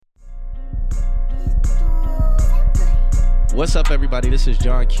What's up, everybody? This is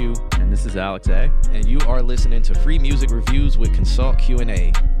John Q. And this is Alex A. And you are listening to Free Music Reviews with Consult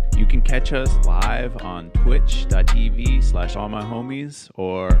Q&A. You can catch us live on twitch.tv/allmyhomies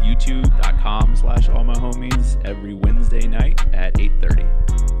or youtube.com/allmyhomies every Wednesday night at 8:30.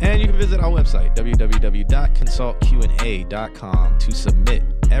 And you can visit our website, www.consultqa.com, to submit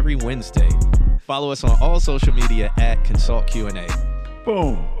every Wednesday. Follow us on all social media at Consult Q&A.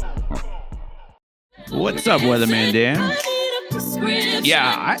 Boom. What's up, Weatherman Dan?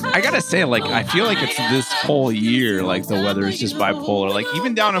 Yeah, I gotta say, like, I feel like it's this whole year, like, the weather is just bipolar. Like,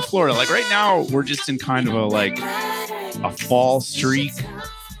 even down in Florida, like, right now, we're just in kind of a fall streak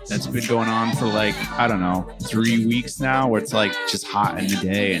that's been going on for, like, I don't know, 3 weeks now, where it's, like, just hot in the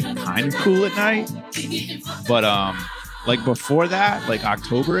day and kind of cool at night. But, like, before that, like,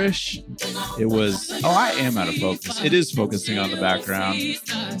 October-ish, it was... Oh, I am out of focus. It is focusing on the background.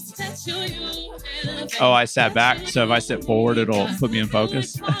 Oh, I sat back, so if I sit forward, it'll put me in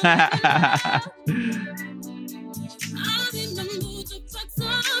focus.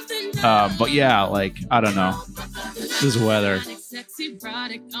 But yeah, like, I don't know. This weather.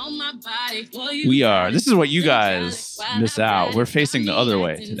 This is what you guys miss out. We're facing the other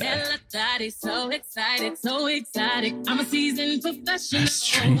way today.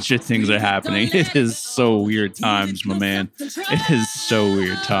 Stranger things are happening. It is so weird times, my man. It is so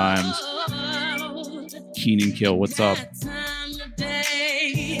weird times. Keenan Kill, what's up?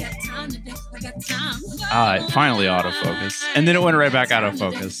 Finally autofocus. And then it went right back out of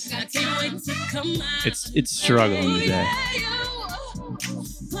focus. It's struggling today.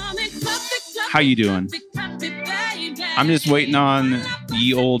 How you doing? I'm just waiting on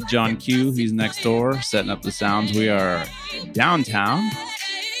ye old John Q. He's next door, setting up the sounds. We are downtown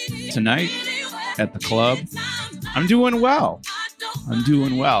tonight at the club. I'm doing well.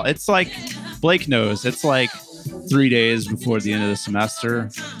 It's like Blake knows. It's like 3 days before the end of the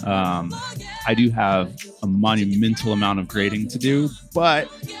semester. I do have a monumental amount of grading to do, but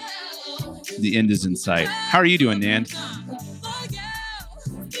the end is in sight. How are you doing, Nand?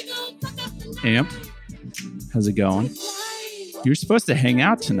 Amp, how's it going? You were supposed to hang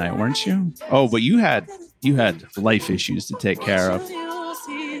out tonight, weren't you? Oh, but you had life issues to take care of.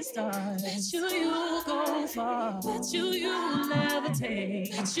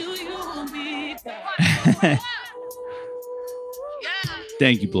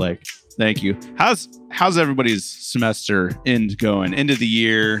 Thank you, Blake. Thank you. How's everybody's semester end going? End of the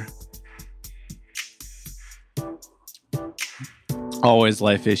year. Always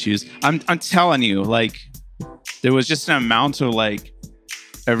life issues. I'm telling you, like, there was just an amount of, like,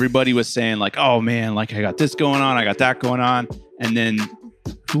 everybody was saying, like, oh man, like, I got this going on, I got that going on. And then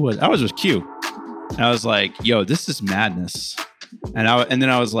I was with Q. And I was like, yo, this is madness. And then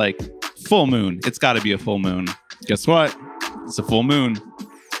I was like, full moon. It's got to be a full moon. Guess what? It's a full moon.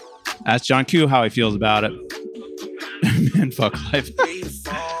 Ask John Q how he feels about it. Man, fuck life.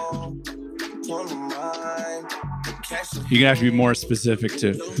 You're gonna have to be more specific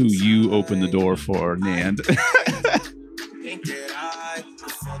to who you open the door for, Nand.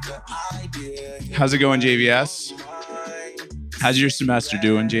 How's it going, JVS? How's your semester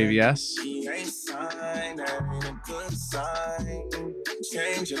doing, JVS?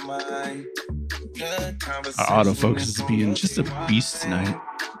 Our autofocus is being just a beast tonight.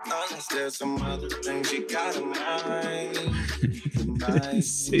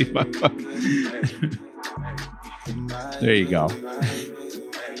 Save my phone. There you go.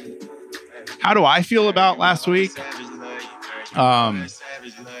 How do I feel about last week? I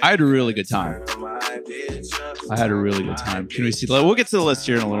had a really good time. Can we see? We'll get to the list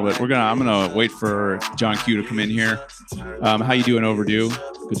here in a little bit. I'm gonna wait for John Q to come in here. How you doing, Overdue?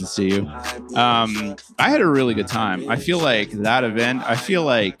 Good to see you. I had a really good time. I feel like that event. I feel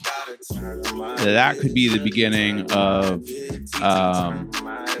like that could be the beginning of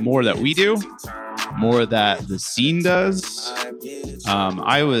more that we do, more that the scene does. I'm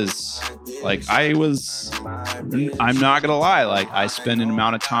not gonna lie, like, I spend an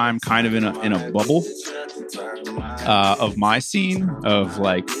amount of time kind of in a bubble of my scene, of,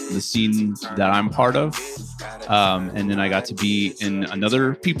 like, the scene that I'm part of, and then I got to be in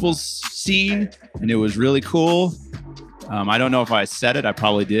another people's scene, and it was really cool. I don't know if I said it, I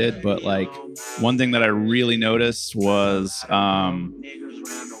probably did, but, like, one thing that I really noticed was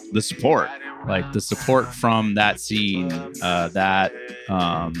the support. Like, the support from that scene, that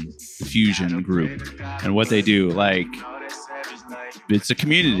fusion group, and what they do. Like, it's a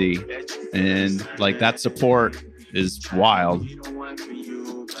community, and, like, that support is wild.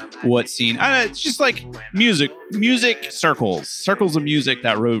 what scene. It's just like music circles of music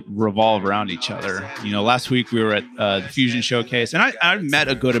that revolve around each other. You know, last week we were at the Fusion Showcase, and I met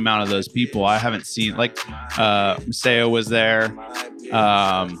a good amount of those people. I haven't seen, like, Maseo was there.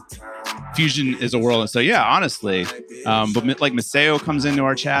 Fusion is a world. And so, yeah, honestly, but like Maseo comes into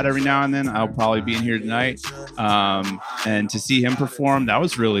our chat every now and then. I'll probably be in here tonight. And to see him perform, that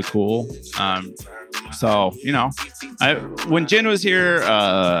was really cool. So, you know, when Jen was here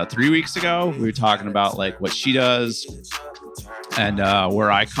 3 weeks ago, we were talking about like what she does and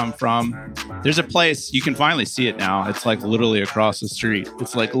where I come from. There's a place, you can finally see it now. It's like literally across the street.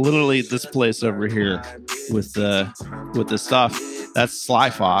 It's like literally this place over here with the stuff. That's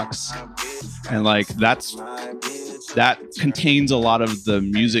Sly Fox. And like that contains a lot of the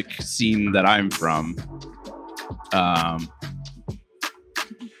music scene that I'm from.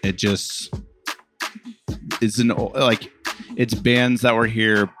 It just it's bands that were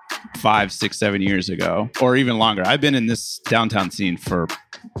here 5, 6, 7 years ago, or even longer. I've been in this downtown scene for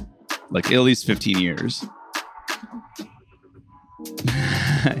like at least 15 years.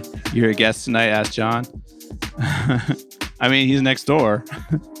 You're a guest tonight? Asked John. I mean, he's next door.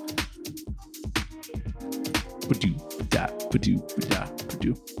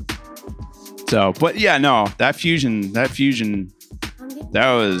 So, but yeah, no, that fusion,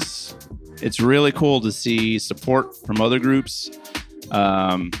 it's really cool to see support from other groups.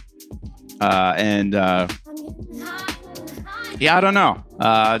 Yeah, I don't know.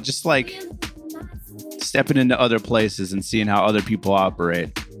 Just like stepping into other places and seeing how other people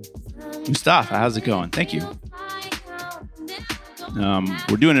operate. Mustafa, how's it going? Thank you.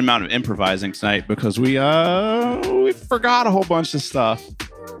 We're doing an amount of improvising tonight because we forgot a whole bunch of stuff.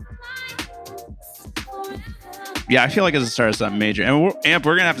 Yeah, I feel like it's a start of something major, and we're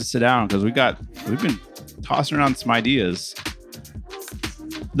gonna have to sit down because we've been tossing around some ideas.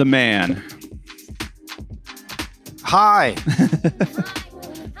 The man. Hi.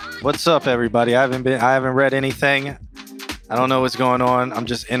 What's up, everybody? I haven't read anything. I don't know what's going on. I'm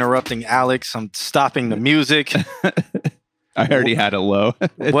just interrupting Alex. I'm stopping the music. I already had it low.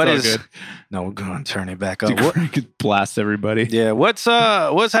 What is good. No, we're gonna turn it back up. You could blast everybody. Yeah, what's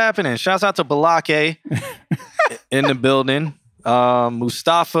happening? Shouts out to Balake in the building.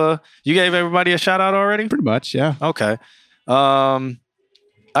 Mustafa, you gave everybody a shout out already? Pretty much, yeah. Okay.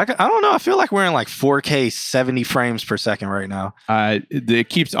 I don't know. I feel like we're in like 4K 70 frames per second right now. It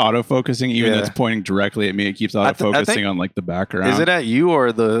keeps autofocusing, even though it's pointing directly at me. It keeps autofocusing on like the background. Is it at you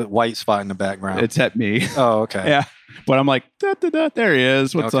or the white spot in the background? It's at me. Oh, okay. Yeah. But I'm like, there he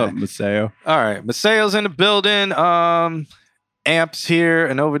is. What's up, Maseo? All right. Maseo's in the building. Amp's here.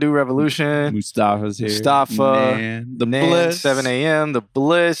 An Overdue Revolution. Mustafa's here. The Bliss. 7 a.m. The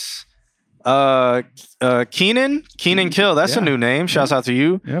Bliss. Keenan Kill. That's a new name. Shouts out to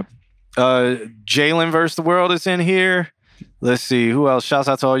you. Yep. Jalen vs. the World is in here. Let's see who else. Shouts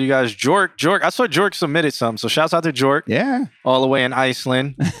out to all you guys. Jork. I saw Jork submitted something, so shouts out to Jork. Yeah. All the way in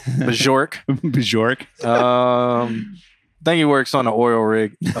Iceland. Bjork. I think he works on the oil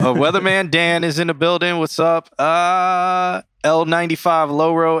rig. Weatherman Dan is in the building. What's up? L95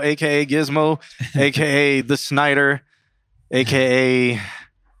 Loro, aka Gizmo, aka the Snyder, aka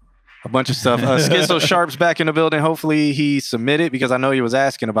a bunch of stuff. Schizo Sharp's back in the building. Hopefully he submitted because I know he was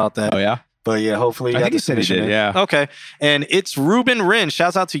asking about that. Oh yeah. But yeah, hopefully I think he said he did. Yeah. Okay. And it's Ruben Wren.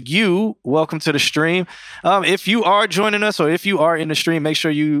 Shouts out to you. Welcome to the stream. If you are joining us or if you are in the stream, make sure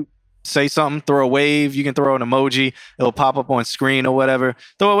you say something, throw a wave. You can throw an emoji. It'll pop up on screen or whatever.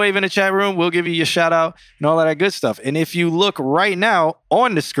 Throw a wave in the chat room. We'll give you your shout out and all that good stuff. And if you look right now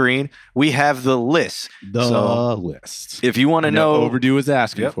on the screen, we have the list. List. If you want to know, Overdue is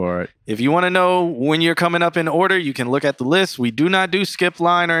asking for it. If you want to know when you're coming up in order, you can look at the list. We do not do skip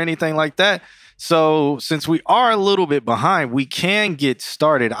line or anything like that. So since we are a little bit behind, we can get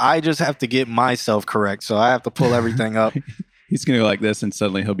started. I just have to get myself correct. So I have to pull everything up. He's going to go like this and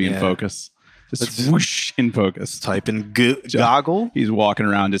suddenly he'll be in focus. Just whoosh, in focus. Type in goggle. He's walking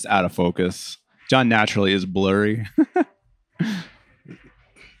around just out of focus. John naturally is blurry.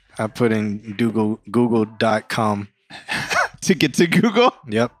 I put in google.com. To get to Google?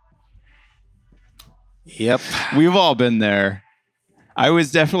 Yep. We've all been there. I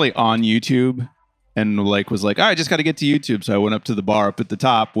was definitely on YouTube and was like, I just got to get to YouTube. So I went up to the bar up at the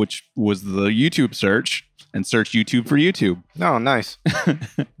top, which was the YouTube search, and searched YouTube for YouTube. Oh, nice.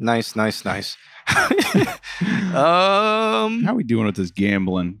 nice. How are we doing with this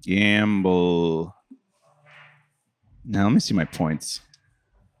gambling? Gamble. Now, let me see my points.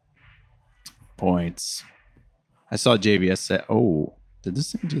 I saw JBS say, did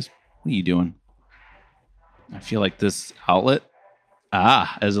this thing just, what are you doing? I feel like this outlet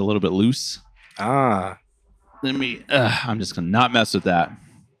As a little bit loose. Ah. Let me. I'm just gonna not mess with that.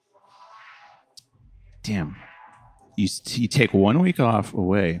 Damn. You take 1 week off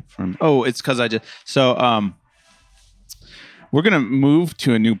away from. Oh, it's because I just. So we're gonna move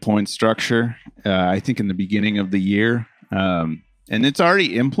to a new point structure. I think in the beginning of the year, and it's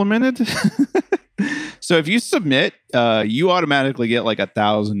already implemented. So if you submit, you automatically get like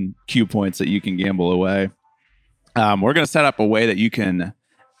 1,000 Q points that you can gamble away. We're gonna set up a way that you can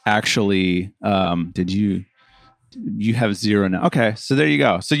actually. You have 0 now? Okay, so there you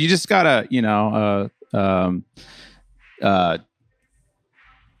go. So you just gotta,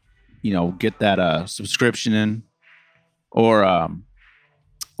 get that subscription in, or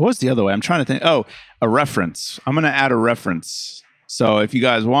what was the other way? I'm trying to think. Oh, a reference. I'm gonna add a reference. So if you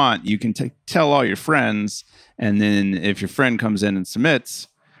guys want, you can tell all your friends, and then if your friend comes in and submits,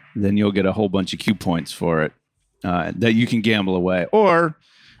 then you'll get a whole bunch of Q points for it that you can gamble away. Or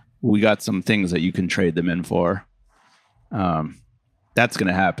we got some things that you can trade them in for. That's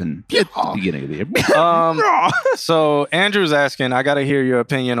gonna happen at the beginning of the year. So Andrew's asking, I gotta hear your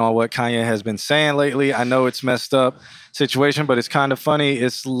opinion on what Kanye has been saying lately. I know it's messed up situation, but it's kind of funny.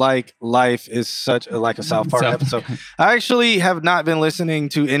 It's like life is such like a South Park episode. I actually have not been listening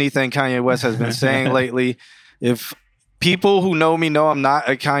to anything Kanye West has been saying lately. If people who know me know I'm not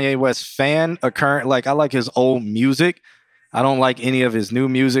a Kanye West fan, I like his old music. I don't like any of his new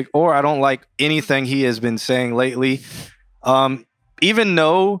music, or I don't like anything he has been saying lately. Even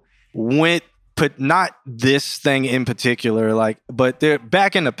though not this thing in particular, but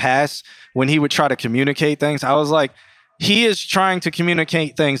back in the past when he would try to communicate things, I was like, he is trying to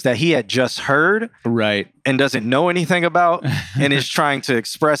communicate things that he had just heard, right, and doesn't know anything about, and is trying to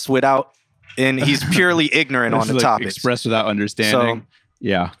express and he's purely ignorant on the topic. Express without understanding. So,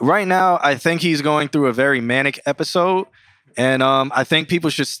 yeah. Right now, I think he's going through a very manic episode, and I think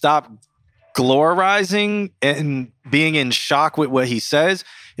people should stop glorizing and being in shock with what he says.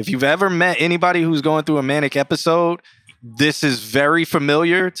 If you've ever met anybody who's going through a manic episode, this is very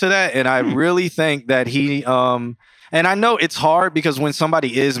familiar to that. And I really think that he, and I know it's hard because when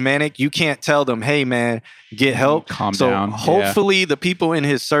somebody is manic, you can't tell them, hey man, get help. Calm down. Hopefully the people in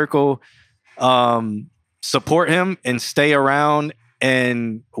his circle support him and stay around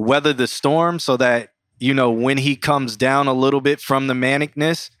and weather the storm so that, when he comes down a little bit from the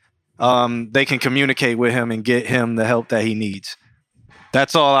manicness, they can communicate with him and get him the help that he needs.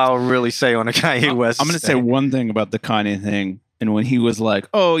 That's all I'll really say on the Kanye West. I'm going to say one thing about the Kanye thing. And when he was like,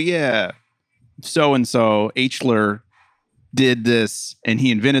 oh yeah, so-and-so, Hler did this and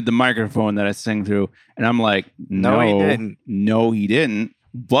he invented the microphone that I sing through. And I'm like, no, he didn't. No, he didn't.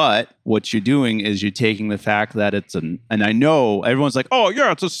 But what you're doing is you're taking the fact that and I know everyone's like, oh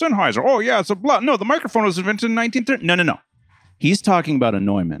yeah, it's a Sennheiser. Oh yeah, it's a blah. No, the microphone was invented in 1930. No. He's talking about a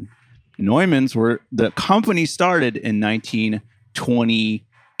Neumann. Neumanns the company started in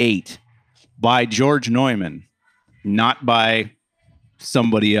 1928 by George Neumann, not by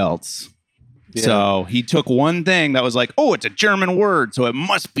somebody else. Yeah. So he took one thing that was like, oh, it's a German word, so it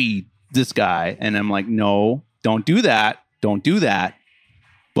must be this guy. And I'm like, no, don't do that. Don't do that.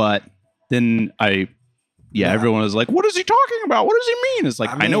 But then everyone was like, what is he talking about? What does he mean? It's like,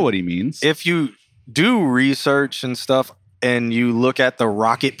 I know what he means. If you do research and stuff, and you look at the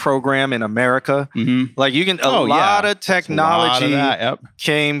rocket program in America, like you can, a lot of technology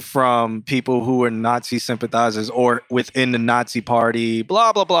came from people who were Nazi sympathizers or within the Nazi party,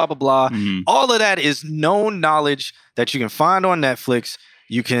 blah, blah, blah, blah, blah. All of that is known knowledge that you can find on Netflix.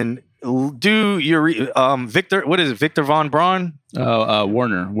 You can do your, Victor von Braun?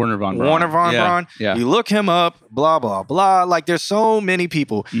 Warner von Braun. Warner von Braun. Yeah. You look him up, blah, blah, blah. Like there's so many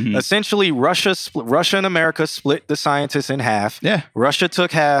people. Essentially, Russia and America split the scientists in half. Yeah. Russia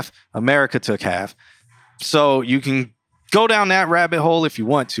took half, America took half. So you can go down that rabbit hole if you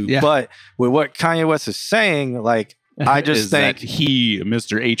want to. Yeah. But with what Kanye West is saying, like, I just think that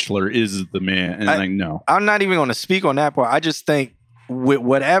Mr. Hler, is the man. And no. I'm not even going to speak on that part. I just think with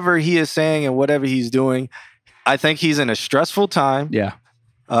whatever he is saying and whatever he's doing, I think he's in a stressful time. Yeah.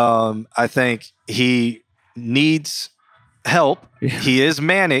 I think he needs help. Yeah. He is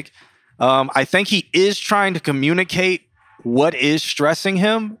manic. I think he is trying to communicate what is stressing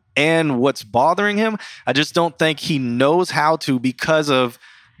him and what's bothering him. I just don't think he knows how to because of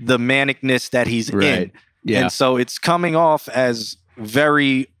the manicness that he's in. Yeah. And so it's coming off as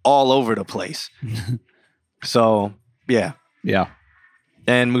very all over the place. So, yeah. Yeah.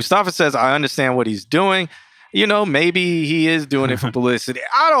 And Mustafa says, I understand what he's doing. Maybe he is doing it for publicity.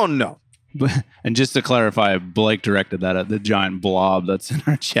 I don't know. And just to clarify, Blake directed that at the giant blob that's in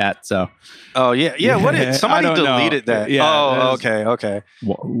our chat. So, Oh yeah. What? Somebody I don't know. deleted that. Yeah, Oh, that is- okay.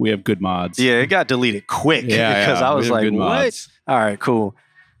 well, we have good mods. Yeah, it got deleted quick because I we was have like, good what? mods. All right, cool.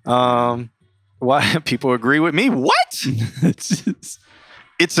 Why people agree with me? What?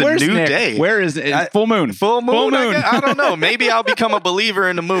 It's a Where's new Nick? day. Where is it? Full moon. Full moon? Full I moon. guess? I don't know. Maybe I'll become a believer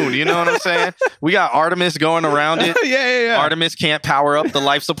in the moon. You know what I'm saying? We got Artemis going around it. yeah. Artemis can't power up the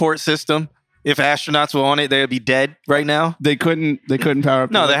life support system. If astronauts were on it, they'd be dead right now. They couldn't power up.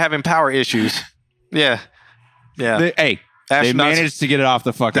 No, they're having power issues. Yeah. They Astronauts- managed to get it off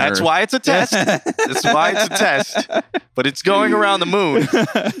the fucking That's Earth. why it's a test. That's why it's a test. But it's going around the moon with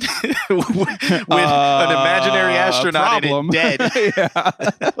an imaginary astronaut in it dead.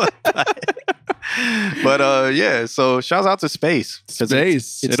 But yeah, so shouts out to space. 'Cause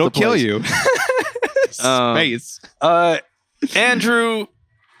Space. it's It'll the kill place. you. Space. Andrew,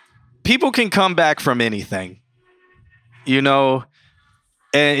 people can come back from anything, you know,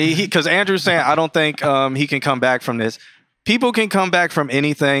 and because Andrew's saying, I don't think he can come back from this. People can come back from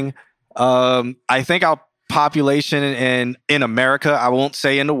anything. I think our population in America, I won't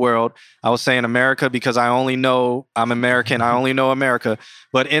say in the world, I will say in America because I'm American. I only know America.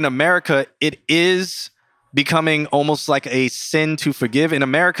 But in America, it is becoming almost like a sin to forgive. In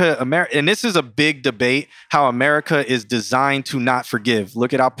America, and this is a big debate, how America is designed to not forgive.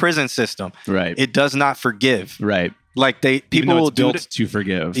 Look at our prison system. Right. It does not forgive. Right. Like Even people though will it's do built to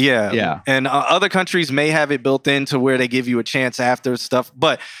forgive. yeah. Yeah. And other countries may have it built into where they give you a chance after stuff.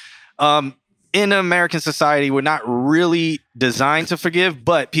 But in American society, we're not really designed to forgive,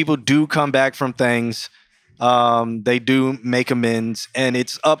 but people do come back from things. They do make amends. And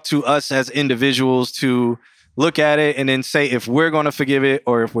it's up to us as individuals to look at it and then say if we're going to forgive it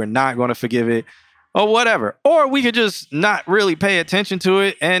or if we're not going to forgive it or whatever. Or we could just not really pay attention to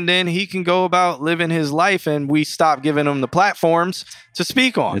it and then he can go about living his life and we stop giving him the platforms to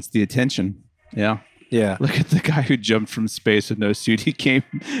speak on. It's the attention. Yeah. Yeah. Look at the guy who jumped from space with no suit. He came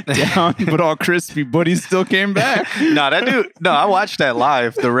down, but all crispy, but he still came back. I watched that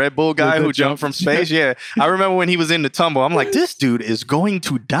live. The Red Bull guy The who jumped from space. Yeah. I remember when he was in the tumble. I'm like, this dude is going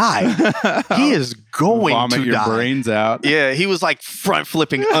to die. He is going Vomit to your die. brains out. Yeah, he was like front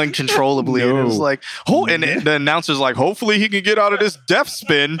flipping uncontrollably. And it was No. like, and the announcer's like, hopefully he can get out of this death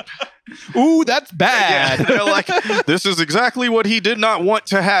spin. Ooh, that's Yeah, bad. they're like, this is exactly what he did not want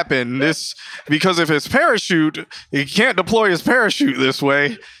to happen. Because of his parachute, he can't deploy his parachute this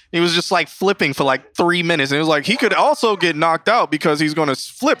way. He was just like flipping for like 3 minutes. And it was like, he could also get knocked out because he's going to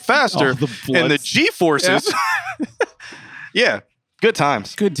flip faster. Oh, the and the blood's- G-forces. Yeah, good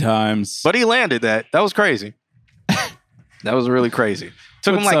times. Good times. But he landed that. That was crazy. That was really crazy.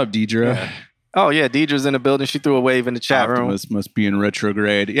 Took him What's like, up, Deidre? Yeah. Oh yeah, Deidre's in the building. She threw a wave in the chat room. Optimus must be in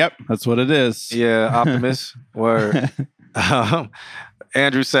retrograde. Yep, that's what it is. Yeah, Optimus. Word.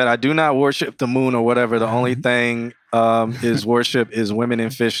 Andrew said, I do not worship the moon or whatever. The only thing is worship is women in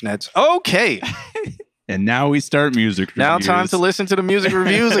fishnets. Okay. And now we start music Now reviews. time to listen to the music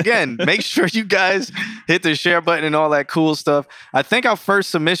reviews again. Make sure you guys hit the share button and all that cool stuff. I think our first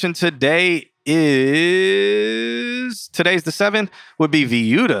submission today today's the 7th, would be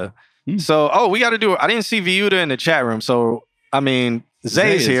Viuda. So, we got to do it. I didn't see Viuda in the chat room. So, I mean,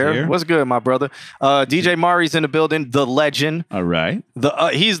 Zay's is here. here. What's good, my brother? DJ Mari's in the building. The legend. All right.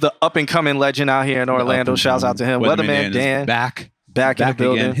 He's the up and coming legend out here in Orlando. Shouts out to him. Weatherman Dan is back in the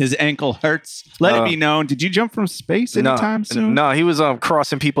building. again. His ankle hurts. Let it be known. Did you jump from space anytime soon? No, he was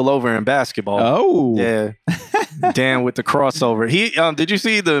crossing people over in basketball. Oh. Yeah. Dan with the crossover. He did you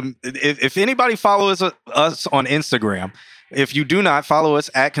see if anybody follows us on Instagram, if you do not follow us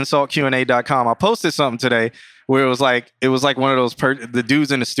at consultqna.com, I posted something today where it was like one of those the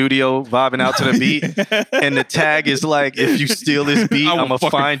dudes in the studio vibing out to the beat, and the tag is like, if you steal this beat, I'm gonna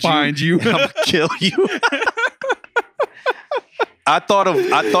find you. I'm gonna kill you. I thought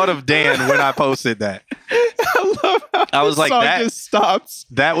of Dan when I posted that. I was like, that just stops.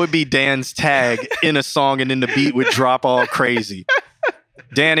 That would be Dan's tag in a song, and then the beat would drop all crazy.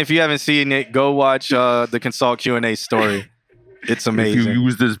 Dan, if you haven't seen it, go watch the Consult Q&A story. It's amazing. If you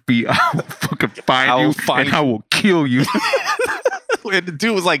use this beat, I will fucking find I will you find and I will kill you. And the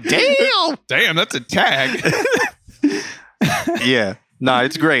dude was like, damn. Damn, that's a tag. Yeah. Nah,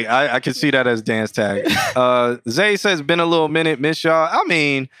 it's great. I can see that as Dan's tag. Zay says, been a little minute, miss y'all. I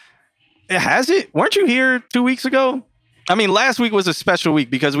mean, has it? Weren't you here 2 weeks ago? I mean, last week was a special week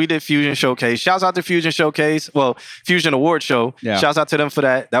because we did Fusion Showcase. Shouts out to Fusion Showcase. Well, Fusion Award Show. Yeah. Shouts out to them for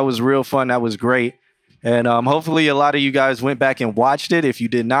that. That was real fun. That was great. And hopefully a lot of you guys went back and watched it. If you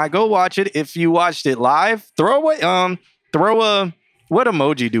did not, go watch it. If you watched it live, throw a What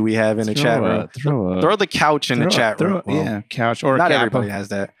emoji do we have in the chat room? Throw the couch in the chat room. Well, yeah, couch or not Kappa. everybody has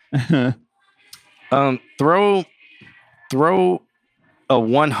that. Throw a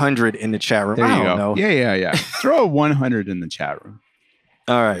 100 in the chat room. There you I don't go. know. Yeah. Throw a 100 in the chat room.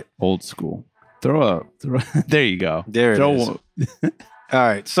 All right. Old school. Throw. There you go. There it is. All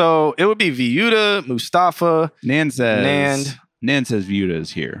right. So it would be Viuda, Mustafa. Nan says Viuda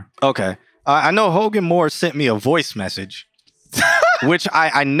is here. Okay. I know Hogan Moore sent me a voice message, which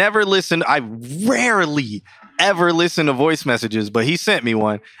I never listened. I rarely ever listen to voice messages, but he sent me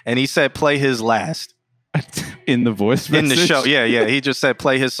one and he said, play his last. In the voice message? In the show. Yeah. He just said,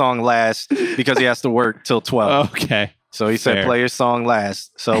 play his song last because he has to work till 12. Okay. So he said, play his song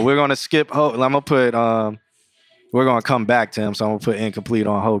last. So we're going to skip. I'm going to put, we're going to come back to him. So I'm going to put incomplete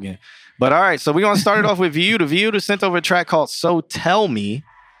on Hogan. But all right. So we're going to start it off with Viuda. Viuda sent over a track called So Tell Me.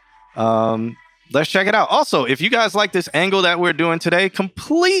 Let's check it out. Also, if you guys like this angle that we're doing today,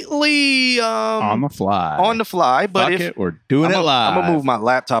 completely on the fly. But if we're doing it live, I'm gonna move my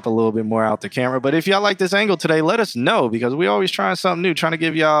laptop a little bit more out the camera. But if y'all like this angle today, let us know because we always trying something new, trying to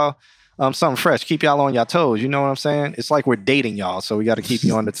give y'all something fresh, keep y'all on your toes. You know what I'm saying? It's like we're dating y'all, so we got to keep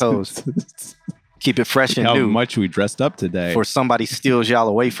you on the toes, keep it fresh and new. How much we dressed up today? Before somebody steals y'all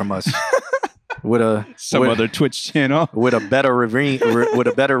away from us. With other Twitch channel with a better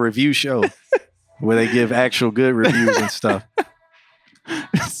review show where they give actual good reviews and stuff.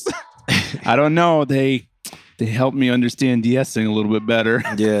 I don't know. They helped me understand de-essing a little bit better.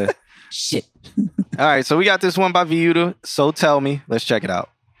 Yeah. Shit. All right, so we got this one by Viuda. So Tell Me. Let's check it out.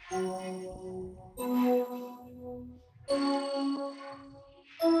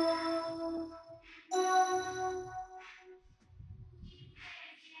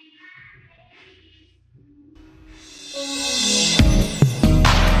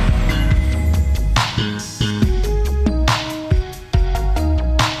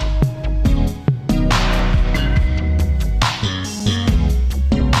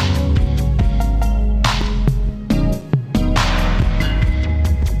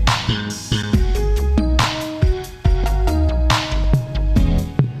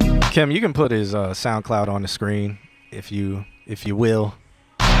 Kim, you can put his SoundCloud on the screen if you will.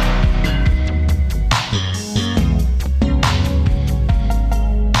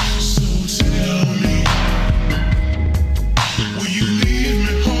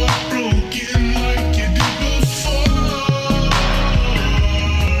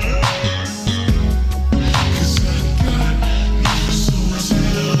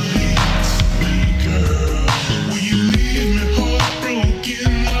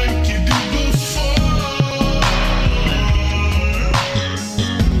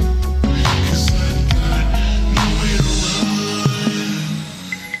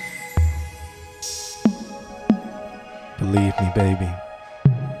 Believe me, baby.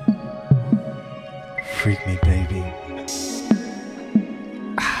 Freak me, baby.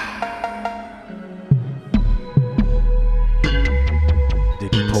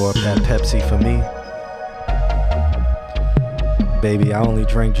 Did you pour up that Pepsi for me? Baby, I only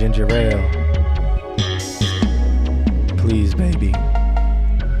drink ginger ale. Please, baby.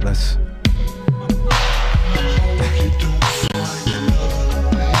 Let's...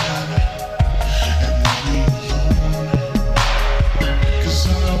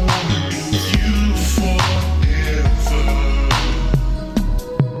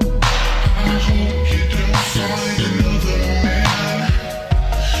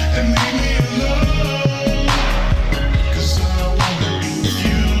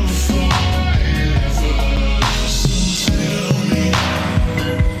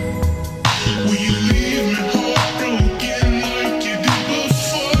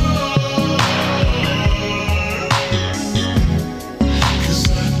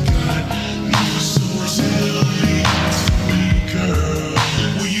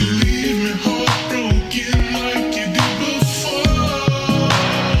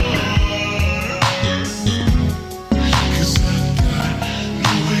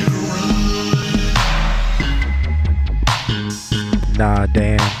 Nah,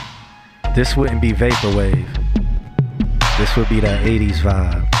 damn. This wouldn't be vaporwave. This would be that 80s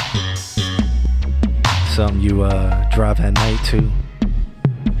vibe. Something you drive at night to.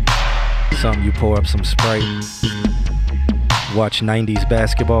 Something you pour up some Sprite. Watch 90s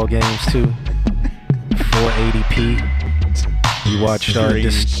basketball games too. 480p. You watched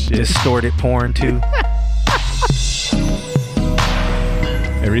distorted porn too.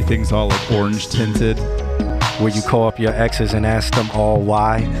 Everything's all like orange tinted. Where you call up your exes and ask them all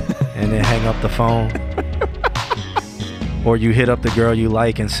why, and then hang up the phone. Or you hit up the girl you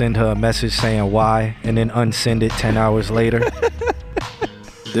like and send her a message saying why, and then unsend it 10 hours later.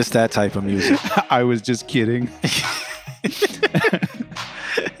 This that type of music. I was just kidding.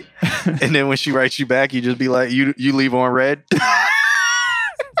 And then when she writes you back, you just be like, you leave on red.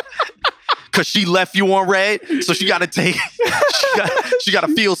 Cause she left you on red, so she gotta take she gotta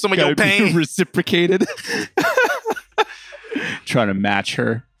feel some of your Gotta be pain. reciprocated. Trying to match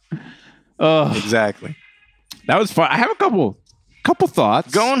her. Oh, Exactly. that was fun. I have a couple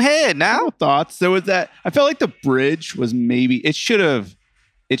thoughts. Go ahead now. Couple thoughts. There was that. I felt like the bridge was maybe. It should have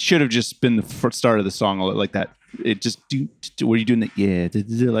just been the start of the song like that. It just what are you doing that? Yeah,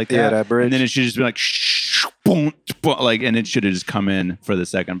 like that. Yeah, that bridge. And then it should just be like boom, like, and it should have just come in for the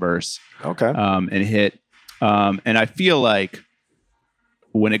second verse. Okay. And hit. And I feel like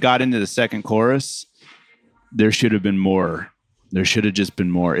when it got into the second chorus, there should have been more. There should have just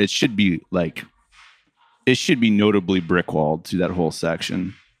been more. It should be notably brickwalled to that whole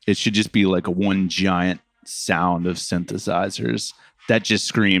section. It should just be like a one giant sound of synthesizers that just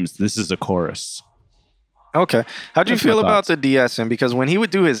screams, this is a chorus. Okay. How do you That's my feel about thoughts. the de-essing? Because when he would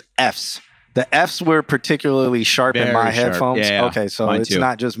do his Fs, the Fs were particularly sharp in Very my sharp. headphones. Yeah. Okay, so Mine it's too.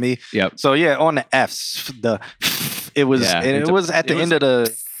 not just me. Yep. So yeah, on the Fs, it was at the end of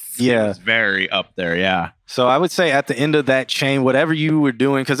the It was very up there. Yeah. So I would say at the end of that chain, whatever you were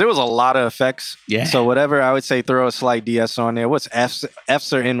doing, because there was a lot of effects. Yeah. So whatever, I would say throw a slight DS on there. What's Fs?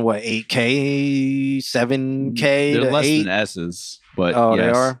 Fs are in what, 8K, 7K They're to less 8? than S's, but Oh, yes.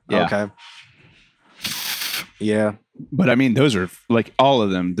 they are? Yeah. Okay. Yeah. But I mean, those are like all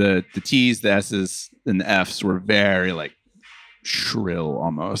of them. The T's, the S's, and the F's were very like shrill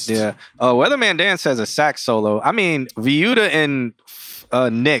almost. Yeah. Weatherman Dan says a sax solo. I mean, Viuda and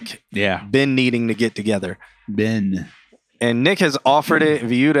Nick Yeah. been needing to get together. Ben. And Nick has offered it.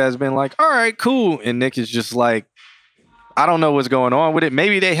 Viuda has been like, all right, cool. And Nick is just like, I don't know what's going on with it.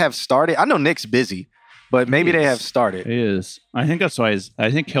 Maybe they have started. I know Nick's busy, but maybe they Yes. have started. It is. I think that's why I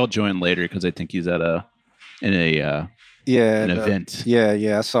think he'll join later because I think he's at an event.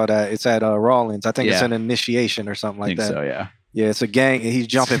 Yeah. I saw that. It's at Rawlins. I think it's Yeah. an initiation or something I like think that. so, yeah. Yeah, it's a gang. And he's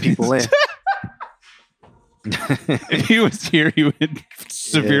jumping people in. If he was here, he would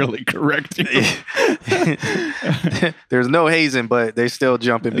severely correct you. There's no hazing, but they're still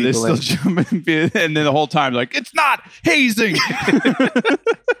jumping They're people still in. jumping, and then the whole time, like, it's not hazing.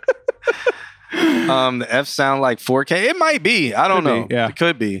 The F sound like 4K. It might be. I don't Could know. be, yeah. It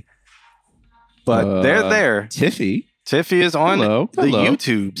could be. But they're there. Tiffy. Tiffy is on Hello. the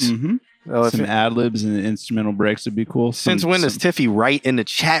YouTubes. Mm-hmm. Oh, if Some it- ad libs and instrumental breaks would be cool. since when does Tiffy write in the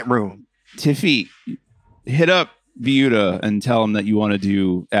chat room? Tiffy hit up Viuda and tell him that you want to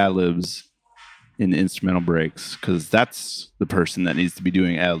do ad libs in instrumental breaks because that's the person that needs to be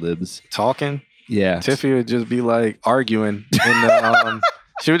doing ad libs. Talking? Yeah. Tiffy would just be like arguing. In the,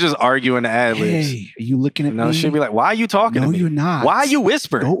 she would just argue in the ad libs. Hey, are you looking at No, me? she'd be like, why are you talking No, to me? you're not. Why are you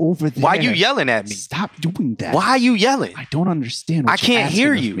whispering? Go over there. Why are you yelling at me? Stop doing that. Why are you yelling? I don't understand. What I can't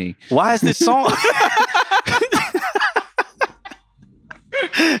you're hear asking you. of me. Why is this song?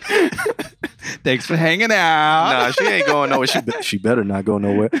 Thanks for hanging out. Nah, she ain't going nowhere. She better not go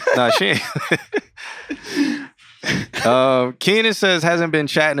nowhere. Nah, she ain't. Keenan says hasn't been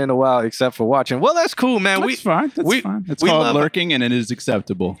chatting in a while except for watching. Well, that's cool, man. That's fine. That's fine. It's we called love- lurking, and it is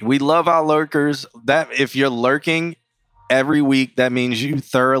acceptable. We love our lurkers. That if you're lurking every week, that means you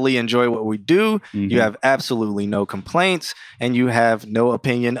thoroughly enjoy what we do. Mhm. You have absolutely no complaints, and you have no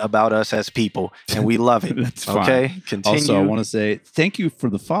opinion about us as people, and we love it. That's fine. Okay, continue. Also, I want to say thank you for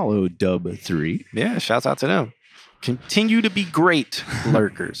the follow, Dub3. Yeah, shouts out to them. Continue to be great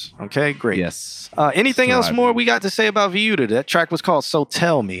lurkers. Okay, great. Yes. Anything else Thriving. more we got to say about Viuda? That track was called So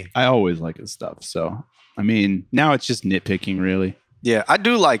Tell Me. I always like his stuff. So, I mean, now it's just nitpicking, really. Yeah, I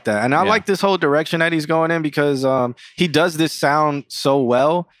do like that. And I Yeah. like this whole direction that he's going in because he does this sound so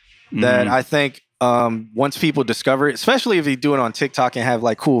well that Mhm. I think once people discover it, especially if he do it on TikTok and have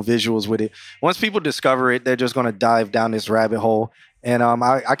like cool visuals with it, once people discover it, they're just going to dive down this rabbit hole. And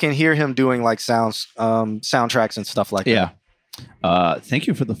I can hear him doing like soundtracks and stuff like that. Yeah. Thank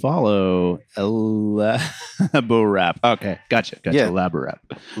you for the follow, Elaborap. Okay, gotcha. Yeah. Elaborap.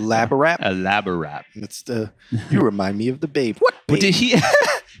 Labarap. Elaborap. It's you remind me of the babe. What? But Babe?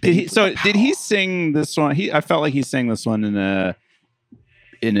 did he sing this one? I felt like he sang this one in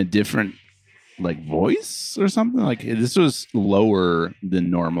a different like voice or something. Like this was lower than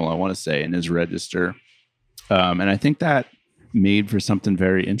normal, I want to say, in his register. And I think that made for something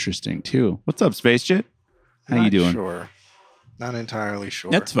very interesting too. What's up, Space Jet? How you Not doing? Sure. Not entirely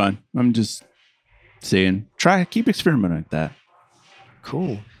sure. That's fun. I'm just saying, keep experimenting like that.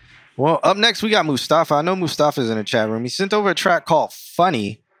 Cool. Well, up next we got Mustafa. I know Mustafa's in the chat room. He sent over a track called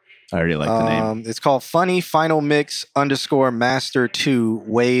Funny. I already like the name. It's called Funny Final Mix _ Master 2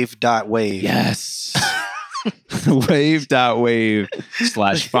 Wave.wave. Yes. Wave.wave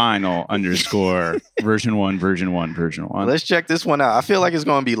 / final _ version 1. Let's check this one out. I feel like it's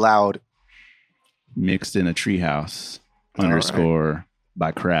going to be loud. Mixed in a treehouse _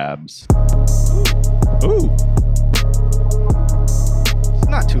 by Crabs. Ooh. It's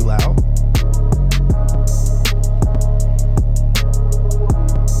not too loud.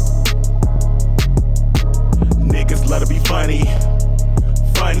 Niggas let it be funny.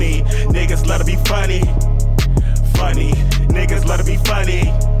 Funny. Niggas let it be funny. Funny. Niggas let it be funny.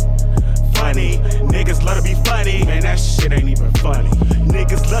 Funny. Niggas let it be funny. Man, that shit ain't even funny.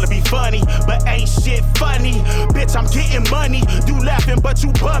 Niggas let it be funny, but ain't shit funny. Bitch, I'm getting money. You laughing, but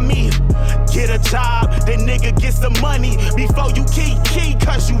you bum me. Get a job, then nigga get some money. Before you key,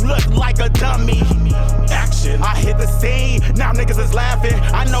 cause you look like a dummy. Action. I hit the scene, now niggas is laughing.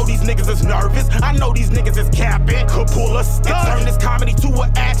 I know these niggas is nervous. I know these niggas is capping. Could pull a stunt. Turn this comedy to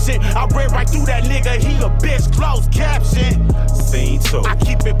an action. I read right through that nigga, he a bitch, closed caption. Scene 2. I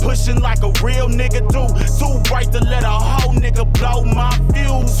keep it pushing like a real nigga do. Too bright to let a whole nigga blow my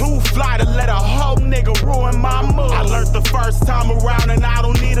fuse. Too fly to let a whole nigga ruin my mood. I learned the first time around and I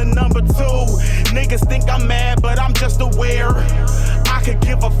don't need a number 2. Niggas think I'm mad, but I'm just aware. I could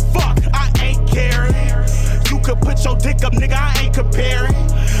give a fuck, I ain't caring. You could put your dick up, nigga, I ain't comparing.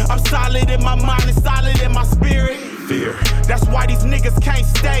 I'm solid in my mind and solid in my spirit. Fear. That's why these niggas can't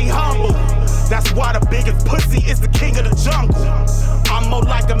stay humble. That's why the biggest pussy is the king of the jungle. I'm more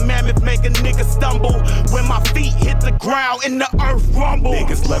like a mammoth, make a nigga stumble. When my feet hit the ground and the earth rumble.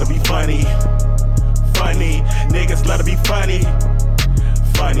 Niggas let it be funny. Funny. Niggas let it be funny.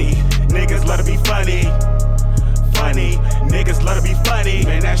 Funny. Niggas let it be funny. Funny. Niggas let it be funny.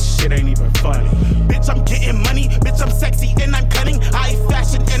 Man, that shit ain't even funny. Bitch, I'm getting money. Bitch, I'm sexy and I'm cunning. High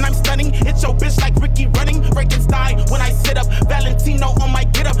fashion and I'm stunning. Hit your bitch like Ricky running. Frankenstein when I sit up. Valentino on my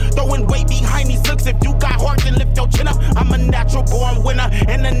get up. Throwing weight behind these looks. If you got heart, then lift your chin up. I'm a natural born winner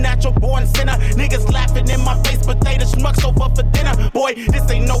and a natural born sinner. Niggas laughing in my face, but they the schmucks over for dinner. Boy, this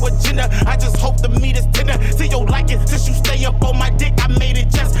ain't no agenda. I just hope the meat is tender. Till you like it. Since you stay up on my dick, I made it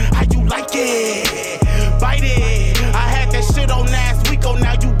just how you like it. Bite it. I had that shit on last week, oh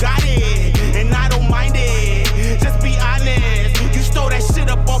now you got it. And I don't mind it, just be honest. You stole that shit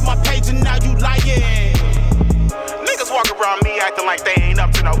up off my page and now you lying. Niggas walk around me acting like they ain't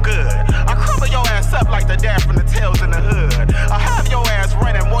up to no good. I crumble your ass up like the dad from the Tales in the Hood. I have your ass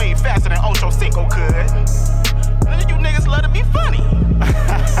running way faster than Ocho Cinco could. You niggas let it be funny.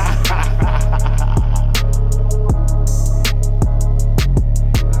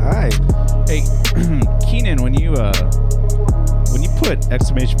 Alright. Hey, Keenan, when you put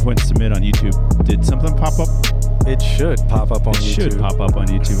exclamation point submit on YouTube, did something pop up? It should pop up on YouTube. It should pop up on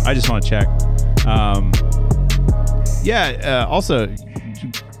YouTube. I just want to check. Also,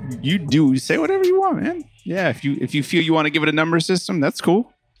 you say whatever you want, man. Yeah, if you feel you want to give it a number system, that's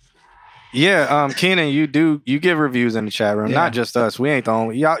cool. Yeah, Keenan, you give reviews in the chat room, Yeah. not just us. We ain't the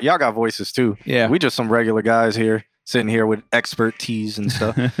only y'all got voices too. Yeah. We just some regular guys here sitting here with expertise and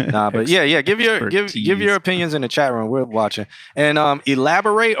stuff. Nah, but yeah, give your opinions in the chat room. We're watching. And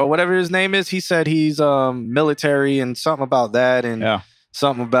Elaborate or whatever his name is, he said he's military and something about that and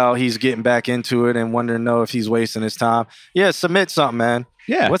something about he's getting back into it and wondering if he's wasting his time. Yeah, submit something, man.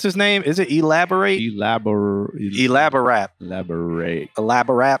 Yeah. What's his name? Is it Elaborate? Elaborate.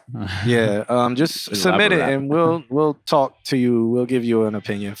 Yeah. Just submit it and we'll talk to you. We'll give you an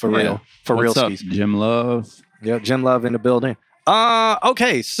opinion for real. For real skis. Jim Love. Yeah, Jim Love in the building.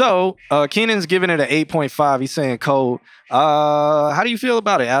 Okay, so Keenan's giving it an 8.5. He's saying cold. How do you feel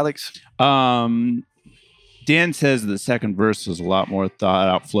about it, Alex? Dan says the second verse was a lot more thought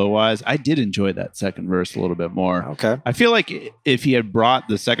out flow wise. I did enjoy that second verse a little bit more. Okay. I feel like if he had brought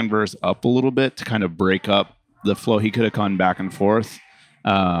the second verse up a little bit to kind of break up the flow, he could have gone back and forth.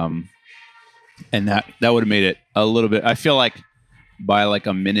 And that would have made it a little bit. I feel like by like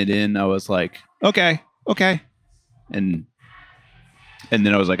a minute in, I was like, okay. And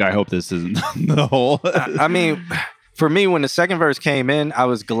then I was like, I hope this isn't the whole. I mean, for me, when the second verse came in, I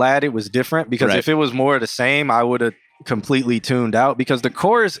was glad it was different because if it was more of the same, I would have completely tuned out because the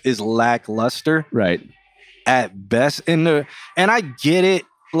chorus is lackluster, right? At best, and I get it.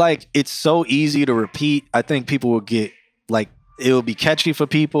 Like it's so easy to repeat. I think people will get like it'll be catchy for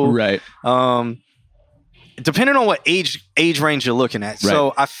people, right? Depending on what age range you're looking at. Right.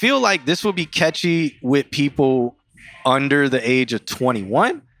 So I feel like this will be catchy with people under the age of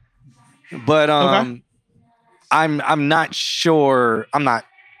 21, but I'm not sure. I'm not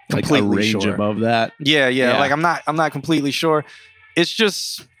completely like a range sure. above that. Yeah. Like I'm not completely sure. It's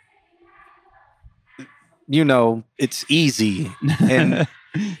just you know, it's easy. And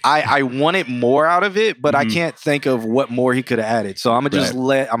I wanted more out of it, but I can't think of what more he could have added. So I'm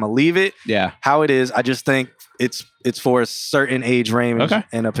gonna I'm gonna leave it how it is. I just think it's for a certain age range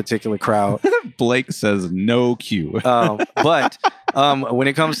and a particular crowd. Blake says no cue. But when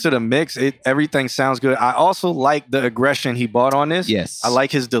it comes to the mix, everything sounds good. I also like the aggression he brought on this. Yes. I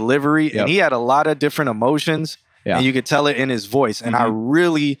like his delivery. And he had a lot of different emotions. Yeah. And you could tell it in his voice. And I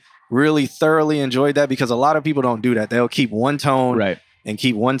really, really thoroughly enjoyed that because a lot of people don't do that. They'll keep one tone and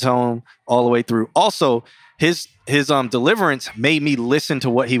keep one tone all the way through. Also, his deliverance made me listen to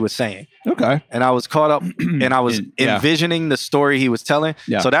what he was saying. Okay. And I was caught up and I was envisioning the story he was telling.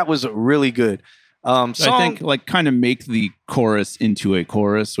 Yeah. So that was really good. So I think like kind of make the chorus into a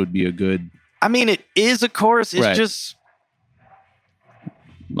chorus would be a good. I mean, it is a chorus. It's just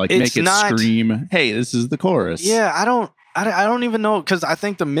like make it scream. Hey, this is the chorus. Yeah, I don't even know because I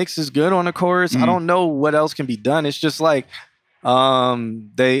think the mix is good on the chorus. I don't know what else can be done. It's just like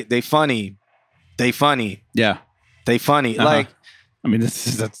they funny. Yeah. They funny. Like I mean,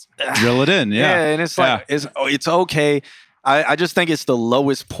 that's drill it in. Yeah. Yeah, and it's like it's okay. I just think it's the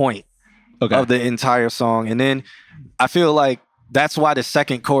lowest point of the entire song. And then I feel like that's why the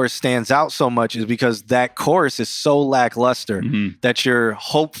second chorus stands out so much is because that chorus is so lackluster that you're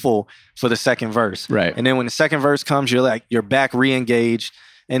hopeful for the second verse. Right. And then when the second verse comes, you're back re-engaged.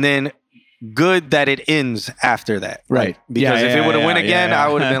 And then good that it ends after that. Right. Like, because if it would have went again, I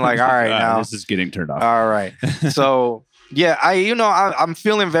would have been like, all right, now this is getting turned off. All right. So yeah, I'm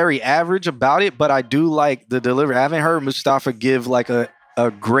feeling very average about it, but I do like the delivery. I haven't heard Mustafa give like a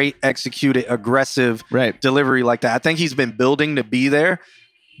great executed, aggressive delivery like that. I think he's been building to be there,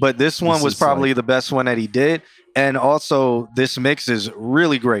 but this one was probably the best one that he did. And also, this mix is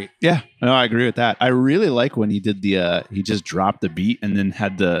really great. Yeah, no, I agree with that. I really like when he did he just dropped the beat and then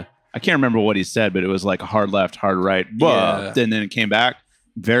had I can't remember what he said, but it was like a hard left, hard right. Yeah. And then it came back.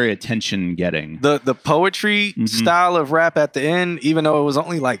 Very attention getting. The poetry style of rap at the end, even though it was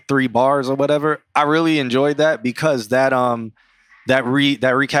only like 3 bars or whatever, I really enjoyed that because that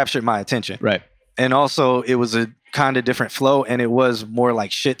recaptured my attention. Right. And also it was a kind of different flow and it was more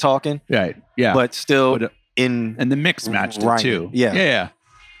like shit talking. Right. Yeah. But still and the mix matched it too. Yeah.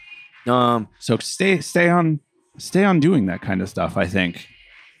 So stay on doing that kind of stuff, I think.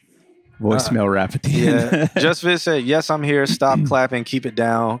 Voicemail rap at the end. Just Viz said, yes, I'm here. Stop clapping. Keep it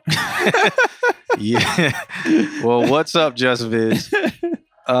down. Yeah. Well, what's up, Just Viz?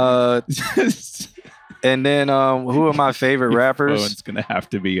 And then who are my favorite rappers? It's going to have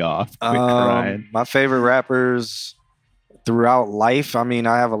to be off. My favorite rappers throughout life. I mean,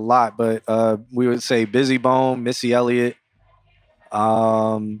 I have a lot, but we would say Bizzy Bone, Missy Elliott.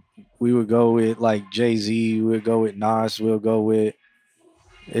 We would go with like Jay-Z. We would go with Nas. We'll go with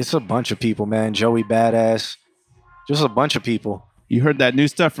it's a bunch of people, man. Joey Badass. Just a bunch of people. You heard that new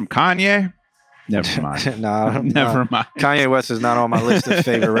stuff from Kanye? Never mind. Never mind. Kanye West is not on my list of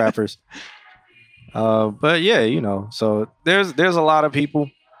favorite rappers. But yeah, so there's a lot of people.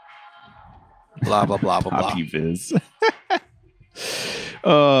 Blah, blah, blah, blah, blah. Poppy Viz.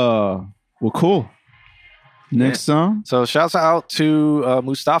 Well, cool. Next song. So shouts out to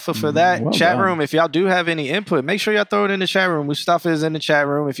Mustafa for that. Well chat done. room, if y'all do have any input, make sure y'all throw it in the chat room. Mustafa is in the chat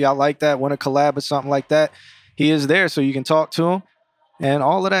room. If y'all like that, want to collab or something like that, he is there so you can talk to him and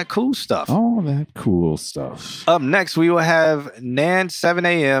all of that cool stuff. Up next, we will have Nan 7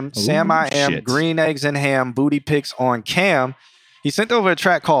 a.m., Sam I Am, shit. Green Eggs and Ham, Booty Pics on Cam. He sent over a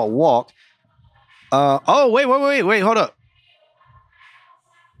track called Walk. Wait, hold up.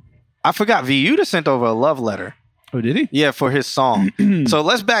 I forgot Vyuda sent over a love letter. Oh, did he? Yeah, for his song. So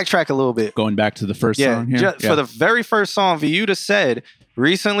let's backtrack a little bit. Going back to the first song here? For the very first song, Vyuda said,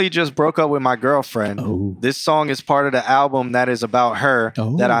 recently just broke up with my girlfriend. Oh. This song is part of the album that is about her,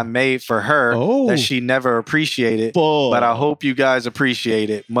 that I made for her, that she never appreciated. But I hope you guys appreciate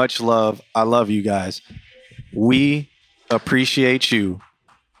it. Much love. I love you guys. We appreciate you.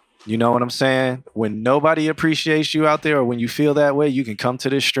 You know what I'm saying? When nobody appreciates you out there, or when you feel that way, you can come to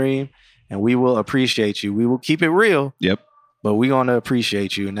this stream and we will appreciate you. We will keep it real. Yep. But we're going to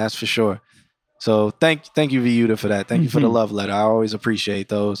appreciate you, and that's for sure. So thank you, Vyuda, for that. Thank you for the love letter. I always appreciate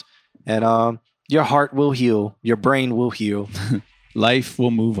those. And your heart will heal. Your brain will heal. Life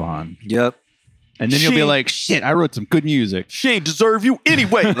will move on. Yep. And then you'll be like, shit, I wrote some good music. She ain't deserve you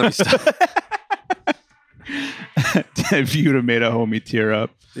anyway. Let me stop. Vyuda made a homie tear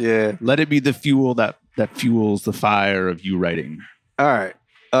up. Yeah. Let it be the fuel that fuels the fire of you writing. All right.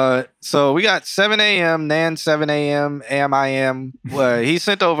 So we got 7 a.m., Nan 7 a.m., AMIM. He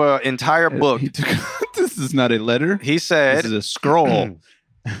sent over an entire book. This is not a letter. He said, this is a scroll.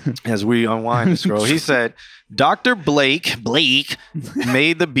 as we unwind the scroll. He said, Dr. Blake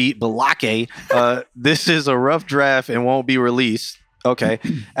made the beat, Balake. This is a rough draft and won't be released. Okay.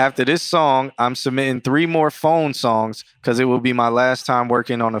 After this song, I'm submitting 3 more phone songs because it will be my last time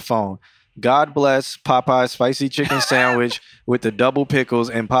working on a phone. God bless Popeye's spicy chicken sandwich with the double pickles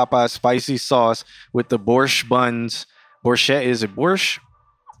and Popeye's spicy sauce with the borscht buns. Borscht, is it borscht?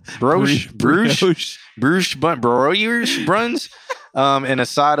 Broche buns. And a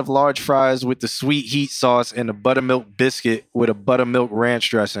side of large fries with the sweet heat sauce and a buttermilk biscuit with a buttermilk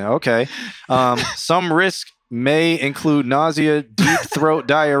ranch dressing. Okay. Some risk may include nausea, deep throat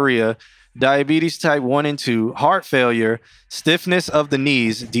diarrhea, diabetes type 1 and 2, heart failure, stiffness of the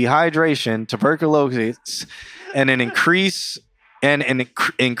knees, dehydration, tuberculosis, and an increase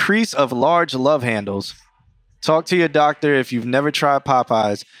of large love handles. Talk to your doctor if you've never tried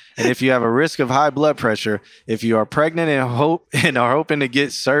Popeyes, and if you have a risk of high blood pressure. If you are pregnant and are hoping to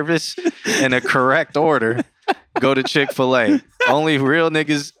get service in a correct order, go to Chick-fil-A. Only real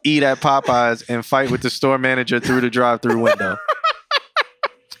niggas eat at Popeyes and fight with the store manager through the drive-through window.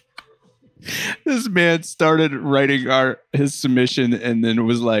 This man started writing his submission and then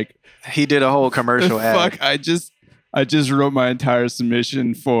was like, he did a whole commercial ad. Fuck, I just wrote my entire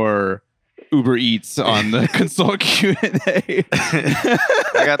submission for Uber Eats on the consult Q&A.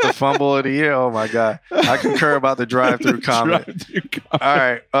 I got the fumble of the year. Oh my God. I concur about the drive-through comment. All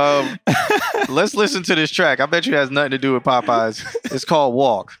right. Let's listen to this track. I bet you it has nothing to do with Popeyes. It's called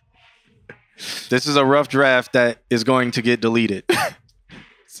Walk. This is a rough draft that is going to get deleted.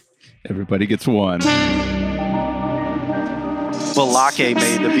 Everybody gets one. Balake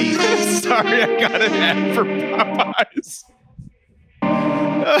made the beat. Sorry, I got an ad for Popeyes.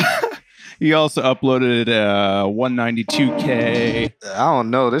 He also uploaded 192K. I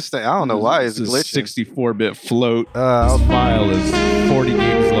don't know this thing. I don't know why it's glitching. 64-bit float. This file is 40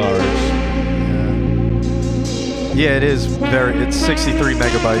 gigs large. Yeah, it is it's 63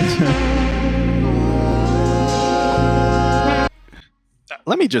 megabytes.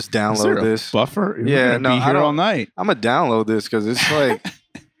 Let me just download this buffer. Yeah, no, be here all night. I'm gonna download this because it's like,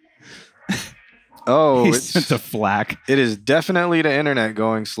 it's sent a flack. It is definitely the internet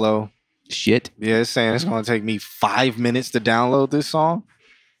going slow. Shit. Yeah, it's saying it's gonna take me 5 minutes to download this song.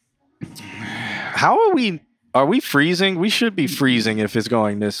 How are we? Are we freezing? We should be freezing if it's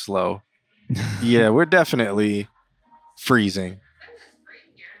going this slow. Yeah, we're definitely freezing.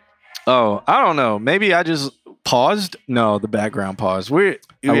 Oh, I don't know. Maybe I just paused. No, the background paused. I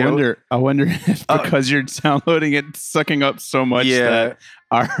wonder if because you're downloading it, sucking up so much. Yeah,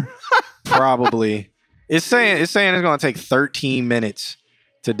 that probably. It's saying it's going to take 13 minutes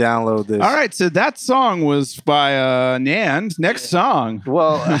to download this. All right, so that song was by Nand. Next song.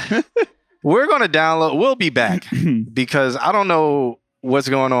 Well, we're going to download. We'll be back because I don't know what's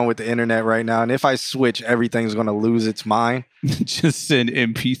going on with the internet right now, and if I switch, everything's going to lose its mind. Just send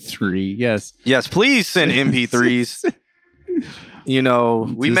MP3. Yes, please send MP3s. You know,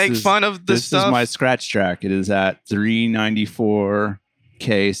 we make fun of this stuff. This is my scratch track. It is at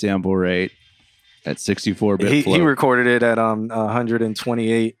 394K sample rate at 64-bit float. He recorded it at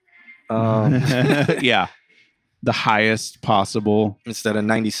 128. Yeah, the highest possible. Instead of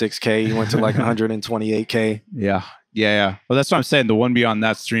 96K, he went to like 128K. Yeah. Well, that's what I'm saying. The one beyond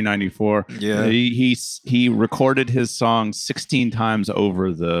that's 394. Yeah. He recorded his song 16 times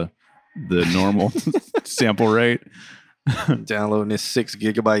over the normal sample rate. Downloading this 6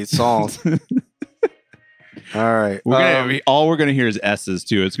 gigabyte song. All right. All we're gonna hear is S's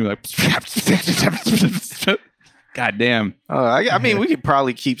too. It's gonna be like, God damn. I mean, we could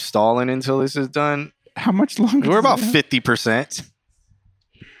probably keep stalling until this is done. How much longer? We're about 50%.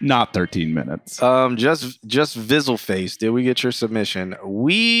 Not 13 minutes. Just Vizzleface. Did we get your submission?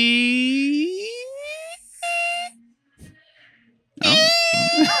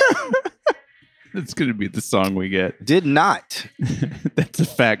 It's gonna be the song we get. Did not. That's a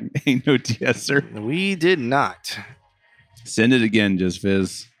fact. Ain't no TSer. We did not. Send it again, just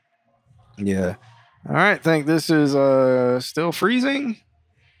Viz. Yeah. All right. Think this is still freezing.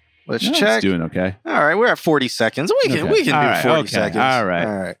 Let's check. It's doing okay. All right, we're at 40 seconds. We can do 40 seconds. All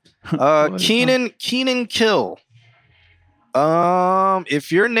right. Keenan Kill.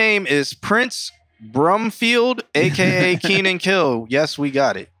 If your name is Prince Brumfield, aka Keenan Kill, yes, we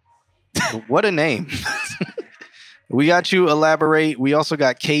got it. What a name. We got you. Elaborate. We also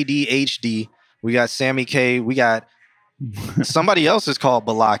got KDHD. We got Sammy K. We got somebody else is called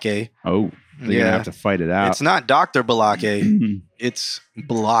Balake. Oh. You're gonna have to fight it out. It's not Dr. Balake. It's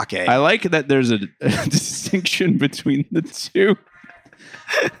Balake. I like that there's a distinction between the two.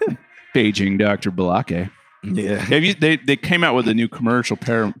 Paging Dr. Balake. Yeah. They came out with a new commercial.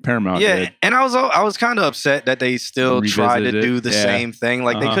 Paramount. Yeah, did. and I was kind of upset that they still tried to Revisited it. do the Yeah. same thing.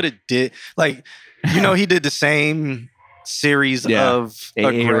 Like they could have did like, he did the same series Yeah. of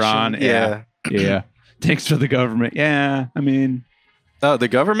Aaron, aggression. Yeah. Thanks for the government. Yeah. I mean, Oh, the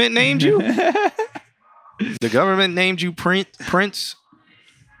government named you? The government named you Prince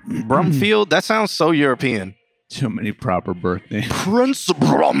Brumfield? That sounds so European. so many proper birthdays. Prince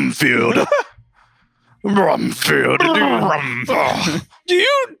Brumfield. Brumfield. Do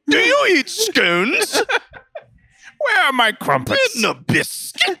you eat scones? Where are my crumpets? In the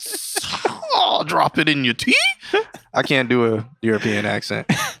biscuits. Oh, drop it in your tea. I can't do a European accent.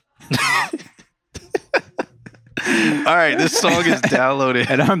 All right, this song is downloaded.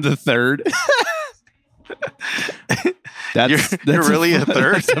 And I'm the third. You're really a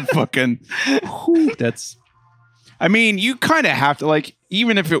third? That's a fucking. That's. I mean, you kind of have to, like,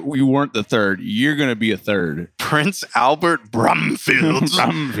 even if you weren't the third, you're gonna be a third. Prince Albert Brumfield.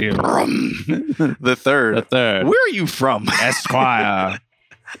 Brumfield. The third. The third. Where are you from? Esquire.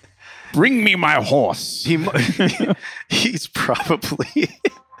 Bring me my horse. He's probably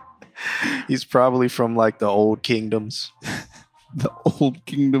from like the old kingdoms. The old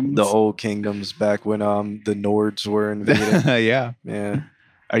kingdoms. The old kingdoms back when the Nords were invaded. Yeah. Yeah.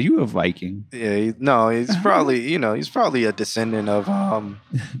 Are you a Viking? Yeah, he's probably a descendant of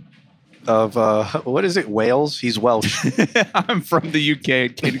what is it? Wales? He's Welsh. I'm from the UK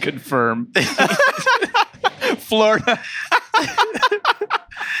and can confirm. Florida.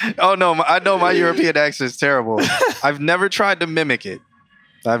 Oh no, I know my European accent's terrible. I've never tried to mimic it.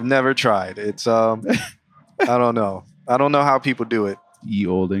 I've never tried. It's I don't know. I don't know how people do it. Ye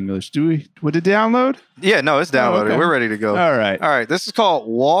old English. Would it download? Yeah, no, it's downloaded. okay. We're ready to go. All right. All right, this is called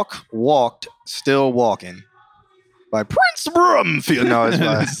Walked, Still Walking by Prince Brumfield. No, it's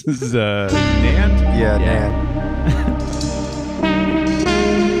by This is Nan? yeah, Nan.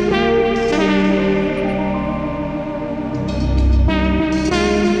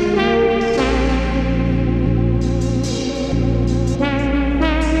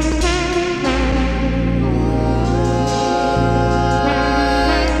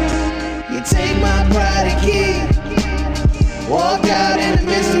 You take my pride and key, walk out in the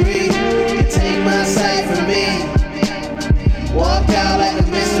mystery. You take my sight from me, walk out like a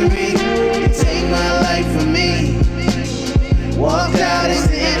mystery. You take my life from me, walk out as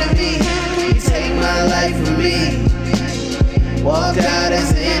the enemy. You take my life from me, walk out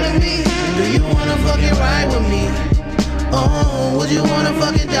as the enemy. Do you wanna fucking ride with me? Oh, would you wanna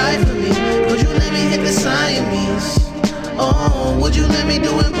fucking die for me? Would you let me hit the Siamese? Oh, would you let me do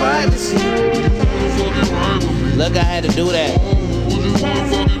it in privacy? Look, I had to do that.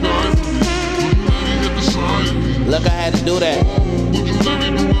 Look, I had to do that.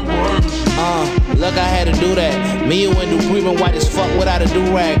 Look, I had to do that. Me and Wendy creeping white as fuck without a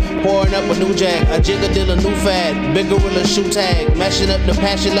do-rag. Pouring up a new jack, a jigger deal, a new fad. Big gorilla shoe tag, mashing up the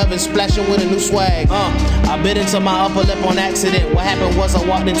passion love and splashing with a new swag. I bit into my upper lip on accident. What happened was I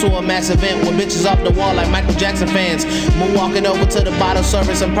walked into a mass event with bitches off the wall like Michael Jackson fans. Moonwalking over to the bottle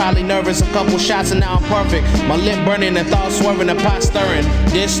service, I'm probably nervous. A couple shots and now I'm perfect. My lip burning, the thought swerving, the pot stirring.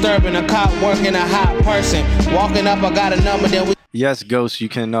 Disturbing, a cop working, a hot person. Walking up, I got a number, then we Yes, Ghost, you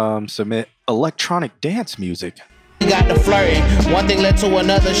can submit electronic dance music. got the flirting. One thing led to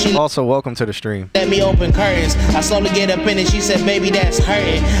another, she Also, welcome to the stream. let me open curtains. I slowly get up in it, she said, baby, that's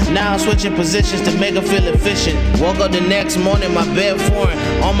hurting. Now I'm switching positions to make her feel efficient. Woke up the next morning, my bed foreign.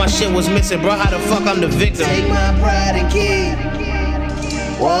 All my shit was missing, bro, how the fuck I'm the victim? Take my pride and key,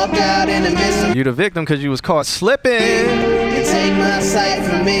 walk out in the mystery. You the victim because you was caught slipping. You take my sight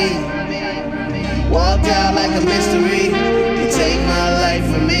from me, walk out like a mystery. You take my life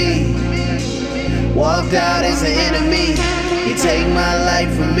from me, walked out as an enemy. You take my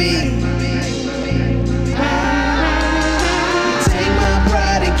life from me, you take my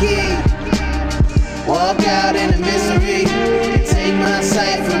pride and key, walk out in the mystery. You take my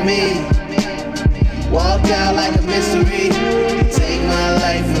sight from me, walk out like a mystery. You take my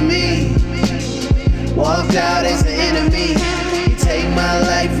life from me, walked out as an enemy. You take my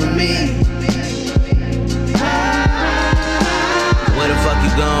life from me. Where the fuck you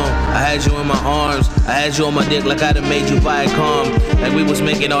gone? I had you in my arms. I had you on my dick like I done made you Viacom. Like we was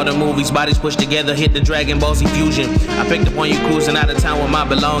making all the movies, bodies pushed together, hit the Dragon Ball Z fusion. I picked up on you cruising out of town with my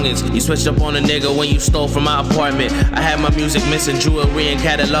belongings. You switched up on a nigga when you stole from my apartment. I had my music missing, jewelry and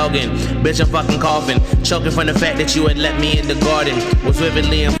cataloging. Bitch, I'm fucking coughing, choking from the fact that you had let me in the garden. Was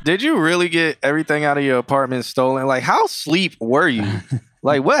vividly in Did you really get everything out of your apartment stolen? Like, how sleep were you?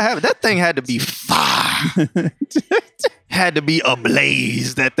 Like, what happened? That thing had to be fire. had to be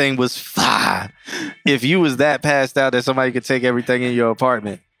ablaze. That thing was fire. If you was that passed out that somebody could take everything in your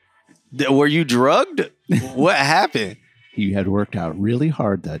apartment, were you drugged? What happened? You had worked out really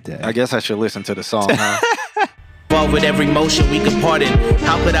hard that day. I guess I should listen to the song, huh? Involved with every motion we could pardon.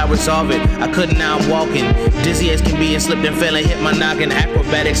 How could I resolve it? I couldn't, now I'm walking. Dizzy as can be and slipped and fell and hit my noggin.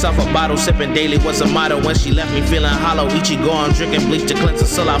 Acrobatics off a bottle, sipping daily was a motto. When she left me feeling hollow, Ichigo, I'm drinking bleach to cleanse the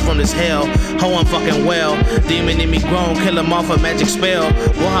soul out from this hell. Ho, I'm fucking well. Demon in me grown, kill him off a magic spell.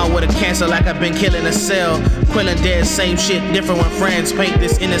 Wuhan with a cancer like I've been killing a cell. Quilling dead, same shit, different when friends paint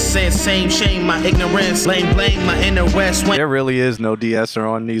this innocence. Same shame, my ignorance. Blame, my inner rest. There really is no de-esser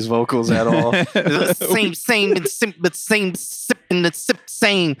on these vocals at all. same, but same, sipping the sip,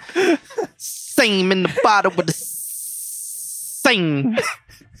 same in the bottle with the same.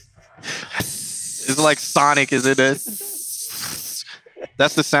 It's like Sonic, is it?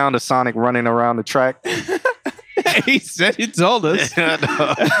 That's the sound of Sonic running around the track. He said he told us. I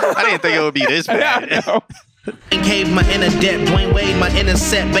didn't think it would be this bad. Cave my inner debt, Dwayne Wade, my inner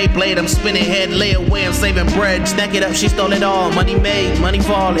set, Beyblade, I'm spinning head, lay away, I'm saving bread, stack it up, she stole it all, money made, money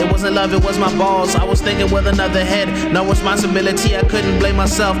fall, it wasn't love, it was my balls, I was thinking with another head, no responsibility, I couldn't blame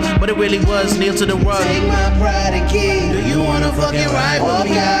myself, but it really was, kneel to the rug. Take my pride and key. Do you wanna fucking ride Walk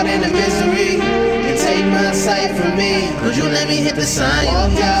with me? out in the misery and take my sight from me. Could you let me hit the sign?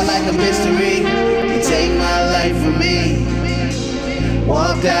 Walk out like a mystery and take my life from me.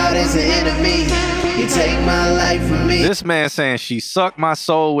 Walked out as an enemy. You take my life from me. This man saying she sucked my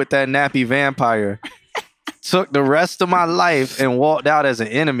soul with that nappy vampire, took the rest of my life and walked out as an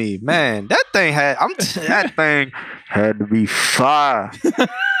enemy. Man, that thing had that thing had to be fire.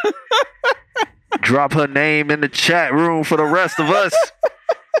 Drop her name in the chat room for the rest of us.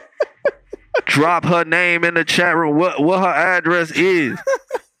 Drop her name in the chat room. What her address is.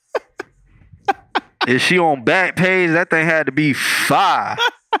 Is she on Backpage? That thing had to be fire.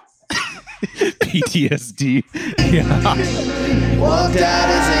 PTSD. Yeah. Walked out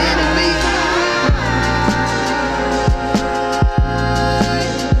as an enemy.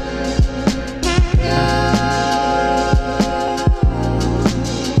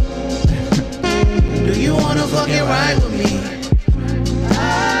 Do you wanna fucking ride with me?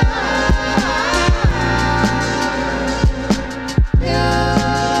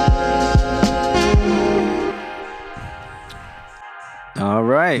 All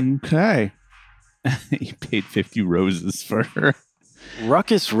right. Okay. He paid 50 roses for her.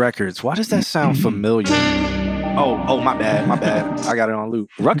 Ruckus Records. Why does that sound familiar? Oh, my bad. I got it on loop.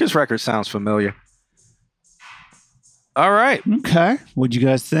 Ruckus Records sounds familiar. All right. Okay. What'd you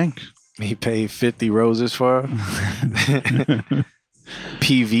guys think? He paid 50 roses for her.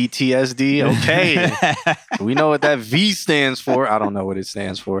 PVTSD. Okay. We know what that V stands for. I don't know what it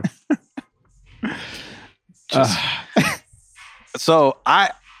stands for. So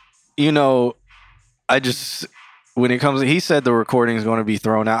when it comes, he said the recording is going to be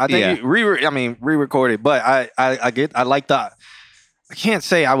thrown out. I think he re-recorded, but I like the. I can't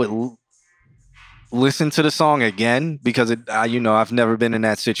say I would listen to the song again because I've never been in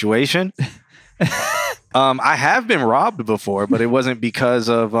that situation. I have been robbed before, but it wasn't because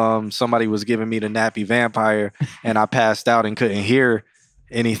of somebody was giving me the nappy vampire and I passed out and couldn't hear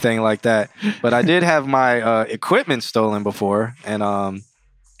anything like that. But I did have my equipment stolen before, and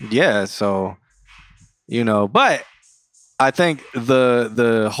but I think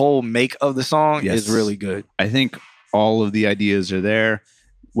the whole make of the song is really good. I think all of the ideas are there.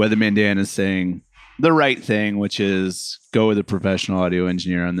 Weatherman Dan is saying the right thing, which is go with a professional audio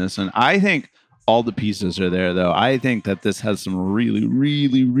engineer on this. And I think all the pieces are there, though. I think that this has some really,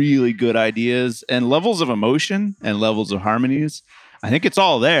 really, really good ideas and levels of emotion and levels of harmonies. I think it's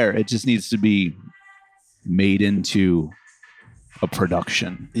all there. It just needs to be made into a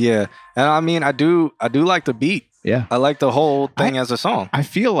production. Yeah. And I mean, I do like the beat. Yeah. I like the whole thing as a song. I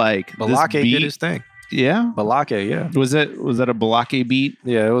feel like Balake this beat, did his thing. Yeah. Balake, yeah. Was that a Balake beat?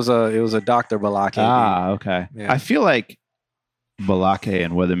 Yeah, it was a Dr. Balake beat. Okay. Yeah. I feel like Balake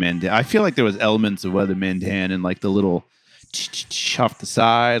and Weatherman Dan. I feel like there was elements of Weatherman Dan and like the little off the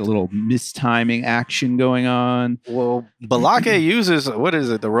side, a little mistiming action going on. Well, Balake uses, what is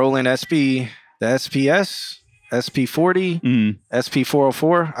it? The Roland SP, the SPS, SP40,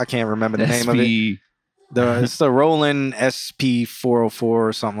 SP404. I can't remember the name of it. It's the Roland SP404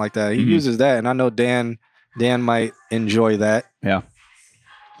 or something like that. He uses that, and I know Dan might enjoy that. Yeah.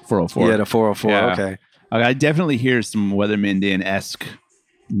 404. Yeah, the 404. Yeah. Okay. I definitely hear some Weatherman Dan-esque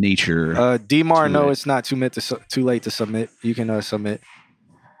nature. DMAR, no, it's not too late to submit. You can submit.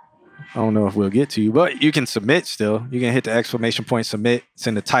 I don't know if we'll get to you, but you can submit still. You can hit the exclamation point submit. It's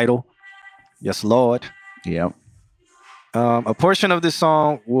in the title. Yes, Lord. Yep. A portion of this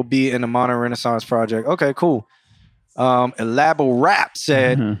song will be in the Modern Renaissance Project. Okay, cool. Elabo Rap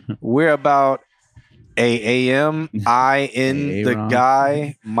said, we're about a.m. I in the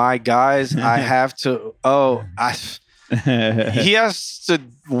guy, my guys. I have to. He has to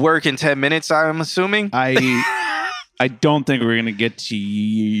work in 10 minutes, I'm assuming. I don't think we're gonna get to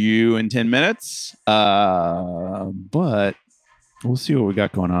you in 10 minutes. But we'll see what we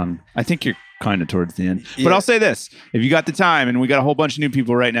got going on. I think you're kind of towards the end. Yeah. But I'll say this. If you got the time, and we got a whole bunch of new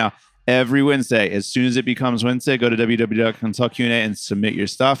people right now, every Wednesday, as soon as it becomes Wednesday, go to www.consultqa and submit your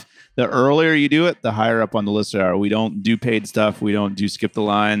stuff. The earlier you do it, the higher up on the list they are. We don't do paid stuff. We don't do skip the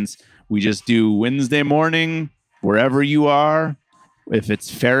lines. We just do Wednesday morning, wherever you are. If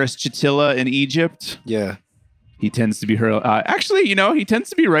it's Ferris Chatilla in Egypt, Yeah. he tends to be her. Actually, he tends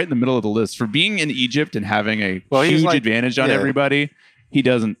to be right in the middle of the list for being in Egypt and having a he's huge advantage on everybody. He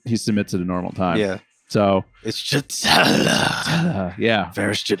submits at a normal time. Yeah. So It's Chatala. yeah.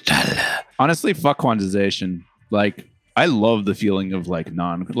 Ferris Chatala. Honestly, fuck quantization. Like, I love the feeling of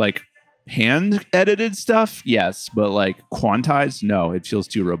hand edited stuff. Yes, but quantized, no. It feels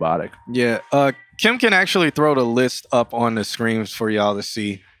too robotic. Yeah. Kim can actually throw the list up on the screens for y'all to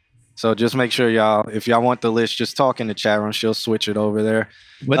see. So just make sure if y'all want the list, just talk in the chat room. She'll switch it over there.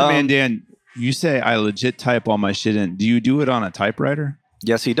 Weatherman Dan, you say I legit type all my shit in. Do you do it on a typewriter?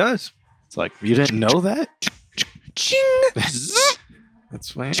 Yes, he does. It's like, You didn't know that? ching.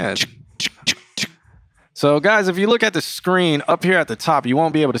 That's weird. So, guys, if you look at the screen up here at the top, you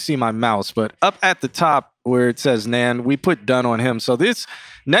won't be able to see my mouse, but up at the top where it says Nan, we put done on him. So this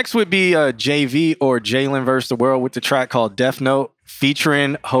next would be JV or Jalen vs. the World with the track called Death Note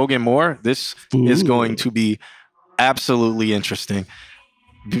featuring Hogan Moore. This is going to be absolutely interesting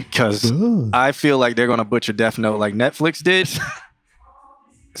because I feel like they're going to butcher Death Note like Netflix did.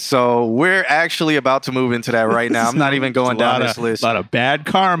 So we're actually about to move into that right now. I'm not even going down this list. A lot of bad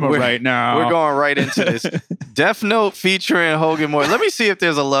karma right now. We're going right into this. Death Note featuring Hogan Moore. Let me see if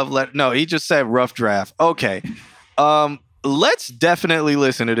there's a love letter. No, he just said rough draft. Okay. Let's definitely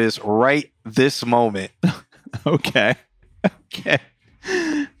listen to this right this moment. Okay.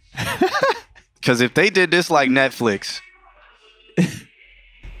 Because if they did this like Netflix.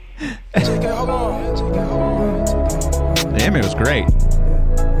 Damn, it was great.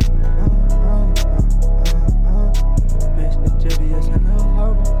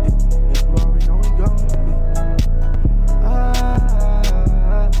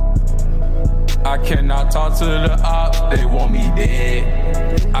 I cannot talk to the ops, they want me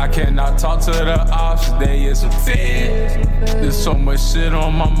dead. I cannot talk to the ops, they is a fed. There's so much shit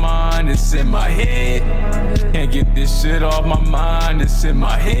on my mind, it's in my head. Can't get this shit off my mind, it's in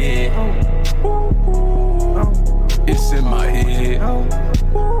my head. It's in my head.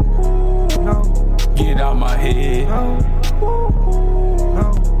 Get out my head.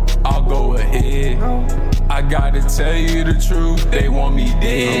 I'll go ahead. I gotta tell you the truth, they want me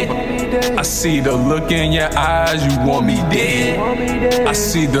dead. I see the look in your eyes, you want me dead. I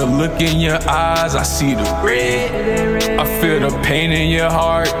see the look in your eyes, I see the red. I feel the pain in your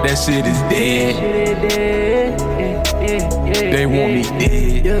heart, that shit is dead. They want me dead.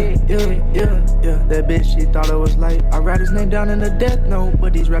 Yeah, that bitch, she thought it was light. I write his name down in the death note,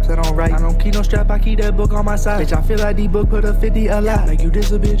 but these raps I don't write. I don't keep no strap, I keep that book on my side. Bitch, I feel like the book put a 50 a lot. Like you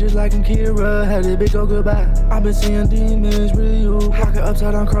disappear just like I'm Kira, had this bitch go goodbye. I've been seeing demons, real. Pocket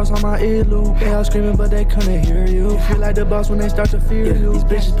upside down cross on my earlobe. They all screaming, but they couldn't hear you. Feel like the boss when they start to fear you. These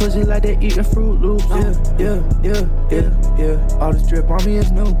bitches pussy like they eating Fruit Loops. Yeah. All this drip on me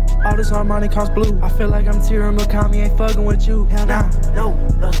is new. All this harmonic costs blue. I feel like I'm tearing, but Kami ain't fucking with you. Hell no.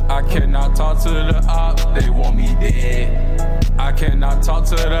 I cannot talk to the ops, they want me dead. I cannot talk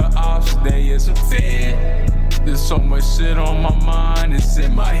to the ops, they is a fed. There's so much shit on my mind, it's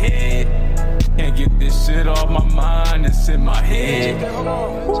in my head. Can't get this shit off my mind, it's in my head.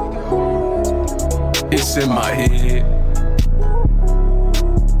 It's in my head.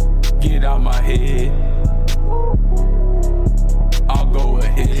 Get out my head. I'll go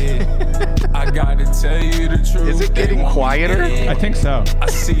ahead. I gotta tell you the truth. Is it getting quieter? I think so. I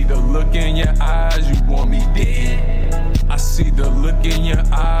see the look in your eyes, you want me dead. I see the look in your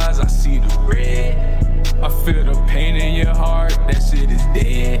eyes, I see the red. I feel the pain in your heart, that shit is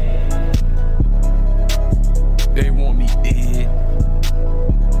dead. They want me dead.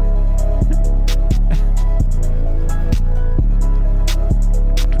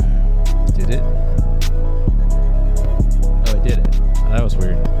 Did it? Oh, it did it. Oh, that was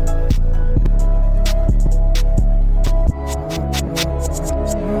weird.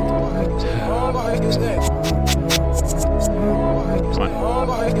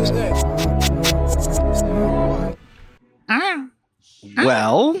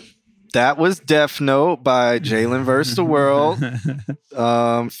 Well, that was Death Note by Jalen vs. the World,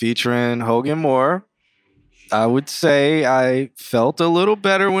 featuring Hogan Moore. I would say I felt a little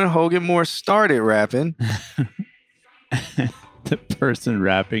better when Hogan Moore started rapping. The person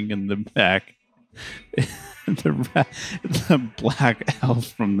rapping in the back, the black elf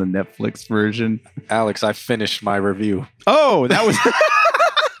from the Netflix version. Alex, I finished my review. Oh, that was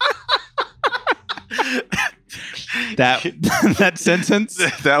that sentence.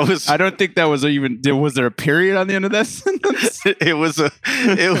 That was. I don't think that was even. Was there a period on the end of that sentence? It was an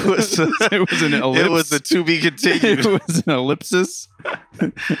ellipse. It was a to be continued. It was an ellipsis. ...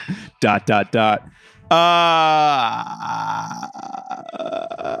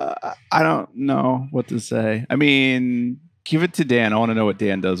 I don't know what to say. I mean, give it to Dan. I want to know what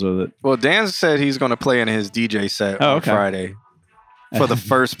Dan does with it. Well, Dan said he's going to play in his DJ set on Friday for the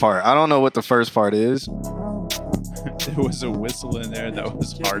first part. I don't know what the first part is. There was a whistle in there that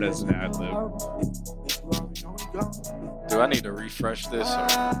was hard as an ad-lib. Do I need to refresh this?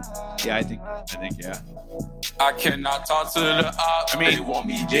 Yeah, I think yeah. I cannot talk to the ops. I mean, they want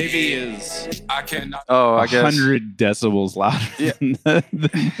me JV dead. is I cannot. Oh, I guess 100 decibels louder. Yeah.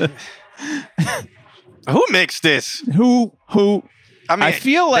 than Who mixed this? Who? I mean, I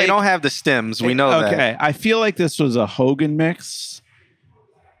feel like they don't have the stems. We know that. Okay, I feel like this was a Hogan mix,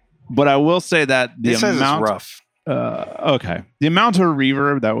 but I will say that the It says amount it's rough. Okay, the amount of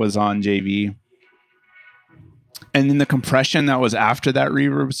reverb that was on JV, and then the compression that was after that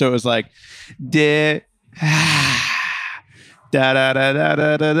reverb, so it was like da da da da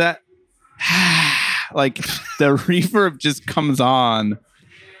da da da. Like the reverb just comes on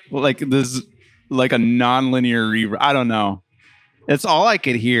like this, like a non-linear reverb. I don't know. It's all I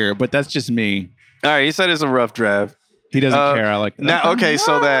could hear, but that's just me. All right, he said it's a rough draft. He doesn't care. I like that. Now, okay,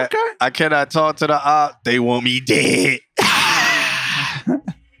 so that I cannot talk to the op. They want me dead.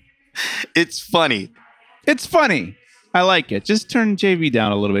 It's funny. It's funny. I like it. Just turn JV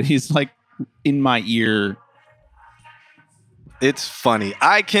down a little bit. He's like in my ear. It's funny.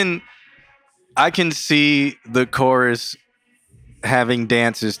 I can see the chorus having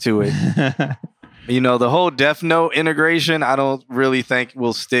dances to it. You know, the whole Death Note integration, I don't really think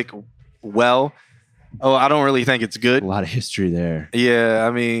will stick well. Oh, I don't really think it's good. A lot of history there. Yeah,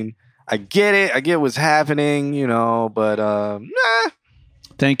 I mean, I get it. I get what's happening, you know, but nah.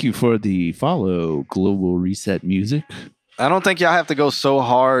 Thank you for the follow, Global Reset Music. I don't think y'all have to go so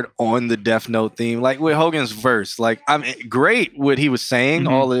hard on the Death Note theme. Like with Hogan's verse, like I'm great what he was saying,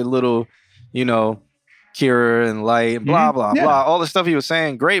 all the little, you know, Kira and Light and blah, blah, blah. All the stuff he was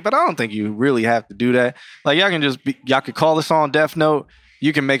saying, great, but I don't think you really have to do that. Like y'all could call the song Death Note.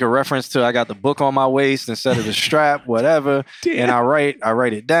 You can make a reference to I got the book on my waist instead of the strap, whatever. And I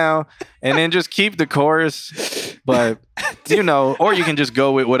write it down and then just keep the chorus. But you know, or you can just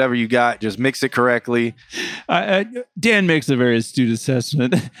go with whatever you got, just mix it correctly. Dan makes a very astute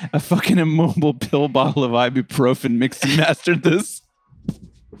assessment. A fucking immobile pill bottle of ibuprofen mixed and mastered this.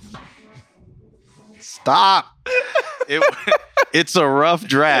 Stop. It's a rough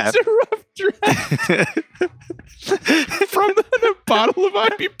draft. It's a rough draft. From a bottle of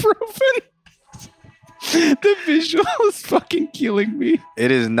ibuprofen. The visual is fucking killing me.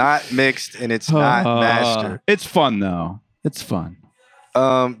 It is not mixed and it's not mastered. It's fun though. It's fun.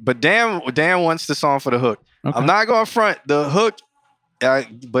 But Dan wants the song for the hook. Okay. I'm not going front the hook,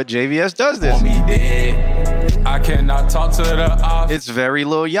 but JVS does this. I cannot talk to the ops. It's very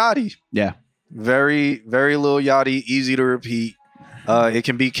Lil Yachty. Yeah. Very, very Lil Yachty, easy to repeat. It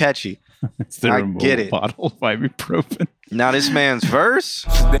can be catchy. I get it. Bottle of ibuprofen. Now this man's verse.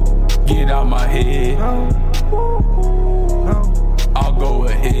 Get out my head. I'll go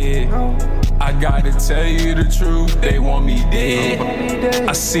ahead. I gotta tell you the truth. They want me dead.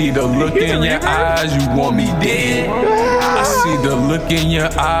 I see the look in your eyes. You want me dead. I see the look in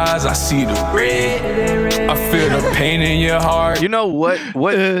your eyes. I see the red. I feel the pain in your heart. You know what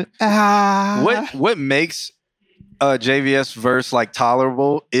makes JVS verse like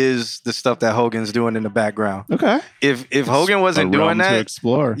tolerable is the stuff that Hogan's doing in the background. Okay. If Hogan wasn't doing that, to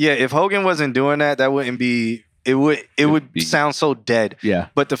explore. Yeah, if Hogan wasn't doing that, that wouldn't be. It would sound so dead. Yeah.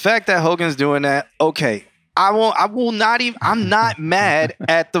 But the fact that Hogan's doing that, okay, I'm not mad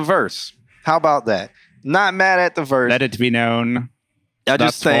at the verse. How about that? Not mad at the verse. Let it be known. I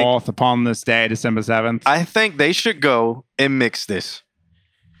just think forth upon this day, December 7th. I think they should go and mix this.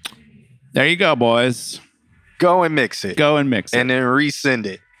 There you go, boys. Go and mix it. Go and mix it. And then resend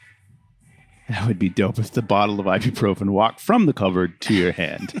it. That would be dope if the bottle of ibuprofen walked from the cupboard to your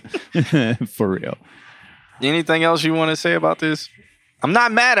hand. For real. Anything else you want to say about this? I'm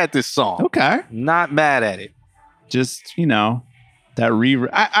not mad at this song. Okay. Not mad at it. Just, you know, That reverb.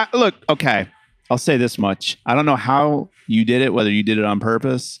 I look, okay. I'll say this much. I don't know how you did it, whether you did it on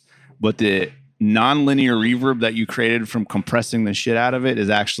purpose, but the non-linear reverb that you created from compressing the shit out of it is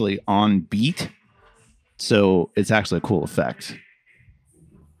actually on beat. So it's actually a cool effect.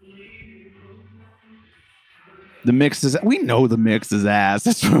 The mix is, we know the mix is ass.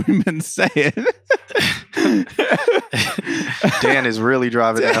 That's what we've been saying. Dan is really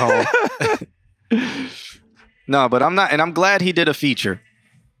driving that home. No, but I'm not, and I'm glad he did a feature.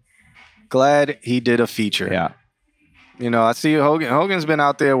 Glad he did a feature. Yeah. You know, I see Hogan. Hogan's been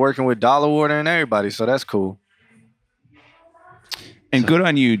out there working with Dollar Water and everybody, so that's cool. And good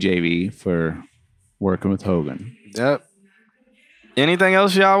on you, JV, for working with Hogan. Yep. Anything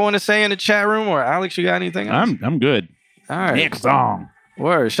else y'all want to say in the chat room, or Alex, you got anything else? I'm good. All right. Next song.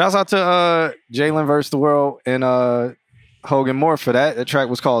 Word. Shouts out to Jalen vs. the World and Hogan Moore for that. The track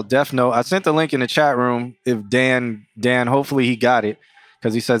was called Death Note. I sent the link in the chat room. If Dan, hopefully he got it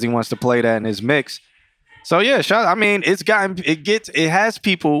because he says he wants to play that in his mix. So yeah, I mean, it has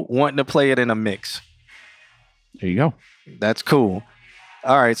people wanting to play it in a mix. There you go. That's cool.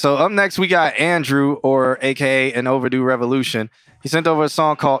 All right, so up next we got Andrew, or AKA An Overdue Revolution. He sent over a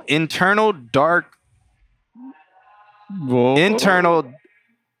song called Internal Dark Void. I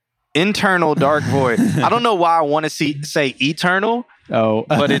don't know why I want to say eternal. Oh,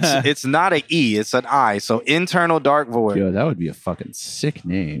 but it's not an E, it's an I. So Internal Dark Void. Yo, that would be a fucking sick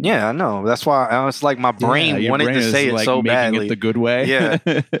name. Yeah, I know. That's why it's like my brain wanted to say it so badly. It the good way. Yeah,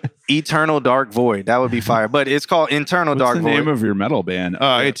 Eternal Dark Void. That would be fire. But it's called Internal Dark Void. What's the name of your metal band?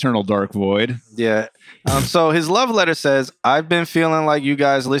 Eternal Dark Void. Yeah. So his love letter says, "I've been feeling like you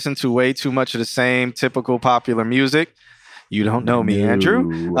guys listen to way too much of the same typical popular music. You don't know me,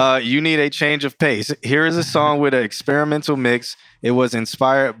 Andrew. You need a change of pace. Here is a song with an experimental mix. It was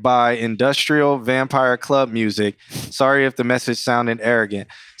inspired by industrial vampire club music. Sorry if the message sounded arrogant."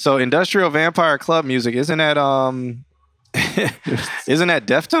 So industrial vampire club music, isn't that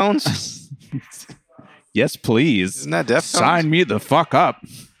Deftones? Yes, please. Isn't that Deftones? Sign me the fuck up.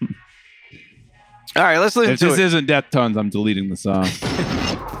 All right, let's listen if to it. If this isn't Deftones, I'm deleting the song.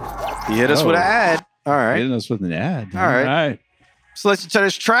 He hit us with an ad. All right. Hitting us with an ad. All right. So let's listen to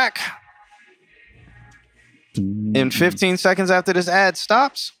this track. In 15 seconds after this ad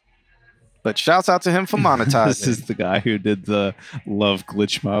stops. But shouts out to him for monetizing. This is the guy who did the Love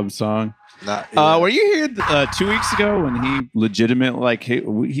Glitch Mob song. Yeah. Were you here 2 weeks ago when he legitimately,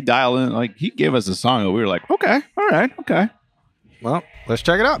 he dialed in, he gave us a song and we were like, okay, all right, okay. Well, let's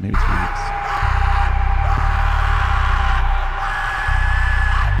check it out. Maybe 2 weeks.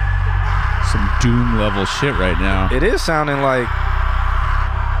 Some Doom level shit right now. It is sounding like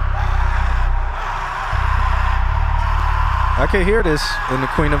I could hear this in the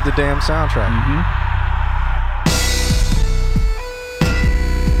Queen of the Damn soundtrack. Mm-hmm.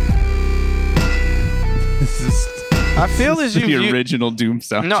 This is I feel as the original Doom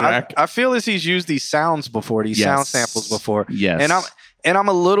soundtrack. No, I feel as he's used these sounds before, these sound samples before. Yes. And I'm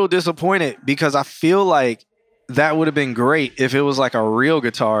a little disappointed because I feel like that would have been great if it was like a real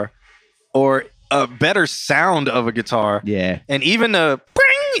guitar or a better sound of a guitar. Yeah. And even if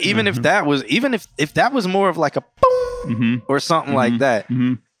that was more of like a boom or something like that.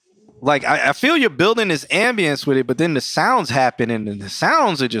 Mm-hmm. Like I feel you're building this ambience with it, but then the sounds happen and the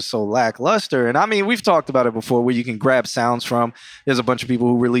sounds are just so lackluster. And I mean, we've talked about it before where you can grab sounds from. There's a bunch of people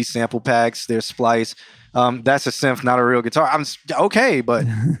who release sample packs. There's Splice. That's a synth, not a real guitar. I'm okay, but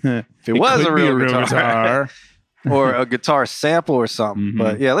if it was a real guitar or a guitar sample or something. Mm-hmm.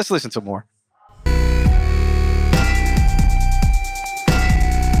 But yeah, let's listen to more.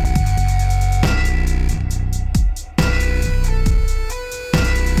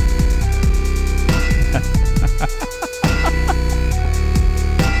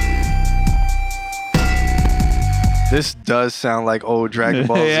 This does sound like old Dragon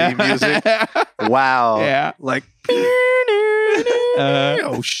Ball Z music. Wow. Yeah. Like,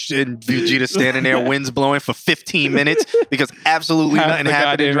 oh shit. And Vegeta standing there, winds blowing for 15 minutes because absolutely nothing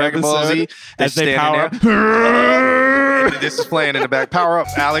happened in Dragon Ball Z. As they power up. This is playing in the back. Power up,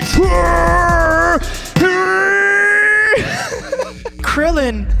 Alex.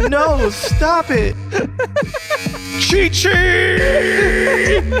 Krillin, no, stop it. Chi-Chi!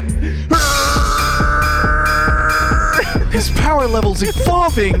 His power level's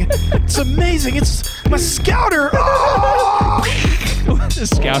evolving. It's amazing. It's my scouter. Oh! The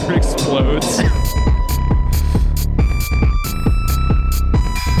scouter explodes.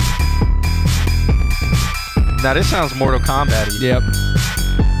 Now this sounds Mortal Kombat-y. Yep.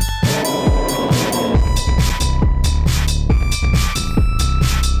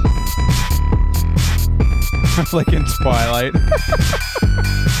 like in Twilight.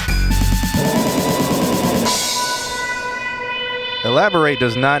 Elaborate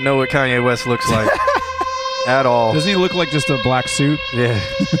does not know what Kanye West looks like at all. Doesn't he look like just a black suit? Yeah,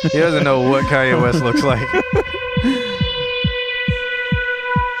 he doesn't know what Kanye West looks like.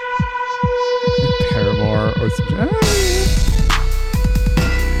 Paramore or some.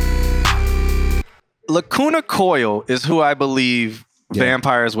 Lacuna Coil is who I believe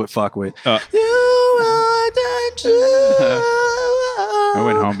vampires would fuck with. I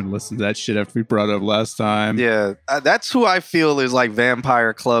went home and listened to that shit after we brought it up last time. Yeah, that's who I feel is like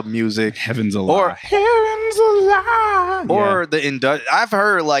vampire club music. Heaven's Alive. Or Heaven's Alive. Or I've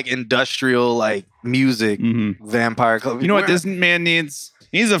heard like industrial like music, vampire club. You know what this man needs?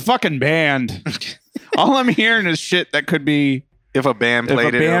 He needs a fucking band. All I'm hearing is shit that could be if a band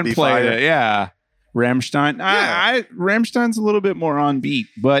played it. Yeah. Rammstein. Yeah. Rammstein's a little bit more on beat,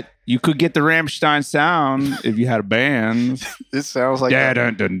 but you could get the Rammstein sound if you had a band. This sounds like yeah.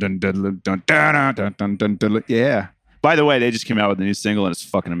 By the way, they just came out with a new single and it's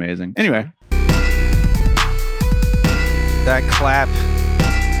fucking amazing. Anyway, that clap.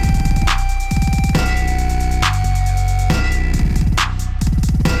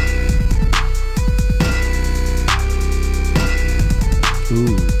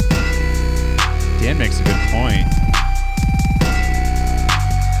 Ooh. Dan makes a good point.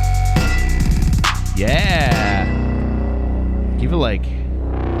 Yeah. Give it like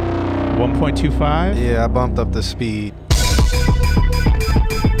 1.25. Yeah, I bumped up the speed.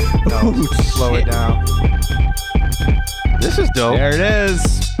 No, slow it down. This is dope. There it is.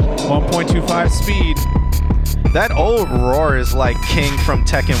 1.25 speed. That old roar is like King from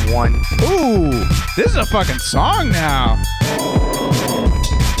Tekken 1. Ooh, this is a fucking song now.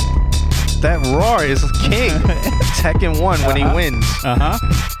 That roar is King. Tekken 1 when he wins. Uh-huh.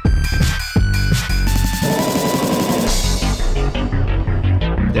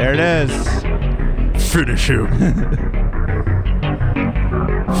 There it is. Finish him.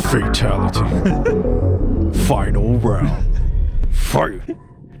 Fatality. Final round. Fight.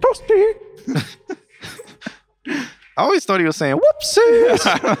 Toasty. I always thought he was saying whoopsies.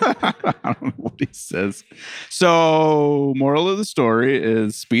 I don't know what he says. So, moral of the story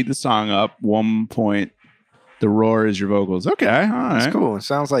is speed the song up 1 point. The roar is your vocals. Okay, all right. That's cool. It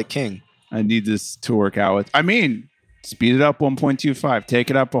sounds like King. I need this to work out with. I mean, speed it up 1.25. Take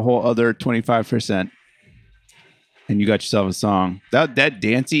it up a whole other 25%. And you got yourself a song. That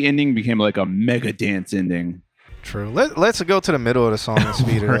dancey ending became like a mega dance ending. True. Let's go to the middle of the song and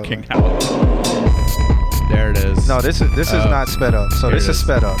speed it up. Working out. There it is. No, this is not sped up. So this is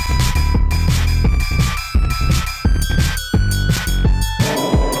sped up.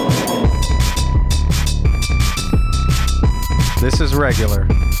 This is regular.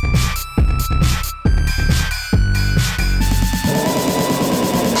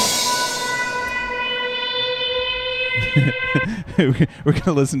 We're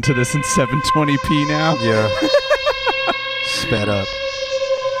gonna listen to this in 720p now. Yeah. Sped up.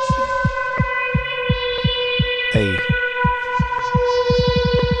 Hey.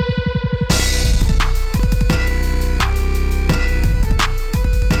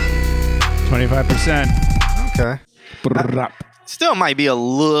 Okay. Still might be a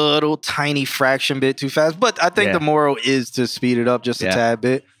little tiny fraction bit too fast, but I think the moral is to speed it up just a tad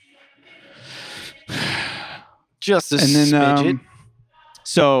bit. Just a smidget.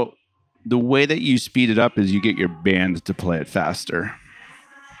 So the way that you speed it up is you get your band to play it faster.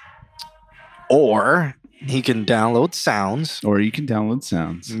 Or he can download sounds.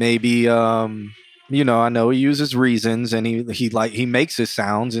 Maybe I know he uses Reasons and he makes his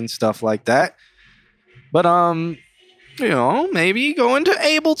sounds and stuff like that. But maybe go into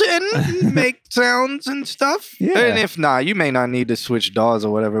Ableton and make sounds and stuff. Yeah. And if not, you may not need to switch DAWs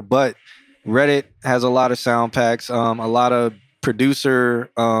or whatever. But Reddit has a lot of sound packs. A lot of producer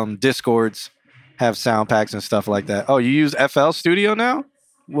Discords have sound packs and stuff like that. Oh, you use FL Studio now?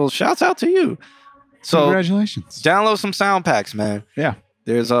 Well, shouts out to you. So congratulations. Download some sound packs, man. Yeah.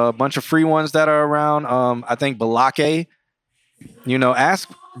 There's a bunch of free ones that are around. I think Balake. Ask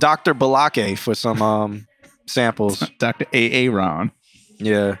Dr. Balake for some samples. Dr. Aaron.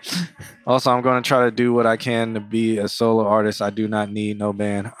 Yeah. Also, I'm going to try to do what I can to be a solo artist. I do not need no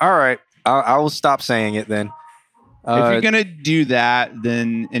band. All right. I will stop saying it then. If you're going to do that,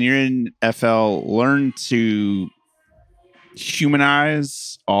 then, and you're in FL, learn to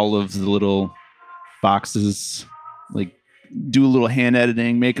humanize all of the little boxes. Like, do a little hand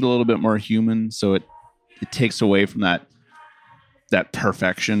editing, make it a little bit more human, so it takes away from that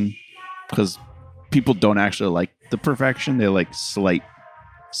perfection, because people don't actually like the perfection. They like slight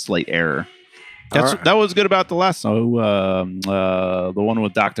error. That was good about the last song. The one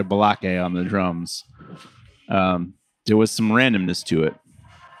with Dr. Balake on the drums. There was some randomness to it.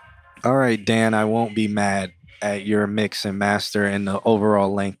 All right, Dan, I won't be mad at your mix and master and the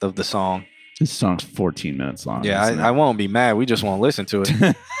overall length of the song. This song's 14 minutes long. Yeah, I won't be mad. We just won't listen to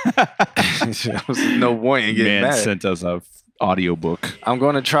it. There's no point in getting Man mad. sent us a audiobook. I'm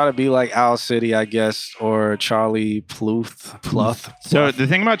going to try to be like Owl City, I guess, or Charlie Pluth. So the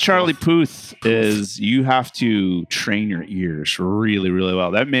thing about Charlie Puth is you have to train your ears really, really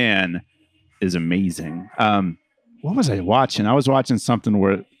well. That man is amazing. What was I watching? I was watching something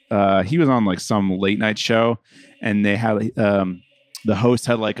where he was on like some late night show, and they had the host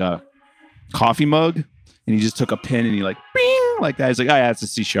had like a coffee mug, and he just took a pen and he like bing like that. He's like, oh yeah, it's a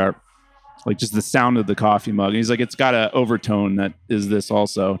C sharp. Like just the sound of the coffee mug. And he's like, it's got an overtone that is this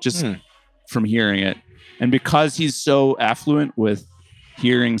also, just from hearing it. And because he's so affluent with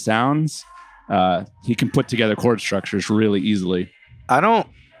hearing sounds, he can put together chord structures really easily.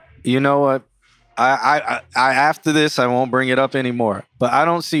 You know what? I after this, I won't bring it up anymore. But I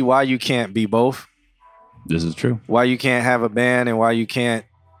don't see why you can't be both. This is true. Why you can't have a band and why you can't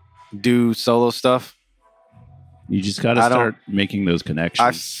do solo stuff. You just got to start making those connections.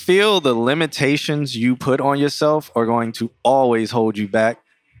 I feel the limitations you put on yourself are going to always hold you back.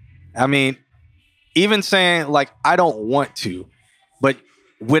 I mean, even saying like, I don't want to, but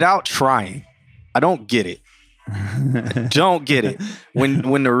without trying, I don't get it. Don't get it.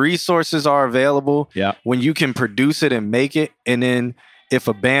 When the resources are available, when you can produce it and make it, and then if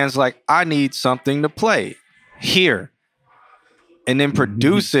a band's like, I need something to play here, and then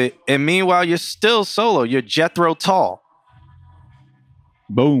produce it, and meanwhile you're still solo. You're Jethro Tull.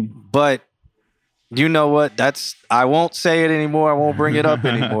 Boom. But you know what? I won't say it anymore. I won't bring it up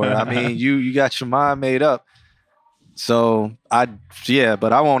anymore. I mean, you got your mind made up. So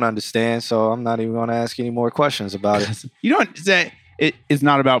but I won't understand. So I'm not even going to ask any more questions about it. You don't say it's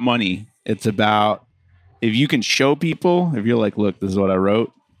not about money. It's about if you can show people, if you're like, look, this is what I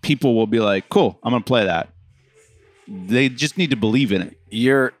wrote, people will be like, cool, I'm going to play that. They just need to believe in it.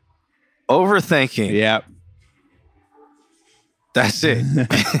 You're overthinking. Yeah. That's it.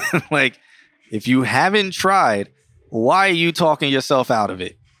 Like, if you haven't tried, why are you talking yourself out of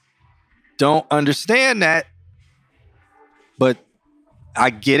it? Don't understand that. But I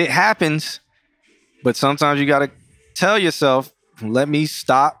get it happens. But sometimes you got to tell yourself, let me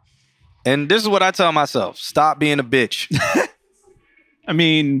stop. And this is what I tell myself. Stop being a bitch. I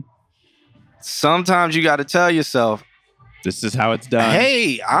mean, sometimes you got to tell yourself, this is how it's done.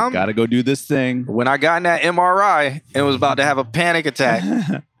 Hey, I'm got to go do this thing. When I got in that MRI and was about to have a panic attack,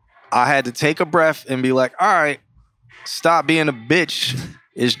 I had to take a breath and be like, all right, stop being a bitch.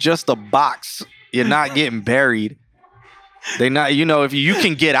 It's just a box. You're not getting buried. They not, if you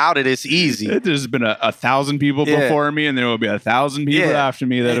can get out of this easy. There's been 1,000 people before me, and there will be 1,000 people after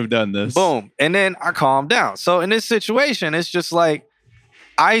me that have done this. Boom. And then I calmed down. So in this situation, it's just like,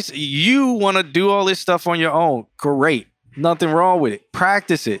 you want to do all this stuff on your own. Great. Nothing wrong with it.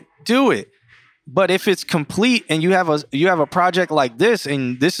 Practice it. Do it. But if it's complete and you have a project like this,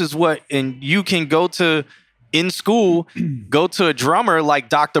 and this is and you can go to in school, go to a drummer like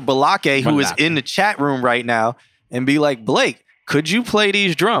Dr. Balake, who is in the chat room right now, and be like, Blake, could you play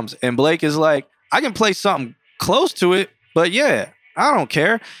these drums? And Blake is like, I can play something close to it, but yeah, I don't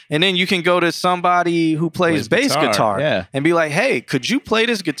care. And then you can go to somebody who plays bass guitar and be like, hey, could you play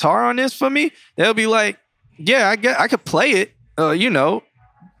this guitar on this for me? They'll be like, yeah, I could play it. There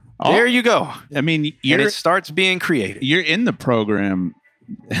you go. I mean, and it starts being creative. You're in the program.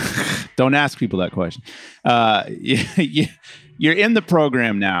 Don't ask people that question. You're in the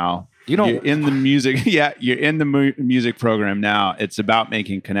program now. You're in the music. Yeah, you're in the music program now. It's about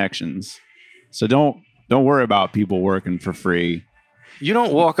making connections. So don't worry about people working for free. You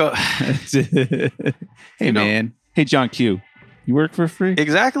don't walk up. Hey, man. Hey, John Q. You work for free?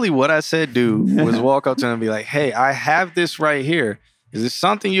 Exactly what I said, dude, was walk up to them and be like, hey, I have this right here. Is this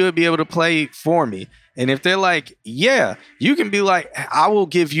something you would be able to play for me? And if they're like, yeah, you can be like, I will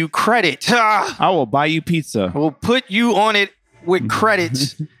give you credit. I will buy you pizza. We'll put you on it with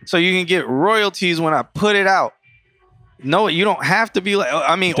credits so you can get royalties when I put it out. No, you don't have to be like,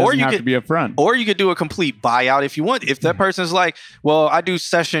 I mean, or you could be upfront, or you could do a complete buyout if you want. If that person's like, well, I do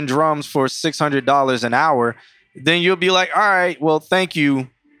session drums for $600 an hour, then you'll be like, all right, well, thank you,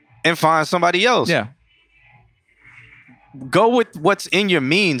 and find somebody else. Yeah. Go with what's in your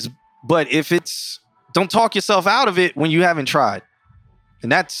means, but don't talk yourself out of it when you haven't tried.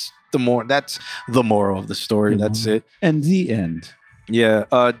 And that's the moral of the story. That's it. And the end.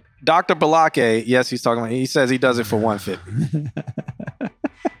 Yeah. Dr. Balake, yes, he says he does it for $150.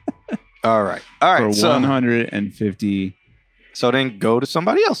 All right. For So 150. So then go to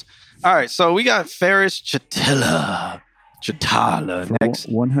somebody else. All right. So we got Ferris Chatila next.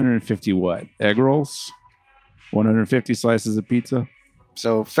 150 what? Egg rolls? 150 slices of pizza?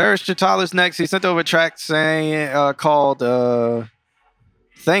 So Ferris Chatila's next. He sent over a track saying called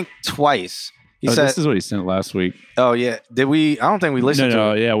Think Twice. He said, this is what he sent last week. oh yeah. Did we? I don't think we listened to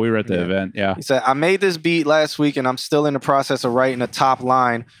No, it. yeah, we were at the Yeah. event. Yeah. He said, I made this beat last week and I'm still in the process of writing a top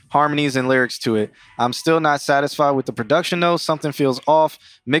line, harmonies and lyrics to it. I'm still not satisfied with the production though. Something feels off.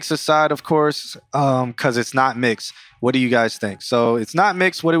 Mix aside, of course, because it's not mixed. What do you guys think? So it's not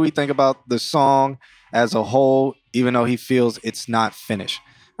mixed. What do we think about the song as a whole, even though he feels it's not finished?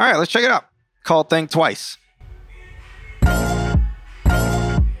 All right, let's check it out. Called Think Twice.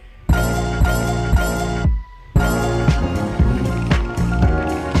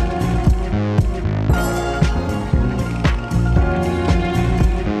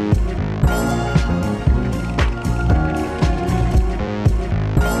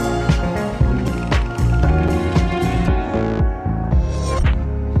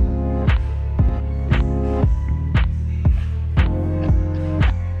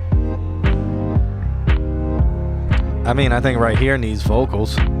 I mean, I think right here needs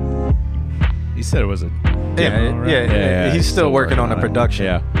vocals. He said it was a demo, right? Yeah. He's still working on the it. production.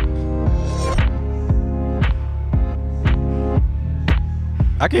 Yeah.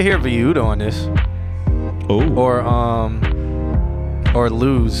 I could hear Viuda on this, Oh. or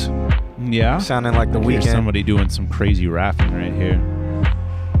Lose, Yeah. sounding like The Here's Weeknd. somebody doing some crazy rapping right here.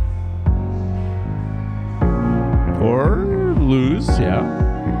 Or Lose, yeah.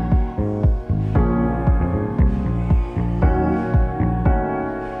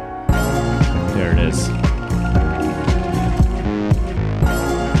 There it is.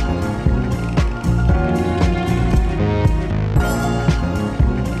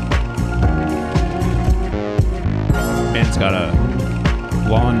 Man's got a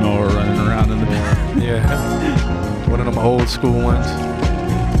lawnmower running around in the back. Yeah, one of them old school ones.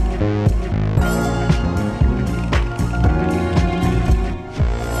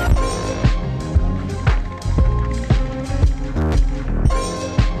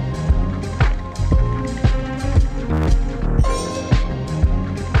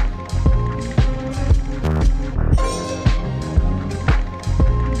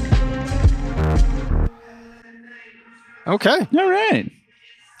 Okay. All right.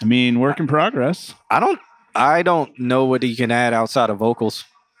 I mean, work in progress. I don't know what he can add outside of vocals.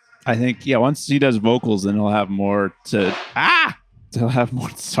 I think, yeah, once he does vocals, then he'll have more to he'll have more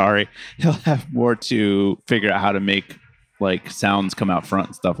to figure out how to make like sounds come out front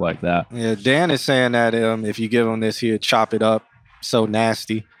and stuff like that. Yeah, Dan is saying that if you give him this, he'll chop it up so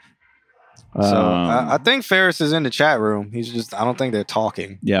nasty. So I think Ferris is in the chat room. He's just, I don't think they're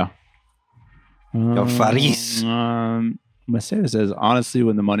talking. Yeah. Yo, Faris. Mercedes says, honestly,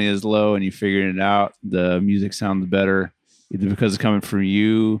 when the money is low and you figure it out, the music sounds better, either because it's coming from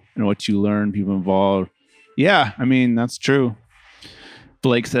you and what you learn, people involved. Yeah, I mean, that's true.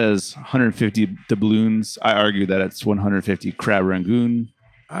 Blake says 150 doubloons. I argue that it's 150 crab rangoon.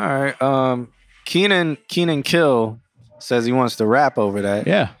 All right. Keenan Kill says he wants to rap over that.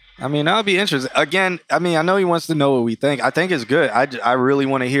 Yeah. I mean, that'll be interesting. Again, I mean, I know he wants to know what we think. I think it's good. I really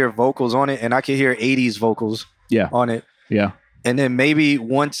want to hear vocals on it, and I can hear 80s vocals on it. Yeah. And then maybe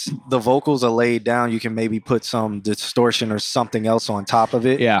once the vocals are laid down, you can maybe put some distortion or something else on top of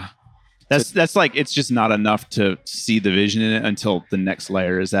it. Yeah. That's like, it's just not enough to see the vision in it until the next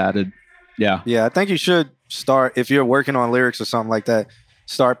layer is added. Yeah. Yeah, I think you should start, if you're working on lyrics or something like that,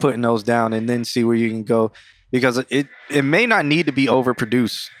 start putting those down and then see where you can go. Because it may not need to be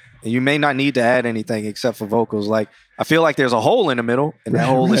overproduced. You may not need to add anything except for vocals. Like, I feel like there's a hole in the middle, and that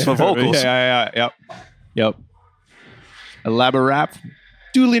hole is for vocals. Yep. Elaborate rap.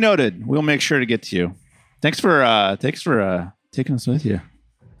 Duly noted. We'll make sure to get to you. Thanks for taking us with you.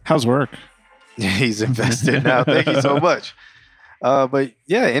 How's work? He's invested now. Thank you so much. But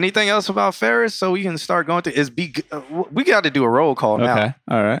yeah, anything else about Ferris so we can start going through? We got to do a roll call now. Okay.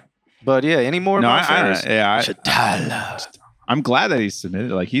 All right. But yeah, any more about Ferris? I'm glad that he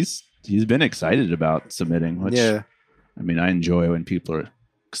submitted. Like he's been excited about submitting. Which, yeah. I mean, I enjoy when people are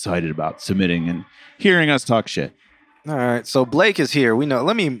excited about submitting and hearing us talk shit. All right. So Blake is here. We know.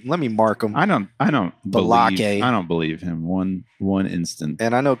 Let me mark him. I don't Balake. I don't believe him. One instant.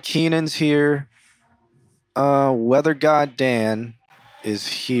 And I know Keenan's here. Weather God Dan is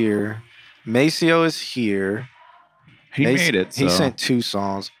here. Maceo is here. He made it. He so. sent 2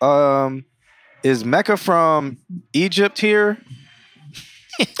 songs. Is Mecca from Egypt here?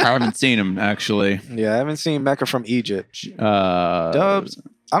 I haven't seen him actually. Yeah, I haven't seen Mecca from Egypt. Dubs.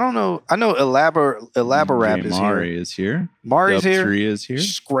 I don't know. I know Elaborap is Mari here. is here. Mari's Dub here. 3 is here.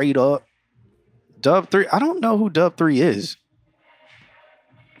 Straight up. Dub 3. I don't know who Dub 3 is.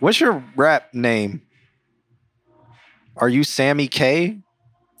 What's your rap name? Are you Sammy K?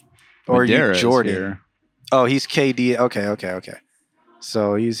 Or Madera are is you Jordan? here. Oh, he's KD. Okay.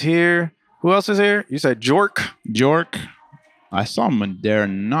 So he's here. Who else is here? You said Jork? Jork. I saw Madera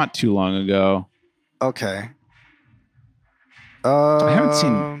not too long ago. Okay. I haven't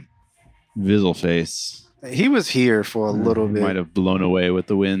seen Vizzleface. He was here for a little bit. Might have blown away with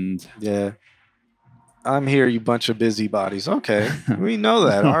the wind. Yeah. I'm here, you bunch of busybodies. Okay. We know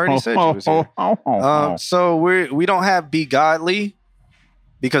that. I already said you was here. So we don't have Be Godly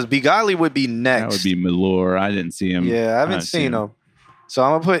because Be Godly would be next. That would be Malore. I didn't see him. Yeah, I haven't seen him. So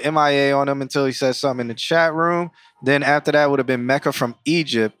I'm going to put MIA on him until he says something in the chat room. Then after that would have been Mecca from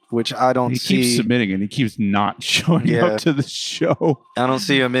Egypt, which I don't see. He keeps submitting and he keeps not showing up to the show. I don't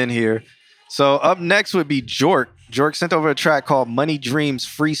see him in here. So up next would be Jork. Jork sent over a track called Money Dreams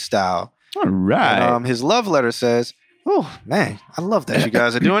Freestyle. All right. And, his love letter says, oh, man, I love that you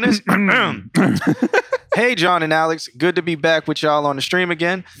guys are doing this. Hey, John and Alex. Good to be back with y'all on the stream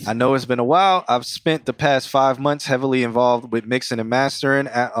again. I know it's been a while. I've spent the past 5 months heavily involved with mixing and mastering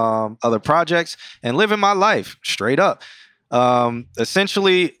at other projects and living my life straight up.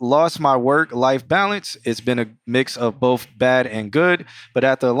 Essentially lost my work-life balance. It's been a mix of both bad and good. But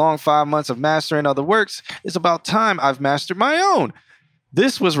after a long 5 months of mastering other works, it's about time I've mastered my own.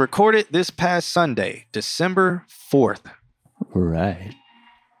 This was recorded this past Sunday, December 4th. All right.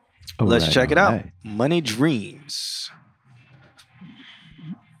 Let's check it out. Money Dreams.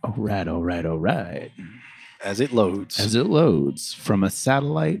 All right. As it loads. As it loads from a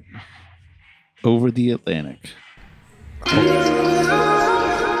satellite over the Atlantic.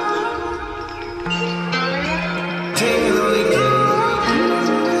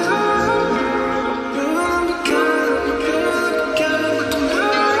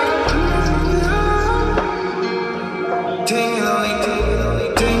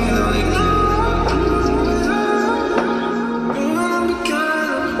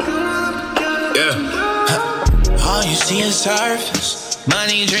 All you see is surface.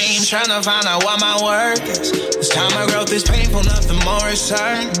 Money dreams, trying to find out what my worth is. This time of growth is painful, nothing more is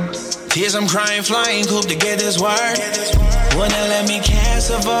certain. Tears I'm crying, flying coop to get this word. Wouldn't let me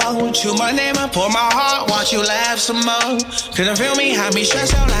cancel vote. You my name, I pour my heart, watch you laugh some more. Couldn't feel me, had me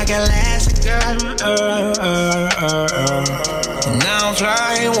stressed out like elastic girl. Now I'm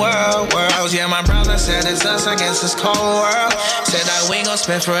flying worlds. Yeah, my brother said it's us against this cold world. Said that we gon'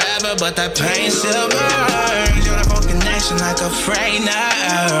 spend forever, but that pain still burns. Beautiful connection like a frayed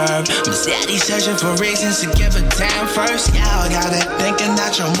nerve. I'm steady searching for reasons to give a damn first. Y'all got it thinking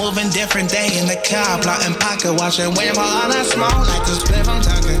that you're moving different. Day in the car, plotting pocket, watching wind fall on that smoke like the spliff I'm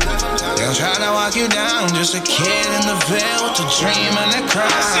talking. They'll try to walk you down, just a kid in the veil to dream in the crowd.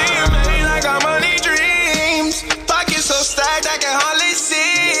 I see you, man, like our money dreams. Pockets so stacked I can hardly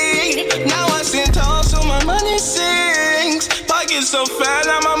see. Now I sing tall so my money sings. Pockets so fat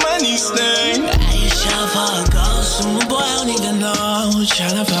now my money sting. I used to for a ghost, so my boy I don't even know.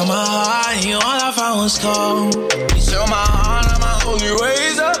 Tryna find my heart, you all I found was cold. You stole my heart, I'm my only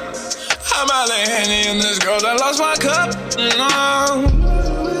ways up. I'm out of Henny and this girl that lost my cup. No.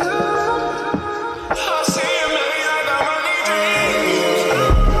 I see you, man, like the money dreams.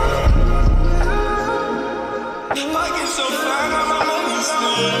 I get so fat, I'm a money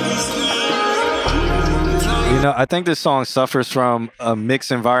You know, I think this song suffers from a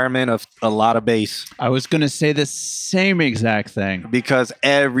mixed environment of a lot of bass. I was going to say the same exact thing. Because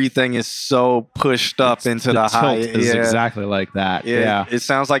everything is so pushed up into the high. Is exactly like that. Yeah. It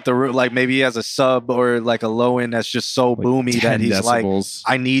sounds like maybe he has a sub or like a low end that's just so boomy that he's decibels.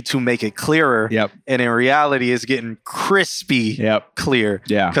 like, I need to make it clearer. Yep. And in reality, it's getting crispy clear.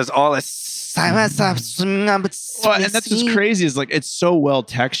 Yeah. Because all it's well, and that's what's crazy is like it's so well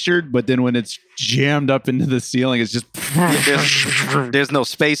textured, but then when it's jammed up into the ceiling, it's just there's no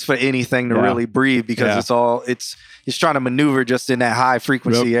space for anything to really breathe because it's trying to maneuver just in that high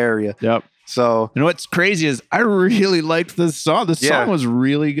frequency area. Yep. So and what's crazy is I really liked this song. The song was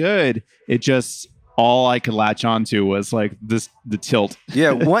really good. It just all I could latch onto was like the tilt.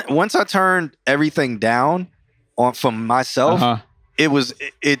 Yeah. Once I turned everything down from myself.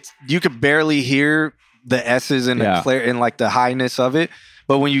 You could barely hear the S's and the clear and like the highness of it.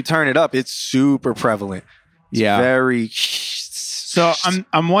 But when you turn it up, it's super prevalent. It's very. So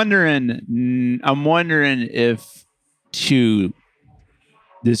I'm wondering if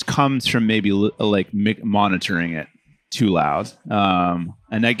this comes from maybe like monitoring it too loud.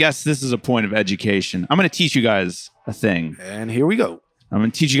 And I guess this is a point of education. I'm going to teach you guys a thing. And here we go. I'm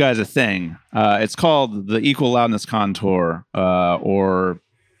going to teach you guys a thing. It's called the equal loudness contour, or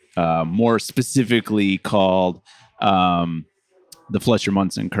more specifically called the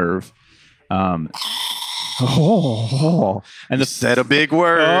Fletcher-Munson curve. And the Said a big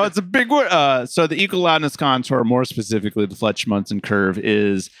word. Oh, it's a big word. So the equal loudness contour, more specifically the Fletcher-Munson curve,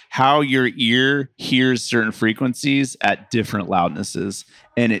 is how your ear hears certain frequencies at different loudnesses,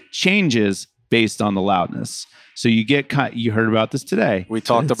 and it changes based on the loudness. So you get you heard about this today. We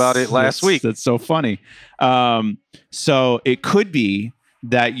talked about it last week. That's so funny. So it could be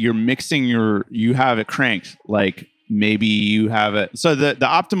that you're mixing you have it cranked, like maybe you have it. So the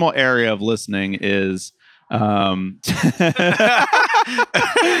optimal area of listening is yo,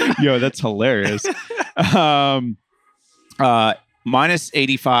 that's hilarious. Minus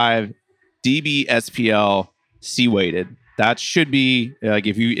 85 dB SPL C weighted. That should be like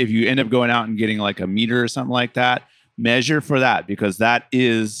if you end up going out and getting like a meter or something like that, measure for that, because that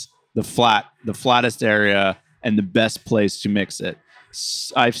is the flattest area and the best place to mix it.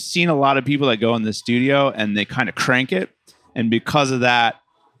 I've seen a lot of people that go in the studio and they kind of crank it, and because of that,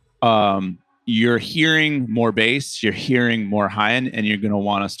 you're hearing more bass, you're hearing more high end, and you're going to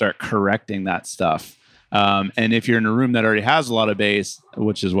want to start correcting that stuff. And if you're in a room that already has a lot of bass,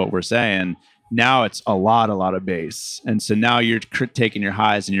 which is what we're saying, now it's a lot of bass. And so now you're taking your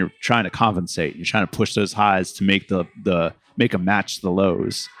highs and you're trying to compensate. You're trying to push those highs to make make them match the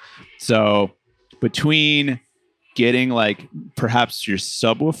lows. So between getting like perhaps your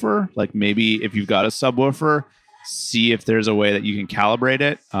subwoofer, like maybe if you've got a subwoofer, see if there's a way that you can calibrate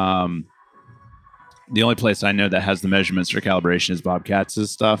it. The only place I know that has the measurements for calibration is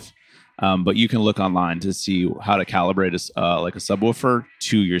Bobcats' stuff. But you can look online to see how to calibrate like a subwoofer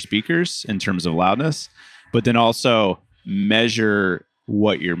to your speakers in terms of loudness, but then also measure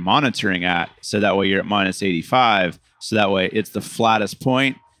what you're monitoring at. So that way you're at minus 85. So that way it's the flattest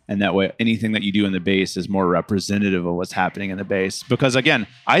point. And that way anything that you do in the bass is more representative of what's happening in the bass. Because again,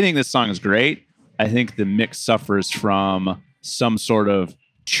 I think this song is great. I think the mix suffers from some sort of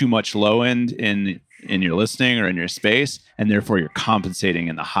too much low end in your listening or in your space, and therefore you're compensating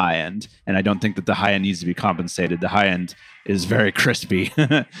in the high end. And I don't think that the high end needs to be compensated. The high end is very crispy.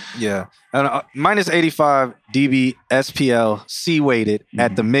 Yeah. And minus 85 dB SPL C weighted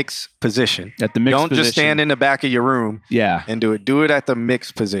at the mix position. At the mix Don't position. just stand in the back of your room and do it. Do it at the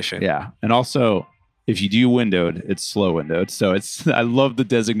mix position. Yeah. And also, if you do windowed, it's slow windowed. So I love the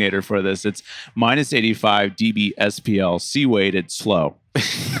designator for this. It's minus 85 dB SPL C weighted slow.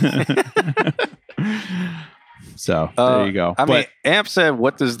 So there you go. I mean, Amp said,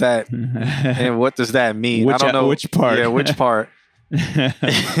 "What does that and what does that mean?" I don't know which part. Yeah, which part?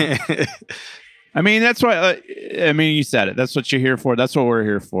 I mean, that's why. You said it. That's what you're here for. That's what we're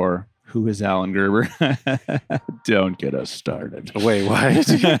here for. Who is Alan Gerber? Don't get us started. Wait, why is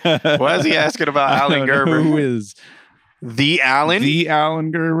he asking about Alan Gerber? Who is the Alan? The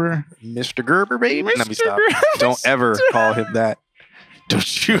Alan Gerber? Mr. Gerber, baby. Let me stop. Don't ever call him that.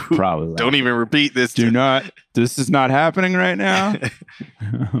 Don't you? Probably. Don't even repeat this. Do not. This is not happening right now.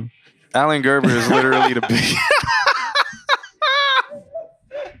 Alan Gerber is literally the big.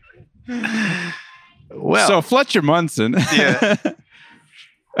 Well, so Fletcher-Munson. Yeah.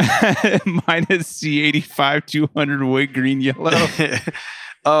 Minus C85 200 wood green yellow.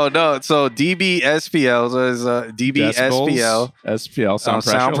 Oh no! So dB SPL is dB Decibels, SPL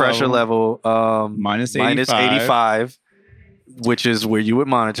sound pressure level minus 85, which is where you would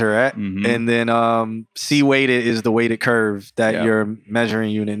monitor at, and then C weighted is the weighted curve that your measuring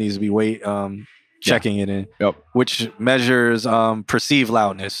unit needs to be checking it in, which measures perceived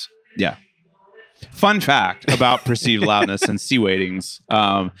loudness. Yeah. Fun fact about perceived loudness and C weightings.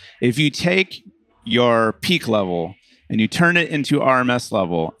 If you take your peak level and you turn it into RMS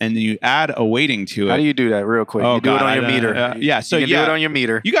level and then you add a weighting to it. How do you do that real quick? Oh, you do it on your meter. Yeah. So you can do it on your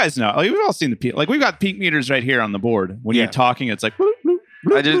meter. You guys know. Like, we've all seen the peak. Like, we've got peak meters right here on the board. When you're talking, it's like, bloop, bloop,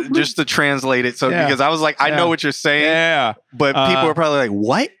 bloop, I just to translate it. So because I was like, I know what you're saying. Yeah. But people are probably like,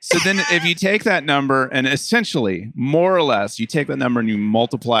 what? So then if you take that number and essentially, more or less, you take that number and you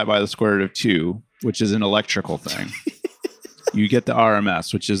multiply it by the square root of 2, which is an electrical thing. You get the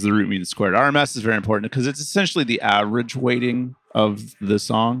RMS, which is the root mean squared. RMS is very important because it's essentially the average weighting of the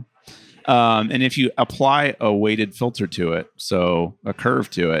song. And if you apply a weighted filter to it, so a curve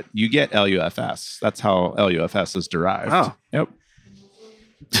to it, you get LUFS. That's how LUFS is derived. Oh. Yep.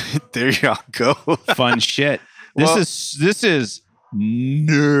 There you go. Fun shit. This is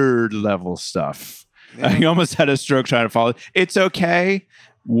nerd level stuff. I almost had a stroke trying to follow. It's okay.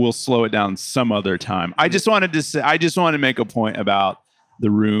 We'll slow it down some other time. I just wanted to make a point about the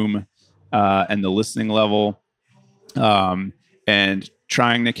room and the listening level, and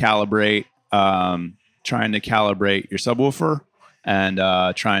trying to calibrate your subwoofer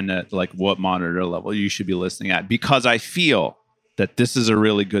and trying to like what monitor level you should be listening at, because I feel that this is a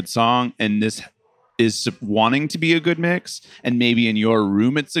really good song and this is wanting to be a good mix, and maybe in your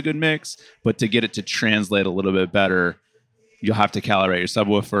room it's a good mix, but to get it to translate a little bit better, you'll have to calibrate your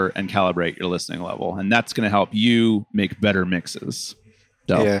subwoofer and calibrate your listening level, and that's going to help you make better mixes.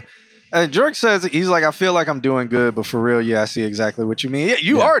 So. Yeah. And Jork says, he's like, I feel like I'm doing good, but for real, yeah, I see exactly what you mean. Yeah,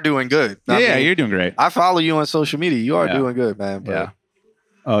 you are doing good. Yeah, you're doing great. I follow you on social media. You are doing good, man. Bro. Yeah.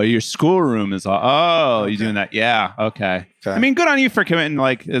 Oh, your schoolroom is. You're doing that. Yeah. Okay. I mean, good on you for committing.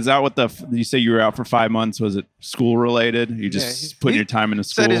 Like, is that what you say you were out for 5 months? Was it school related? You just putting your time into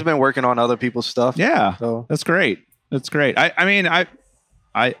school? Said he's been working on other people's stuff. Yeah. So that's great. That's great. I mean, like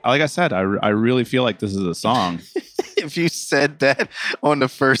I said, I really feel like this is a song. If you said that on the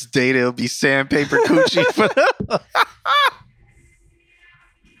first date, it'll be sandpaper coochie for them.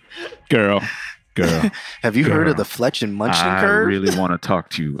 Girl. Have you heard of the Fletch and Munchin curve? I really want to talk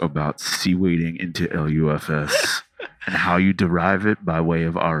to you about C-weighting into LUFS and how you derive it by way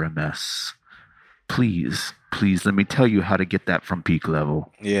of RMS. Please, let me tell you how to get that from peak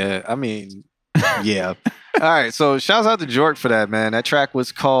level. Yeah, I mean, yeah. All right, so shouts out to Jork for that, man. That track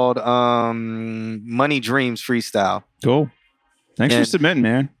was called Money Dreams Freestyle. Cool. Thanks for submitting,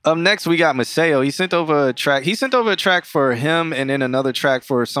 man. Up next, we got Maseo. He sent over a track for him and then another track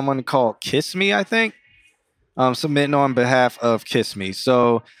for someone called Kiss Me, I think. Submitting on behalf of Kiss Me.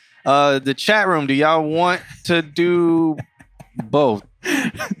 So the chat room, do y'all want to do both?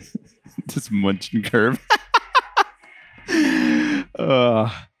 This Munchin curve.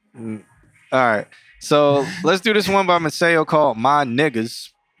 All right. So let's do this one by Maseo called My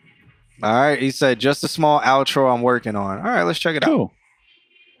Niggas. All right. He said, just a small outro I'm working on. All right. Let's check it out.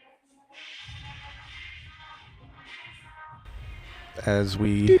 As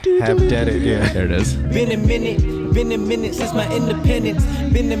we have deaded. Yeah, there it is. Been a minute since my independence.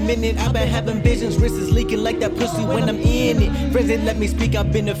 Been a minute, I've been having visions. Wrist is leaking like that pussy when I'm in it. Friends that let me speak,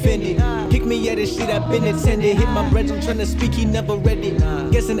 I've been offended. Kick me at the shit, I've been attended. Hit my brethren trying to speak, he never read it.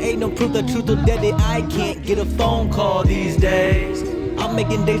 Guessing ain't no proof, the truth will dead it. I can't get a phone call these days. I'm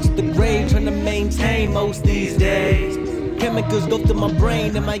making dates with the grave, trying to maintain most these days. Chemicals go through my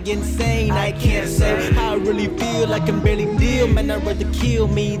brain, am I insane? I can't say how I really feel, I can barely deal. Man, I'd rather kill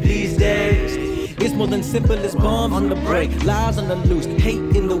me these days. It's more than simple as bombs on the break, lies on the loose, hate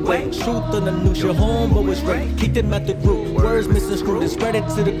in the way, truth on the noose. Your homeboy was right, kick them out the group, words missing screwed and spread it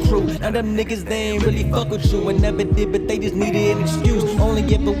to the crew. Now them niggas, they ain't really fuck with you and never did, but they just needed an excuse. Only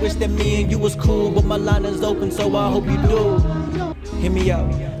ever wish that me and you was cool, but my line is open, so I hope you do. Hear me out.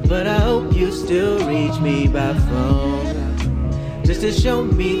 But I hope you still reach me by phone, just to show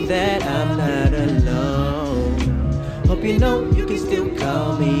me that I'm not alone. Hope you know you can still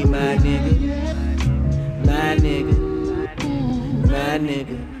call me my nigga. My nigga, my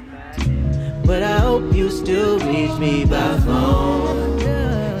nigga. But I hope you still reach me by phone,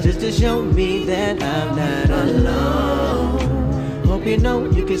 just to show me that I'm not alone. Hope you know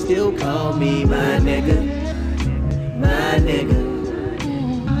you can still call me my nigga. My nigga,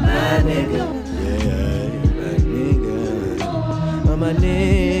 my nigga. Yeah, my nigga. All my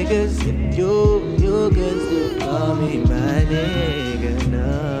niggas, if you can still call me my nigga. No.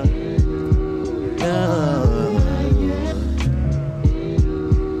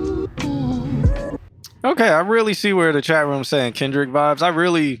 Okay, I really see where the chat room's saying Kendrick vibes.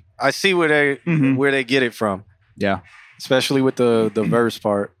 I see where they get it from. Yeah, especially with the verse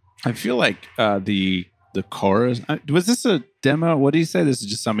part. I feel like the chorus. Was this a demo? What do you say? This is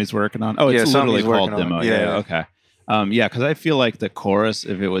just somebody's working on. Oh, it's literally called demo. Yeah. Okay. Yeah, because I feel like the chorus,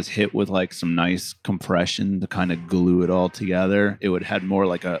 if it was hit with like some nice compression to kind of glue it all together, it would have more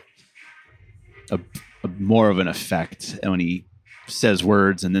like a more of an effect when he says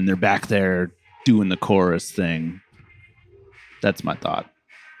words and then they're back there doing the chorus thing. That's my thought.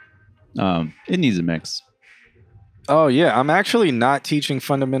 It needs a mix. Oh yeah, I'm actually not teaching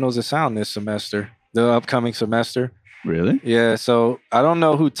fundamentals of sound this semester, the upcoming semester. Really? Yeah, so I don't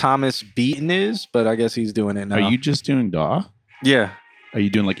know who Thomas Beaton is, but I guess he's doing it now. Are you just doing DAW? Yeah. Are you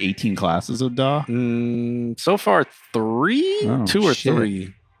doing like 18 classes of DAW? So far 3? 2 or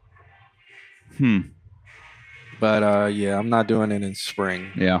 3. But yeah, I'm not doing it in spring.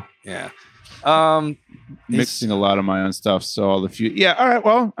 Yeah. Mixing a lot of my own stuff. So all the yeah. All right.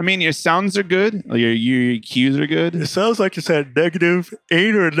 Well, I mean, your sounds are good. Your cues are good. It sounds like it's at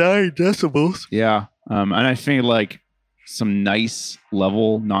 -8 or 9 decibels. Yeah. And I think like some nice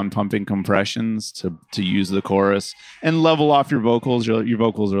level non-pumping compressions to use the chorus and level off your vocals. Your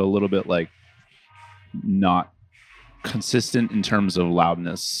vocals are a little bit like not consistent in terms of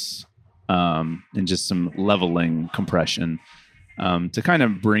loudness, and just some leveling compression, to kind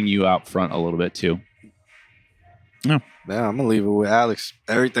of bring you out front a little bit too. Yeah, I'm gonna leave it with Alex.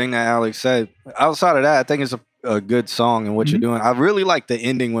 Everything that Alex said. Outside of that, I think it's a good song and what you're doing. I really like the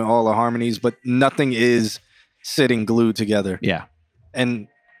ending with all the harmonies, but nothing is sitting glued together. Yeah. And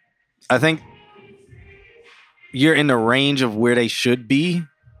I think you're in the range of where they should be,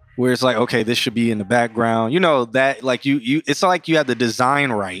 where it's like, okay, this should be in the background. You know, that like you it's like you have the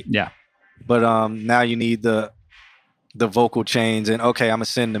design right. Yeah. But now you need the vocal chains, and okay, I'm gonna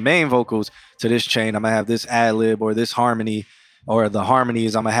send the main vocals to this chain. I'm gonna have this ad lib or this harmony, or the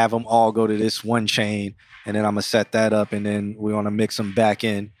harmonies. I'm gonna have them all go to this one chain, and then I'm gonna set that up, and then we want to mix them back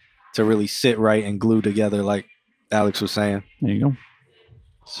in to really sit right and glue together, like Alex was saying. There you go.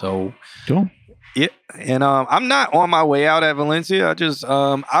 So cool. Yeah, and I'm not on my way out at Valencia. I just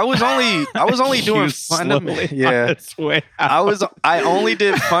I was only doing fundamentals. Yeah, I only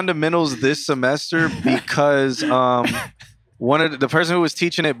did fundamentals this semester because one of the person who was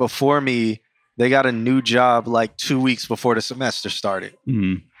teaching it before me, they got a new job like 2 weeks before the semester started.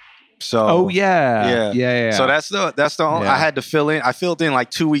 Mm-hmm. So yeah. So that's the only, I had to fill in. I filled in like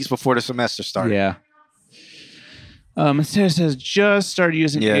 2 weeks before the semester started. Yeah. Sarah says just started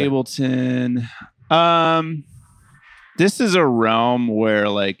using Ableton. This is a realm where,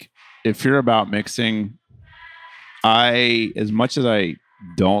 like, if you're about mixing, as much as I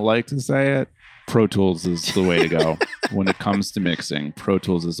don't like to say it, Pro Tools is the way to go when it comes to mixing. Pro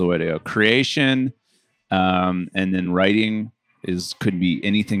Tools is the way to go. Creation, and then writing could be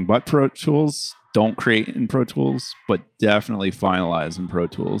anything but Pro Tools. Don't create in Pro Tools, but definitely finalize in Pro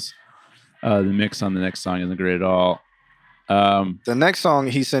Tools. The mix on the next song isn't great at all. The next song,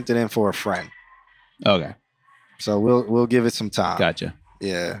 he sent it in for a friend. Okay. So we'll give it some time. Gotcha.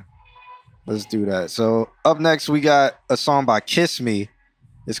 Yeah. Let's do that. So up next, we got a song by Kiss Me.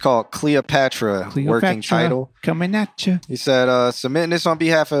 It's called Cleopatra. Working title. Coming at you. He said, submitting this on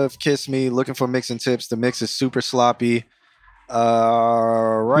behalf of Kiss Me, looking for mixing tips. The mix is super sloppy.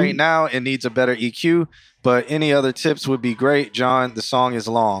 Right now, it needs a better EQ, but any other tips would be great. John, the song is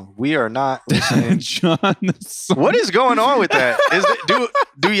long. We are not listening. John, the song. What is going on with that?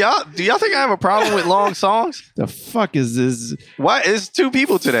 Do y'all think I have a problem with long songs? The fuck is this? Why is 2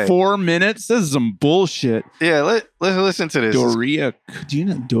 people today? 4 minutes? This is some bullshit. Yeah, let's listen to this. Doria, do you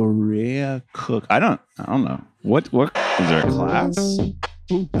know Doria Cook? I don't know. What is there a class?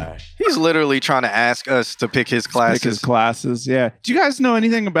 He's literally trying to ask us to pick his classes. Yeah. Do you guys know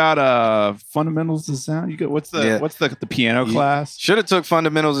anything about fundamentals of sound? What's the piano class? Should have took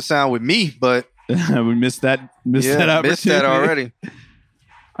fundamentals of sound with me, but we missed that. Missed that already.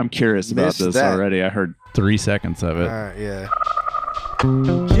 I'm curious about this already. I heard 3 seconds of it. Yeah.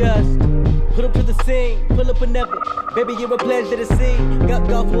 Just put up to the scene, pull up whenever. Baby, you're a pleasure to see. Got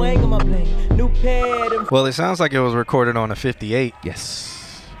golf wang on my plane. New pad. Well, it sounds like it was recorded on a 58. Yes.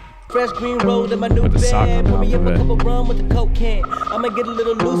 Fresh green roll in my new bed. Pour me up a cup of rum with a Coke can. I'ma get a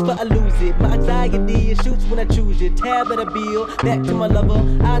little loose but I lose it. My anxiety, it shoots when I choose you. Tab at a bill, back to my lover.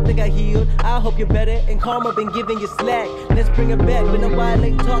 I think I healed. I hope you're better. And karma been giving you slack. Let's bring it back. Been a while,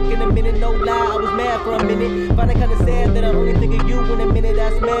 ain't talking a minute. No lie, I was mad for a minute. Finding kinda sad that I only think of you when a minute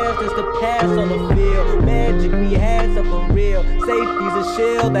I smash. Just a pass on the field. Magic we had something real. Safety's a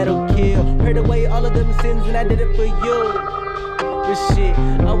shell that'll kill. Prayed away all of them sins and I did it for you. Shit,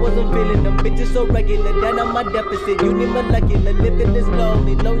 I wasn't feeling them bitches so regular. Down on my deficit, you need molecular. Living is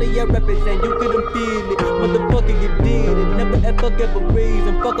lonely I represent. You couldn't feel it, motherfucker, you did it. Never ever get a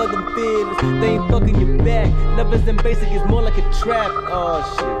reason. Fuck all them feelings, they ain't fucking you back. Numbers and basic is more like a trap. Oh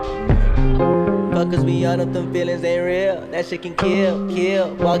shit. Fuckers, we all know them feelings ain't real. That shit can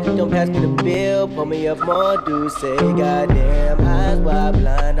kill. Walk you, don't pass me the bill. Pull me up more, do say goddamn. Eyes wide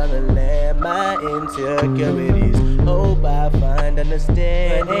blind on the land. My insecurities. Hope I find,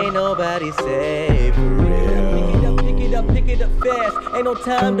 understand. Ain't nobody safe for real. Pick it up fast. Ain't no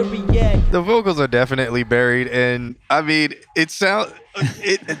time to react. The vocals are definitely buried, and I mean,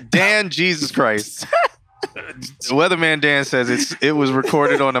 Dan, Jesus Christ. Weatherman Dan says it was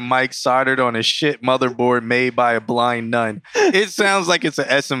recorded on a mic soldered on a shit motherboard made by a blind nun. It sounds like it's a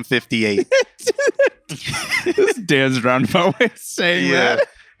SM58. This Dan's roundabout way of saying that.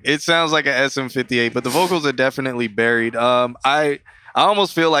 It sounds like an SM58, but the vocals are definitely buried. I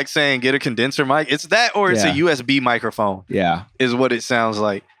almost feel like saying get a condenser mic. It's that or it's a USB microphone. Yeah. Is what it sounds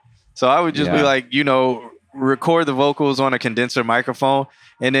like. So I would just be like, record the vocals on a condenser microphone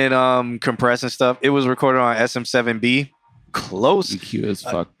and then compress and stuff. It was recorded on SM7B. Close. EQ as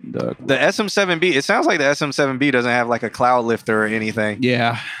fuck. The SM7B, it sounds like the SM7B doesn't have like a cloud lifter or anything.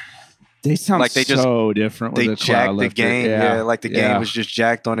 Yeah. They sound Like they just- so different. With They the jacked the Cloudlifter. gain. Yeah, like the Yeah. game was just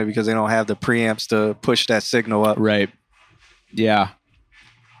jacked on it because they don't have the preamps to push that signal up. Right. Yeah.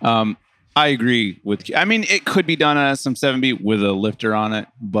 I agree with. I mean, it could be done on some 7-beat with a lifter on it,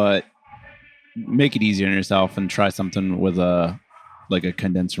 but make it easier on yourself and try something with a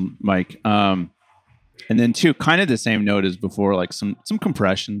condenser mic. And then two, kind of the same note as before, like some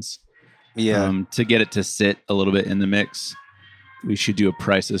compressions. Yeah. To get it to sit a little bit in the mix. We should do a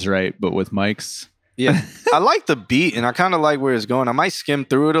Price is Right, but with mics. Yeah. I like the beat and I kind of like where it's going. I might skim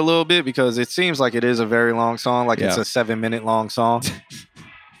through it a little bit because it seems like it is a very long song. Like it's a 7-minute long song.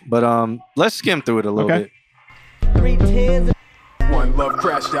 But let's skim through it a little bit. 310s. One love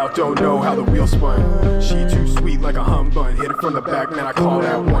crashed out, don't know how the wheel spun. She too sweet like a hum bun. Hit it from the back, man, I call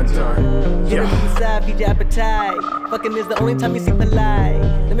that one done. Get it inside, feed your appetite. Fucking is the only time you seem polite.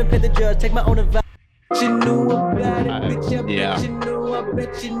 Let me play the judge, take my own advice. You knew about it, bitch. I bet you knew. I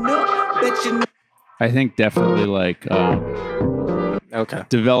bet you knew. Bet you knew. I think definitely like okay,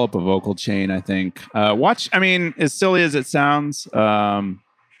 develop a vocal chain. I think watch. I mean, as silly as it sounds, thank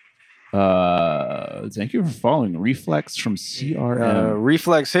you for following Reflex from CRM.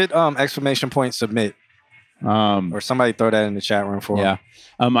 Reflex, hit exclamation point submit. Or somebody throw that in the chat room for yeah.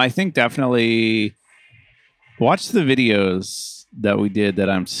 I think definitely watch the videos that we did that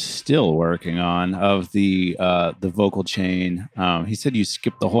I'm still working on of the vocal chain. He said you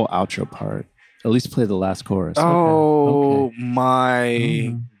skipped the whole outro part. At least play the last chorus. Oh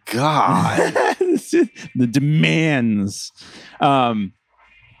my God. The demands.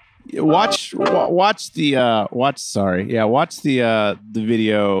 Watch the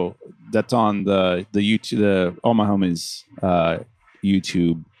video that's on the YouTube, the All My Homies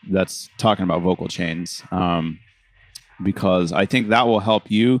YouTube that's talking about vocal chains. Because I think that will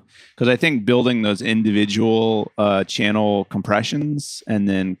help you. Because I think building those individual channel compressions and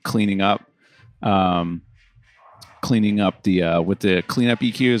then cleaning up the with the cleanup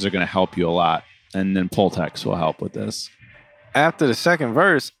EQs are going to help you a lot. And then Pultex will help with this. After the second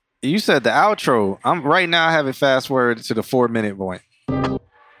verse, you said the outro. I'm right now. I have it fast forward to the 4-minute point.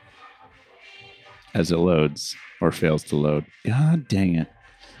 As it loads or fails to load. God dang it.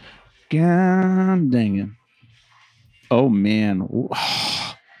 God dang it. Oh man.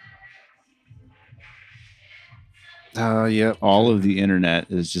 Yep. All of the internet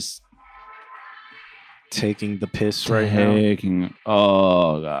is just taking the piss right now.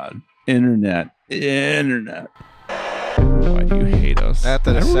 Oh God. Internet. Why do you hate us?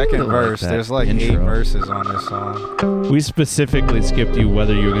 After the I second really verse, like there's like intro. 8 verses on this song. We specifically skipped you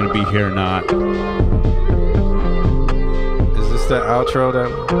whether you're going to be here or not. Is this the outro that?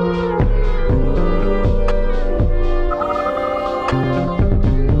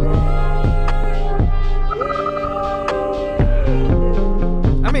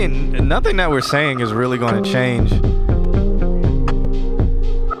 I mean, nothing that we're saying is really going to change.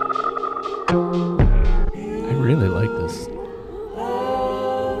 I really like this.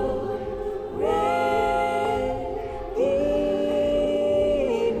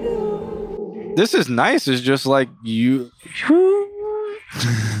 This is nice. It's just like you.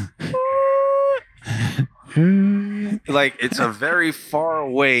 Like it's a very far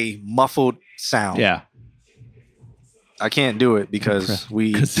away muffled sound. Yeah. I can't do it because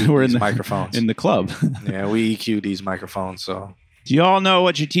we Because EQ we're these in the microphones. in the club. Yeah, we EQ these microphones. So Do you all know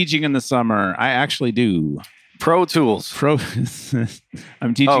what you're teaching in the summer? I actually do. Pro Tools. I'm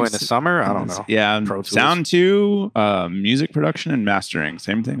teaching. Oh, in the summer? I don't know. Yeah, Pro Tools. Sound 2, music production and mastering.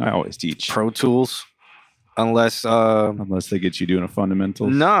 Same thing I always teach. Pro Tools. Unless they get you doing a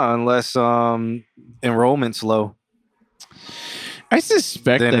fundamentals. No, unless enrollment's low. I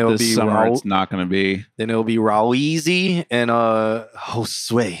suspect Then that it'll this be summer Raul- it's not going to be. Then it'll be Raweezy and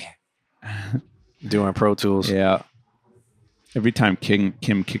Josue doing Pro Tools. Yeah. Every time Kim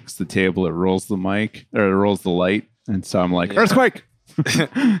kicks the table, it rolls the mic or it rolls the light, and so I'm like, earthquake.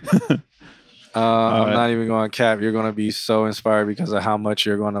 I'm not even going to cap. You're going to be so inspired because of how much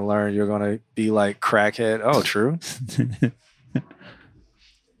you're going to learn. You're going to be like crackhead. Oh, true.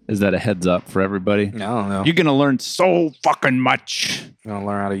 Is that a heads up for everybody? I don't know. You're gonna learn so fucking much. You're going to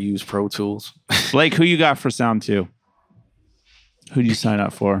learn how to use Pro Tools. Blake, who you got for Sound 2? Who do you sign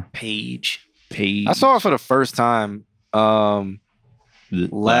up for? Page. I saw it for the first time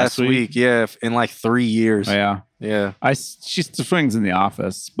last week. Yeah, in like 3 years. Oh, yeah. Yeah. She swings in the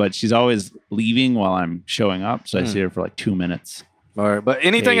office, but she's always leaving while I'm showing up. So I see her for like 2 minutes. All right. But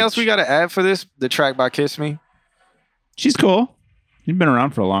anything Page. else we got to add for this? The track by Kiss Me? She's cool. She's been around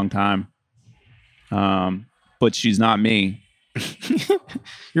for a long time. But she's not me.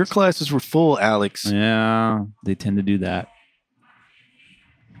 Your classes were full, Alex. Yeah, they tend to do that.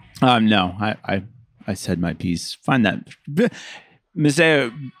 No, I said my piece. Find that.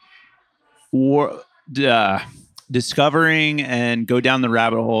 Maseo, discovering and go down the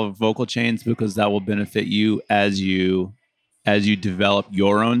rabbit hole of vocal chains, because that will benefit you as you develop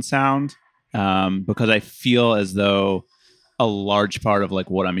your own sound. Because I feel as though a large part of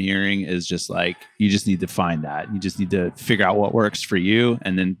like what I'm hearing is just like, you just need to find that. You just need to figure out what works for you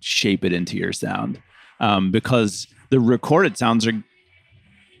and then shape it into your sound. Because the recorded sounds are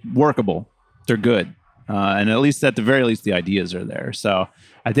workable. They're good. And at the very least, the ideas are there. So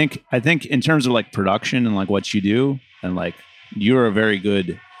I think in terms of like production and like what you do, and like you're a very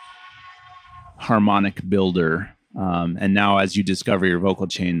good harmonic builder. And now as you discover your vocal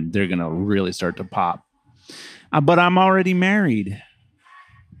chain, they're going to really start to pop. But I'm already married.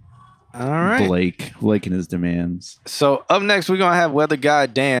 All right. Blake and his demands. So up next, we're going to have Weather Guy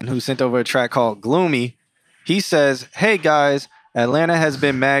Dan, who sent over a track called Gloomy. He says, hey guys, Atlanta has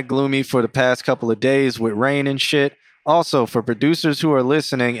been mad gloomy for the past couple of days with rain and shit. Also, for producers who are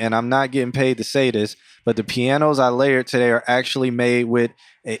listening, and I'm not getting paid to say this, but the pianos I layered today are actually made with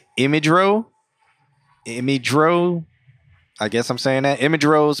an Imidro, I guess I'm saying that,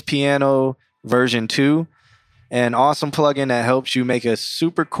 Imidro's Piano version 2. An awesome plugin that helps you make a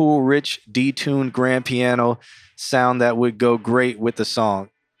super cool, rich, detuned grand piano sound that would go great with the song.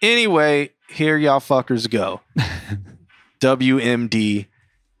 Anyway, here y'all fuckers go. WMD,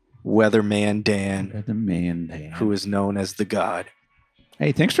 Weatherman Dan, who is known as the God.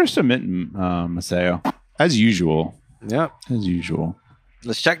 Hey, thanks for submitting, Maseo. As usual. Yep. As usual.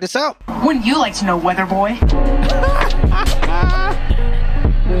 Let's check this out. Wouldn't you like to know, Weather Boy?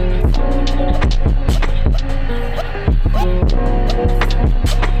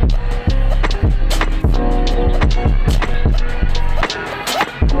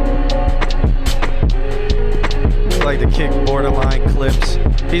 Like the kick borderline clips.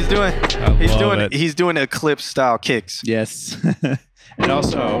 He's doing Eclipse style kicks. Yes. And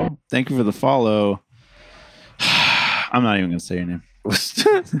also, thank you for the follow. I'm not even gonna say your name.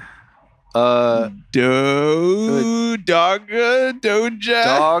 Doja.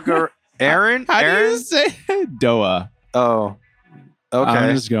 Aaron? How do you say it? Doa. Oh. Okay.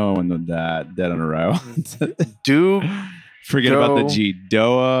 I'm just going with that. Dead on arrival. Forget Go. about the G.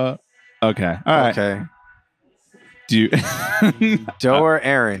 Doa. Okay. All right. Okay. Doa or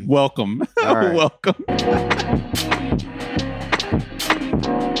Aaron? Welcome. All right. Welcome.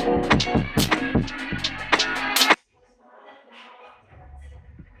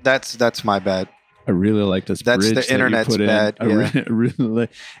 That's my bad. I really like this. That's bridge the that you internet's put in. bad. I Yeah. really,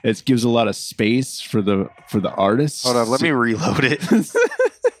 it gives a lot of space for the artists. Hold on, let me reload it.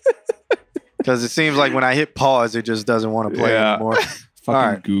 Because it seems like when I hit pause, it just doesn't want to play anymore. Fucking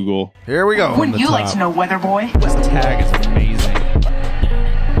All right. Google. Here we go. Wouldn't you like to know, Weather Boy? This tag is amazing.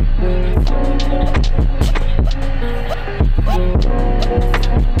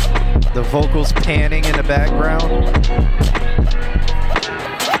 The vocals panning in the background.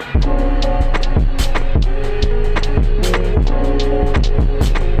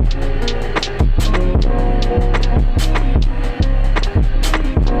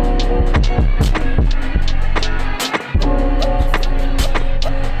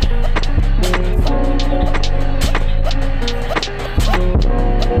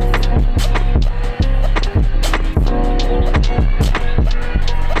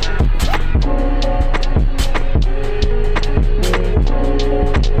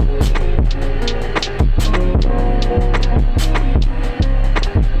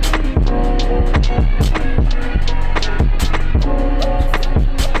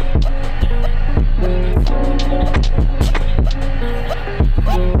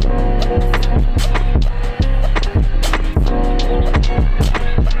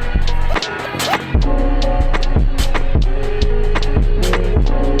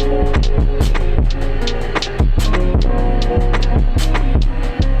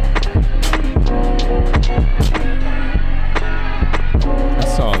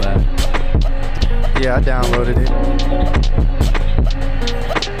 Yeah, I downloaded it.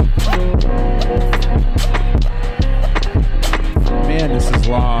 Man, this is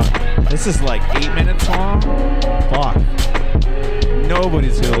long. This is like 8 minutes long. Fuck.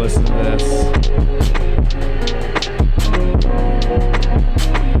 Nobody's gonna listen to this.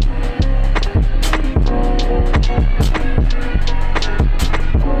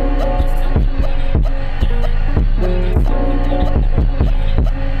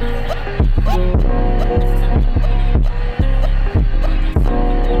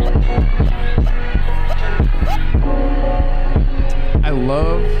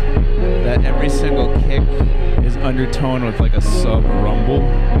 Love that every single kick is undertoned with like a sub rumble.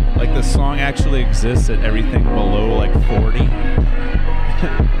 Like the song actually exists at everything below like 40.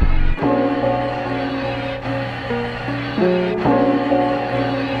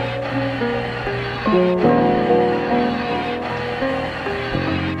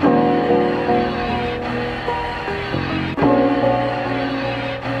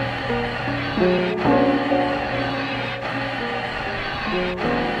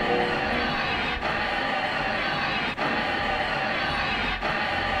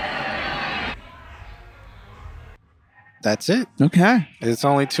 That's it. Okay. It's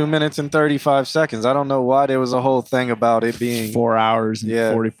only 2 minutes and 35 seconds. I don't know why there was a whole thing about it being 4 hours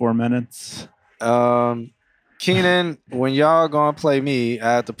and 44 minutes. Keenan, when y'all gonna play me,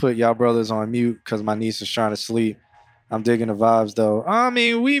 I have to put y'all brothers on mute because my niece is trying to sleep. I'm digging the vibes though. I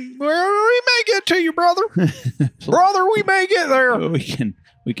mean, we may get to you, brother. Brother, we may get there.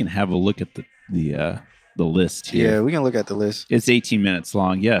 We can have a look at the list here. Yeah, we can look at the list. It's 18 minutes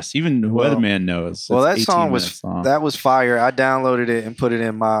long. Yes, even Weatherman knows. Well, It's that 18 song was fire. I downloaded it and put it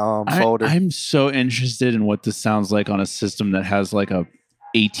in my folder. I'm so interested in what this sounds like on a system that has like a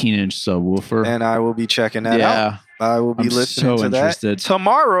 18-inch subwoofer. And I will be checking that out. I will be listening to that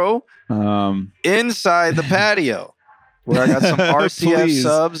tomorrow inside the patio, where I got some RCF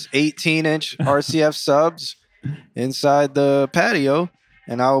subs, 18-inch RCF subs inside the patio.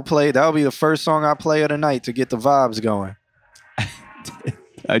 And I will play. That'll be the first song I play of the night to get the vibes going.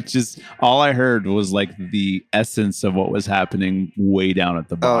 All I heard was like the essence of what was happening way down at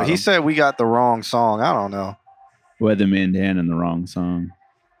the bottom. Oh, he said we got the wrong song. I don't know. Weatherman Dan and the wrong song.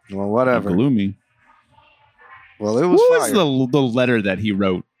 Well, whatever. Gloomy. Well, it was What fire. was the letter that he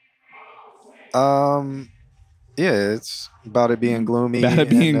wrote? Yeah, it's about it being gloomy. About it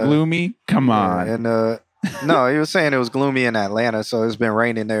being gloomy? Come on. And no, he was saying it was gloomy in Atlanta, so it's been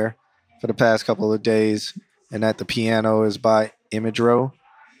raining there for the past couple of days. And that the piano is by Image-Ro,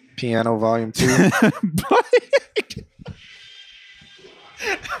 Piano Volume 2.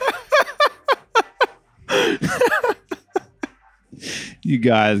 You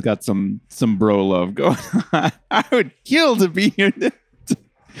guys got some bro love going on. I would kill to be here.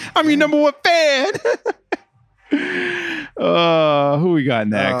 I'm your number one fan. Who we got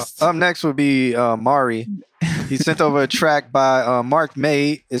next? Up next would be Mari. He sent over a track by Mark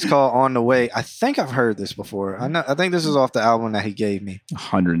May. It's called On the Way. I think I've heard this before. I think this is off the album that he gave me.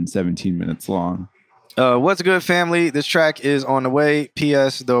 117 minutes long. What's good, family? This track is On the Way.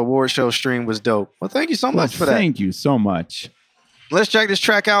 P.S. The award show stream was dope. Well, thank you so much for that. Thank you so much. Let's check this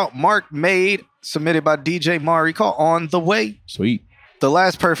track out. Mark Made, submitted by DJ Mari, called On the Way. Sweet. The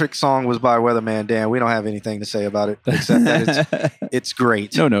last perfect song was by Weatherman Dan. We don't have anything to say about it except that it's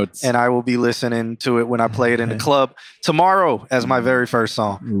great. No notes. And I will be listening to it when I play it in the club tomorrow as my very first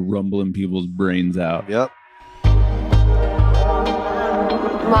song. Rumbling people's brains out. Yep.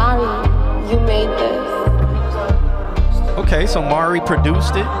 Mari, you made this. Okay, so Mari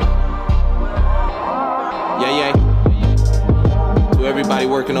produced it. Yeah. To everybody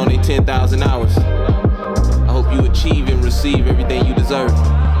working on their 10,000 hours. I hope you achieve and receive everything you deserve. For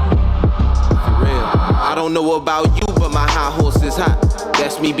real. I don't know about you, but my high horse is hot.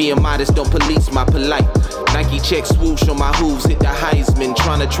 That's me being modest, don't police my polite. Nike check swoosh on my hooves, hit the Heisman.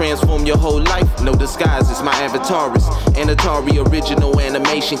 Trying to transform your whole life, no disguises. My avatar is an Atari original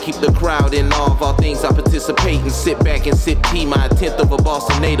animation. Keep the crowd in awe of all things I participate in. Sit back and sip tea, my 10th of a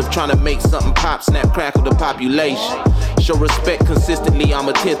Boston native. Trying to make something pop, snap, crackle the population. Show respect consistently, I'm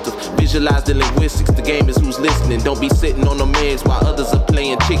attentive. Visualize the linguistics, the game is who's listening. Don't be sitting on the meds while others are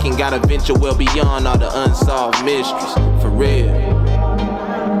playing chicken. Gotta venture well beyond all the unsolved mysteries. For real.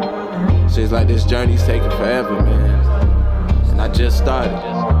 Seems like this journey's taking forever, man. And I just started.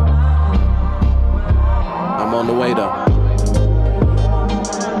 I'm on the way though.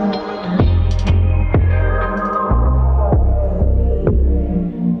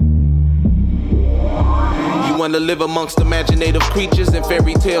 Want to live amongst imaginative creatures and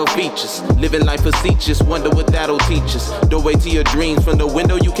fairy tale features. Living life facetious, wonder what that'll teach us. Doorway to your dreams, from the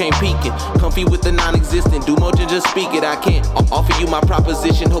window you can't peek it. Comfy with the non-existent, do more than just speak it. I can't offer you my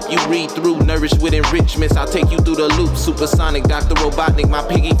proposition, hope you read through. Nourished with enrichments, I'll take you through the loop. Supersonic, Dr. Robotnik, my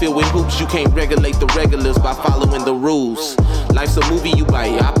piggy filled with hoops. You can't regulate the regulars by following the rules. Life's a movie you buy,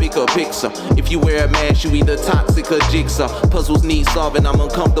 I pick a Pixar. If you wear a mask, you either toxic or jigsaw. Puzzles need solving, I'm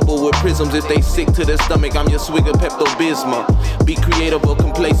uncomfortable with prisms. If they sick to their stomach, I'm your swig of Pepto-Bismol. Be creative or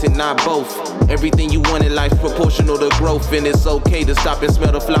complacent, not both. Everything you want in life proportional to growth. And it's okay to stop and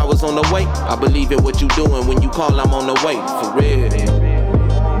smell the flowers on the way. I believe in what you doing when you call, I'm on the way. For real.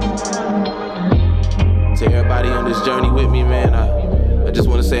 To everybody on this journey with me, man, I just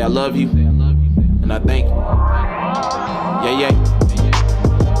want to say I love you. And I thank you. Yeah.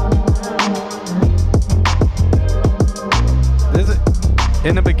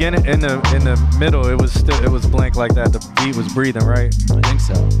 In the beginning, in the middle, it was blank like that. The beat was breathing, right? I think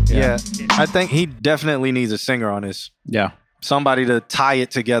so. Yeah. I think he definitely needs a singer on this. Yeah. Somebody to tie it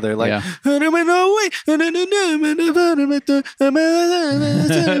together, like. Yeah. Yeah,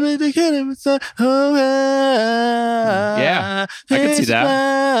 I can see that.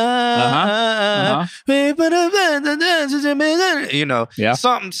 You know, Yeah.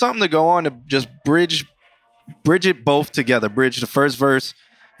 something to go on to just bridge it both together. Bridge the first verse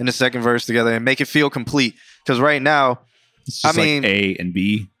and the second verse together and make it feel complete. Because right now, It's just like A and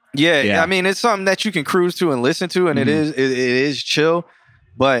B. yeah, I mean, it's something that you can cruise to and listen to, and it is chill.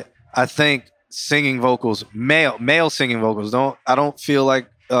 But I think singing vocals, male singing vocals, I don't feel like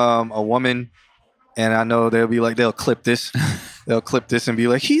a woman. And I know they'll clip this. They'll clip this and be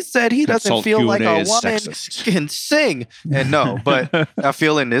like, he said he doesn't Consult feel like Q&A a is woman sexist. can sing. And no, but I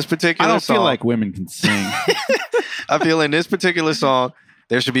feel in this particular I don't song, feel like women can sing. I feel in this particular song,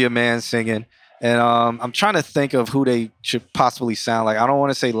 there should be a man singing. And I'm trying to think of who they should possibly sound like. I don't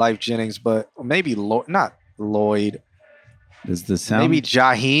want to say Life Jennings, but maybe not Lloyd. Does this sound? Maybe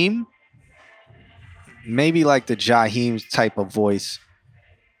Jaheim. Maybe like the Jaheim type of voice.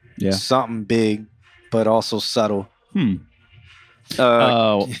 Yeah. Something big, but also subtle.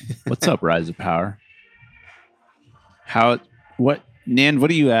 What's up, Rise of Power? Nan,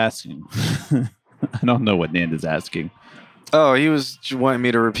 what are you asking? I don't know what Nan is asking. Oh, he was wanting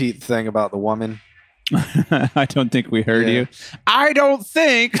me to repeat the thing about the woman. I don't think we heard you. I don't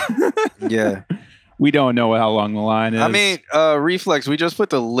think. Yeah. We don't know how long the line is. I mean, Reflex, we just put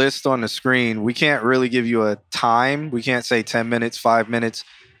the list on the screen. We can't really give you a time. We can't say 10 minutes, 5 minutes,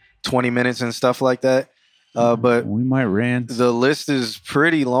 20 minutes and stuff like that. But we might rant. The list is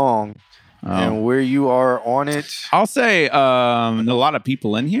pretty long. And where you are on it. I'll say a lot of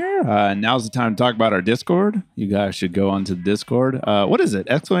people in here. Now's the time to talk about our Discord. You guys should go onto the Discord. What is it?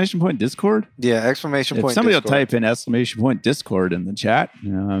 Exclamation point Discord? Yeah, exclamation point If somebody Discord. will type in exclamation point Discord in the chat.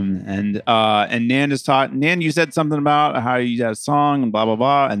 And Nan just taught. Nan, you said something about how you had a song and blah, blah,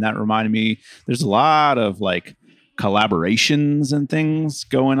 blah. And that reminded me, there's a lot of like collaborations and things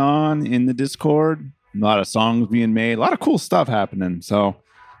going on in the Discord. A lot of songs being made. A lot of cool stuff happening. So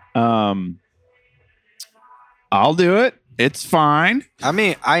I'll do it. It's fine. I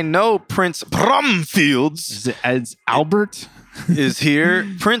mean, I know Prince Brumfields as Albert is here.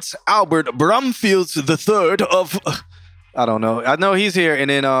 Prince Albert Brumfields the third of I don't know. I know he's here. And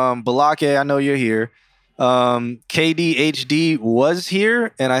then Balake, I know you're here. KDHD was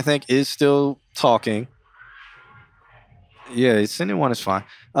here and I think is still talking. Yeah, sending one is fine.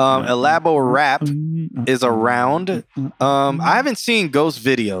 Elabo Rap is around. I haven't seen Ghost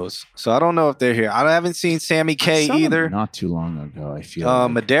videos, so I don't know if they're here. I haven't seen Sammy K either. Not too long ago, I feel.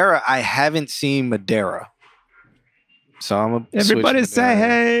 Like. Madera, I haven't seen Madera. So I'm gonna everybody say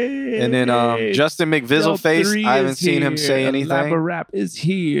hey. And then Justin McVizzleface, I haven't seen him say anything. Elabo Rap is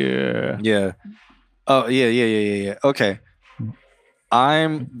here. Yeah. Oh yeah. Okay.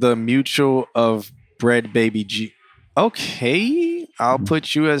 I'm the mutual of Bread Baby G. Okay, I'll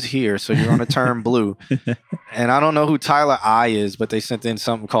put you as here, so you're on a turn blue. And I don't know who Tyler I is, but they sent in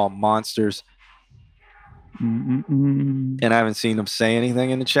something called Monsters. And I haven't seen them say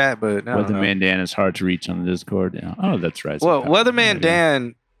anything in the chat, but Weatherman Dan is hard to reach on the Discord. Yeah. Oh, that's right. Well, Weatherman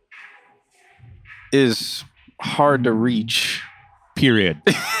Dan is hard to reach. Period.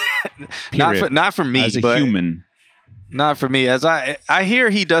 Not for me, as a but human. Not for me. As I hear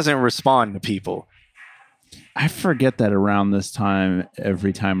he doesn't respond to people. I forget that around this time,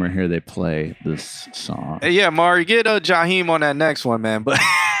 every time we're here, they play this song. Yeah, Mari, get Jaheim on that next one, man. But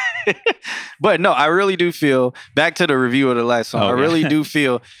but no, I really do feel, back to the review of the last song, I really do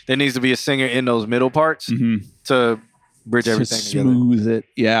feel there needs to be a singer in those middle parts to bridge everything together. Smooth it.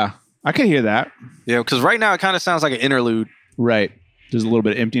 Yeah, I can hear that. Yeah, because right now it kind of sounds like an interlude. Right. There's a little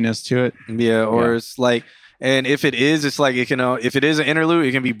bit of emptiness to it. Yeah, or it's like, and if it is, it's like it can, if it is an interlude,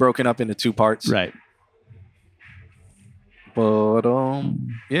 it can be broken up into two parts. Right. But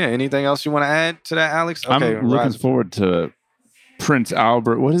yeah, anything else you want to add to that, Alex? Okay, I'm looking forward to Prince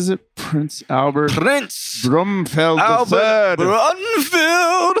Albert. What is it? Prince Albert? Prince Brumfield Albert III.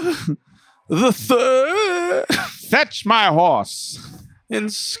 Brumfield the third. Fetch my horse.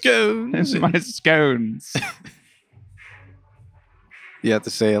 And scones. And my scones. You have to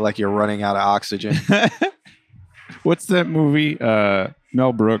say it like you're running out of oxygen. What's that movie?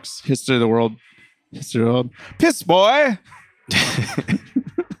 Mel Brooks, History of the World. Piss boy.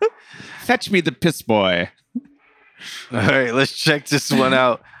 Fetch me the piss boy. All right, let's check this one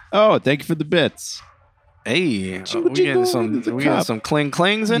out. Oh, thank you for the bits. Hey, Jingle, we getting jingle, we got some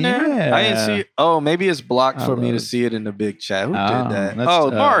clings in there. I didn't see it. Oh, maybe it's blocked for me to see it in the big chat. Who did that? Oh,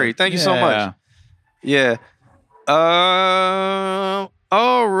 Mari, thank you so much. Yeah. All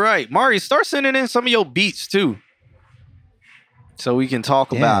right, Mari, start sending in some of your beats too, so we can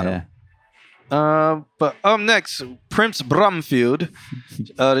talk about them. But up next, Prince Brumfield.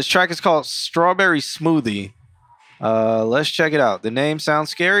 This track is called Strawberry Smoothie. Let's check it out. The name sounds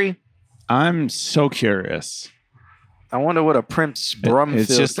scary. I'm so curious. I wonder what a Prince Brumfield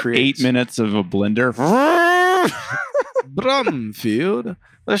It's just creates. 8 minutes of a blender. Brumfield.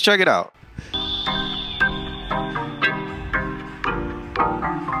 Let's check it out.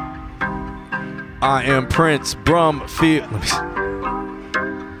 I am Prince Brumfield. Let me see.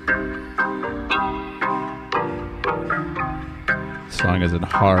 Song is in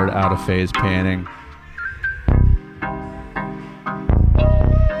hard out of phase panning.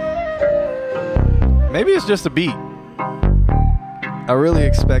 Maybe it's just a beat. I really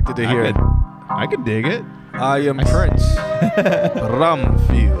expected to hear it. I could dig it. I am Prince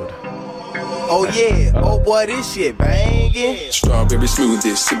Brumfield. Oh yeah, oh boy, this shit banging. Strawberry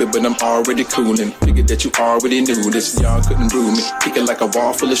smoothie, sip it, but I'm already cooling. Figured that you already knew this. Y'all couldn't brew me. Kick it like a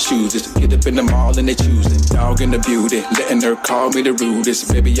wall full of shoes. Just get up in the mall and they choosing. Dog in the beauty, letting her call me the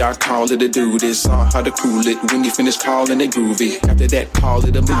rudest. Baby, I call it a do this. Saw how to cool it. When you finish calling it groovy. After that, call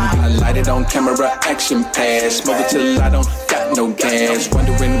it a movie. I light it on camera, action pass. Smoke it till I don't got no gas.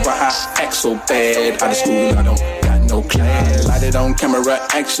 Wondering why I act so bad. Out of school, I don't got no class. Light it on camera,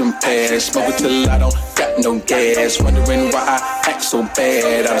 action pass. Smoke it till I don't got no gas. Wondering why I act so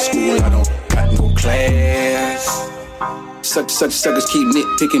bad. Out of school, I don't got no class. Suckers keep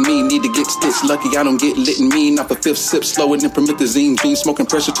nitpicking me, need to get stitched. Lucky I don't get lit and mean. Off a fifth sip, slower than promethazine. Bean smoking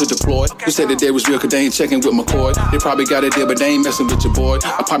pressure to deploy. You said that they was real, cause they ain't checking with McCoy. They probably got it there, but they ain't messing with your boy.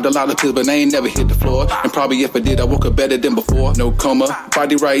 I popped a lot of pills, but they ain't never hit the floor. And probably if I did, I woke up better than before. No coma,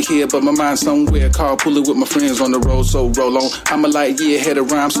 body right here, but my mind somewhere. Carpooling with my friends on the road, so roll on. I'm a light year ahead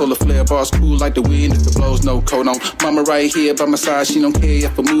of rhyme, solar flare bars cool like the wind. If it blows, no coat on. Mama right here by my side, she don't care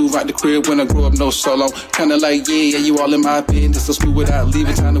if I move out the crib when I grow up, no solo. Kinda like, yeah, you all in my business. So smooth without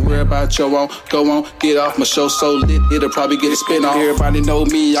leaving time to worry about your own. Go on, get off my show so lit, it'll probably get a spin off. Everybody know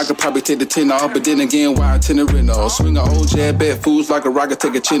me, I could probably take the 10 off. But then again, why I tend to rent off? Swing an old jab, bet fools like a rocket,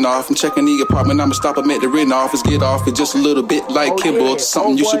 take a chin off. I'm checking the apartment, I'ma stop them at the rent office. Get off it just a little bit like Kimball.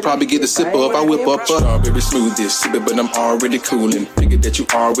 Something you should probably get a sip of. I whip up a strawberry smoothie, sip it, but I'm already cooling. Figured that you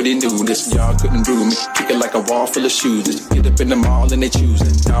already knew this. Y'all couldn't brew me, kick it like a wall full of shoes. Just get up in the mall and they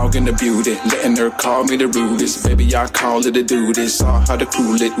choosing. Dog in the beauty, letting her call me the rudest. Baby, I call it a do this. Saw how to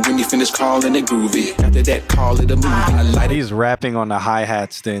cool it when you finish calling it groovy. After that, call it a movie. I light it. He's rapping on the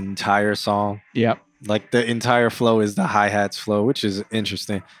hi-hats the entire song. Yep. Like the entire flow is the hi-hats flow, which is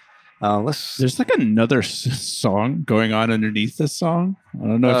interesting. There's like another song going on underneath this song. I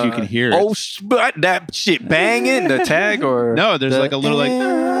don't know if you can hear it. Oh, that shit banging the tag or no? There's like a little like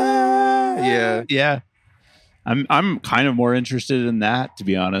yeah. I'm kind of more interested in that, to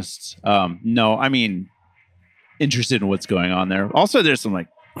be honest. No, I mean interested in what's going on there. Also, there's some like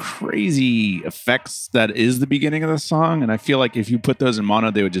crazy effects that is the beginning of the song, and I feel like if you put those in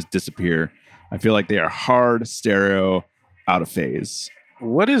mono, they would just disappear. I feel like they are hard stereo, out of phase.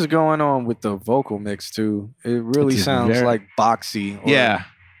 What is going on with the vocal mix too? It really sounds like boxy. Yeah,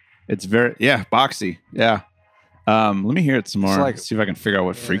 it's very boxy. Yeah. Let me hear it some more. Like, see if I can figure out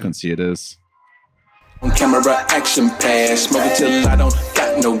what frequency it is. On camera, action pass. Smoke it till I don't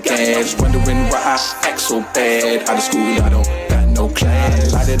got no gas. Wondering why I act so bad. Out of school, I don't got no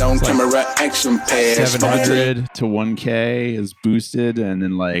class. Light it on camera, action pass. 700 to 1K is boosted, and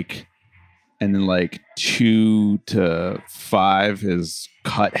then like 2 to 5 is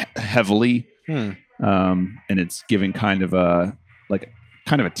cut heavily. And it's giving kind of a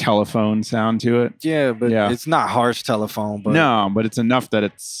telephone sound to it. Yeah, but it's not harsh telephone. But no, but it's enough that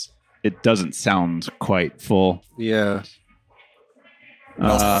it doesn't sound quite full. Yeah.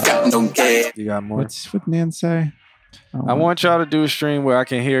 You got more? What's what Nan say? I want y'all to do a stream where I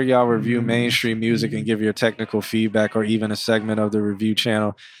can hear y'all review mainstream music and give your technical feedback, or even a segment of the review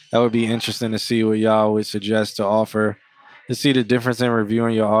channel. That would be interesting to see what y'all would suggest to offer, to see the difference in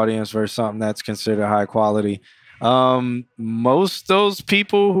reviewing your audience versus something that's considered high quality. Most those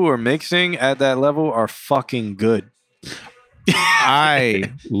people who are mixing at that level are fucking good.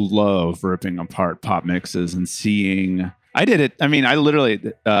 I love ripping apart pop mixes and seeing. I did it. I mean, I literally.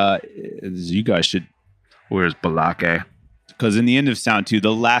 You guys should. Where's Balake? Because in the end of Sound 2,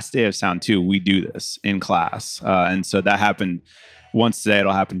 the last day of Sound 2, we do this in class, and so that happened once today.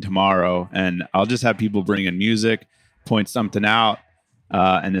 It'll happen tomorrow, and I'll just have people bring in music, point something out,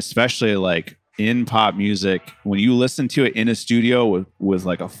 and especially like in pop music, when you listen to it in a studio with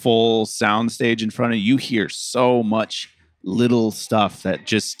like a full sound stage in front of you, you hear so much little stuff that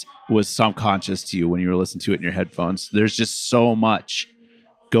just was subconscious to you when you were listening to it in your headphones. There's just so much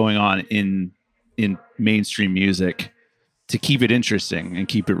going on in mainstream music to keep it interesting and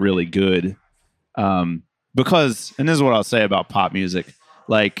keep it really good. Because, and this is what I'll say about pop music,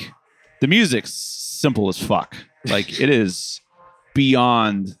 like the music's simple as fuck. Like it is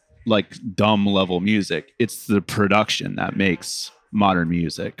beyond like dumb level music. It's the production that makes modern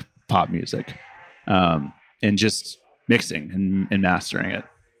music, pop music, and just mixing and mastering it.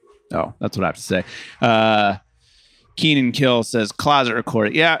 Oh, that's what I have to say. Keenan Kill says closet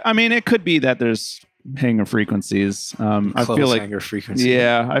recording. Yeah, I mean, it could be that there's hanger frequencies. I feel like hanger frequency.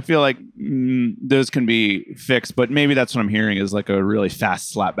 Yeah, I feel like those can be fixed, but maybe that's what I'm hearing is like a really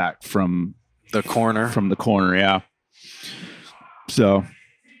fast slapback from the corner. Yeah. So,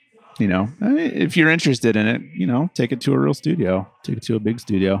 you know, I mean, if you're interested in it, you know, take it to a real studio. Take it to a big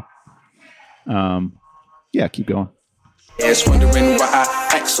studio. Yeah, keep going. Yes, wondering why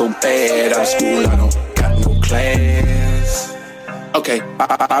I act so bad. Out of school, I don't got no class. Okay,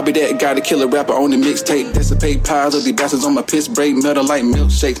 I'll be that guy to kill a rapper on the mixtape. Dissipate piles of the bastards on my piss break. Metal like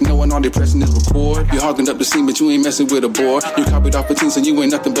milkshakes. No one on depression is record. You hogging up the scene, but you ain't messing with a boy. You copied off a teen, so you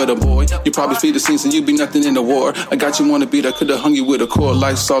ain't nothing but a boy. You probably feed the scene, so you be nothing in the war. I got you on the beat, I could've hung you with a cord.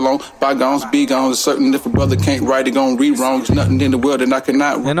 Life so long, bygones, be gone. Certain if a brother can't write it, gon' read wrong. There's nothing in the world that I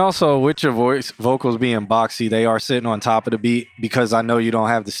cannot. And also, with your vocals being boxy, they are sitting on top of the beat because I know you don't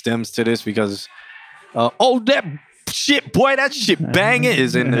have the stems to this because, that shit, boy, that shit banging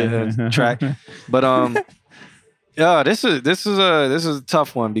is in the track. But yeah, this is a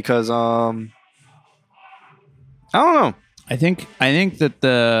tough one because I don't know. I think that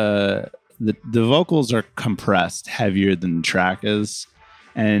the vocals are compressed heavier than the track is,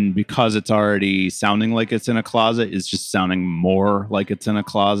 and because it's already sounding like it's in a closet, it's just sounding more like it's in a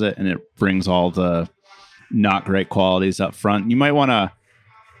closet, and it brings all the not great qualities up front. You might want to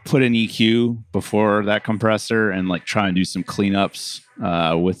put an EQ before that compressor and like try and do some cleanups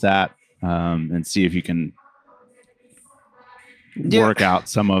with that and see if you can work out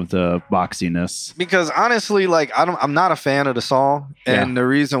some of the boxiness. Because honestly, like I'm not a fan of the song, and the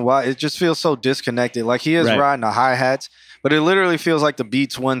reason why, it just feels so disconnected. Like he is riding the hi-hats, but it literally feels like the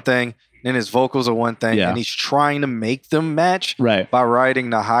beat's one thing, then his vocals are one thing, and he's trying to make them match by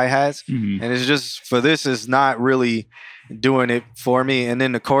riding the hi-hats. And it's just, for this, is not really doing it for me. And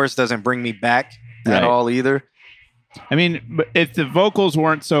then the chorus doesn't bring me back at all either. I mean, if the vocals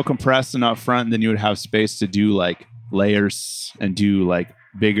weren't so compressed and up front, then you would have space to do like layers and do like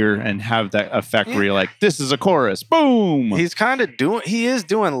bigger and have that effect where you're like, this is a chorus, boom. He is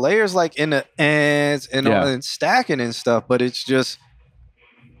doing layers like in the ends and stacking and stuff, but it's just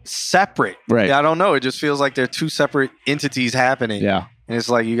separate. I don't know. It just feels like they're two separate entities happening. And it's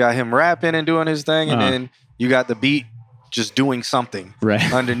like you got him rapping and doing his thing, and then you got the beat just doing something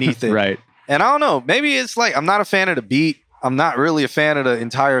underneath it. And I don't know, maybe it's like, I'm not a fan of the beat. I'm not really a fan of the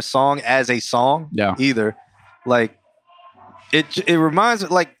entire song as a song either. Like it reminds me,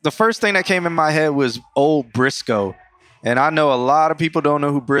 like the first thing that came in my head was old Briscoe. And I know a lot of people don't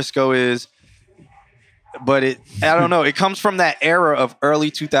know who Briscoe is, but I don't know. It comes from that era of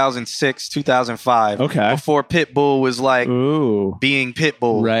early 2006, 2005. Before Pitbull was like being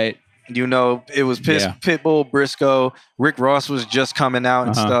Pitbull. You know, it was Pitbull, Briscoe, Rick Ross was just coming out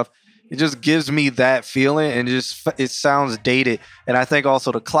and stuff. It just gives me that feeling, and it sounds dated. And I think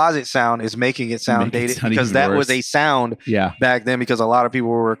also the closet sound is making it sound dated because that was a sound back then, because a lot of people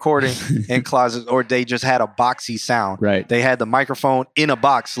were recording in closets, or they just had a boxy sound. They had the microphone in a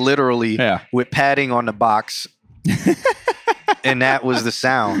box, literally, with padding on the box. And that was the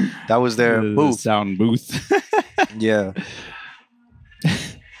sound. That was their booth. Sound booth.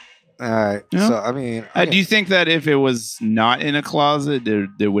 All right. So, I mean... do you think that if it was not in a closet,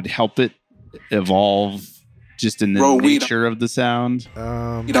 it would help it evolve just in the nature of the sound?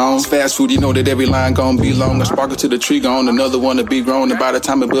 You know, fast food, you know that every line gonna be long. A sparkle to the tree gone, another one to be grown. And by the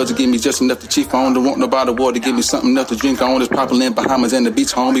time it builds, it give me just enough to cheek on. Don't want no bottle of water, give me something enough to drink on. It's popular in Bahamas and the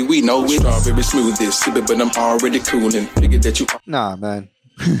beach, homie. We know it. Strawberry smoothie, sip it, but I'm already cooling. Figured that you... Nah, man.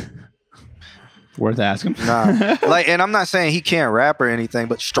 Worth asking. Like, and I'm not saying he can't rap or anything,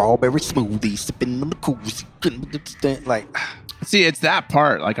 but strawberry smoothie, sipping on the koozie, like. See, it's that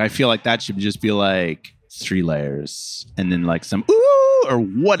part. Like, I feel like that should just be like 3 layers, and then like some ooh or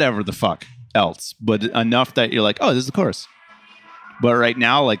whatever the fuck else, but enough that you're like, oh, this is the chorus. But right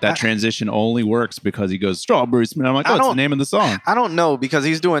now, like that transition only works because he goes strawberry smoothie. I'm like, oh, it's the name of the song. I don't know because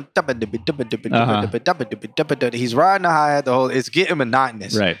he's doing he's riding the hi-hat the whole. It's getting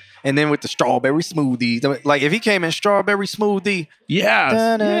monotonous, right? And then with the strawberry smoothie, like if he came in strawberry smoothie,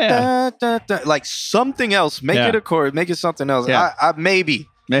 like something else, make it a chord, make it something else. Yeah. I maybe.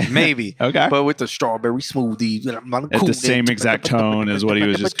 Okay. But with the strawberry smoothie, at the same exact tone as what he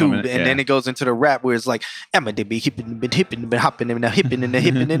was just coming. And then it goes into the rap where it's like, Emma they be hipping, been hopping, and hipping, and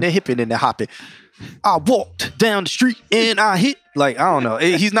hipping, and hipping, and hopping. I walked down the street and I hit. Like I don't know,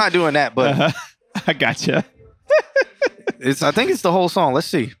 he's not doing that, but I gotcha. I think it's the whole song. Let's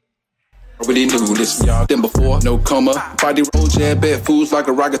see. Already knew this, y'all done before, no coma. Body roll, jab, bed fools like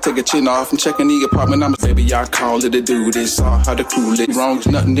a rocket, take a chin off. I'm checking the apartment, I'm a baby, y'all call it a do this. Saw how to cool it. Wrong's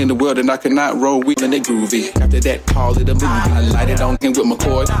nothing in the world, and I cannot roll, we in it groovy. After that, call it a movie. I light it on him with my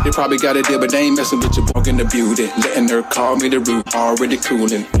cord. They probably got it there, but they ain't messing with your walking the beauty. Letting her call me the root, already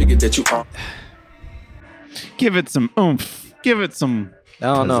cooling. Figured that you are. Give it some oomph. Give it some. I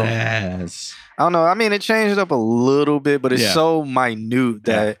don't know. I don't know. I mean, it changed up a little bit, but it's so minute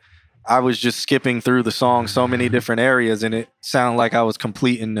that I was just skipping through the song so many different areas, and it sounded like I was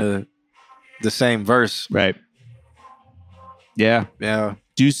completing the same verse. Right. Yeah. Yeah.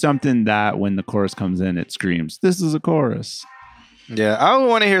 Do something that when the chorus comes in, it screams, "This is a chorus." Yeah. I would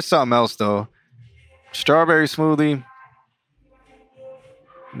want to hear something else though. Strawberry smoothie.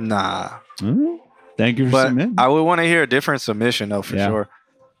 Nah. Thank you for submitting. I would want to hear a different submission though, for sure.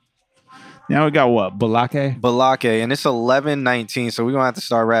 Now we got what? Balake, and it's 11:19, so we're gonna have to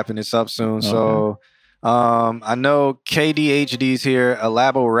start wrapping this up soon. Okay. So, I know KDHD's here.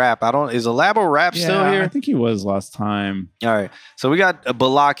 Elabo Rap. Is Elabo Rap still here? I think he was last time. All right, so we got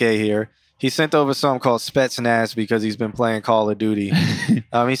Balake here. He sent over something called Spetsnaz because he's been playing Call of Duty.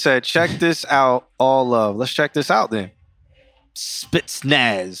 He said, "Check this out, all love." Let's check this out then.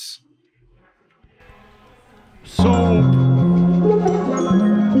 Spetsnaz.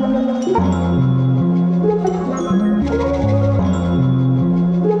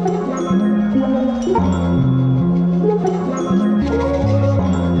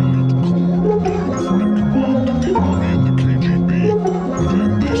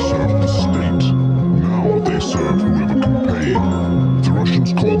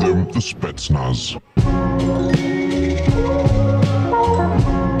 Call them the Spetsnaz.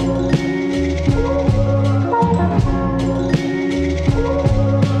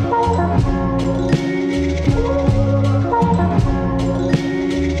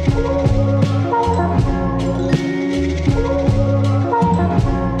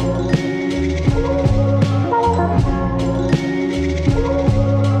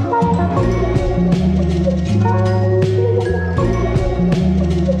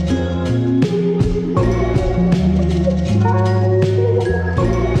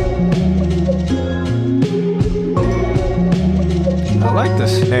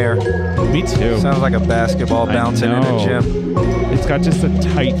 Me too. Sounds like a basketball bouncing in a gym. It's got just a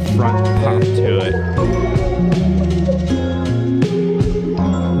tight front pop to it.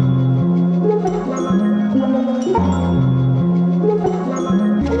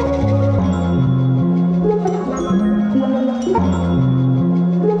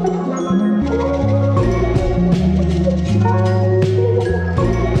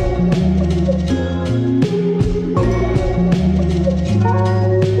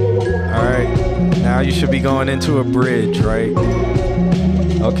 You should be going into a bridge, right?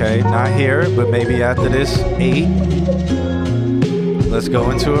 Okay, not here, but maybe after this 8. Let's go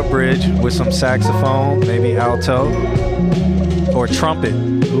into a bridge with some saxophone, maybe alto or trumpet.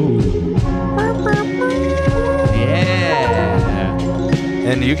 Ooh. Yeah.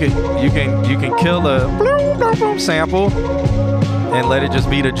 And you can kill the sample and let it just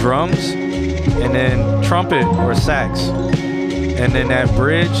be the drums and then trumpet or sax. And then that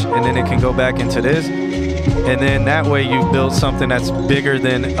bridge, and then it can go back into this. And then that way you build something that's bigger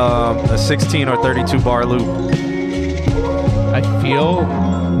than a 16 or 32 bar loop. I feel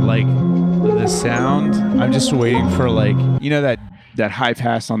like the sound, I'm just waiting for that high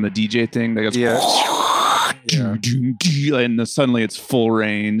pass on the DJ thing that goes, and suddenly it's full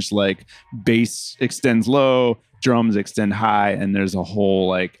range, like bass extends low, drums extend high, and there's a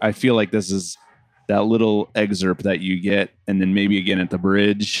whole, I feel like this is that little excerpt that you get, and then maybe again at the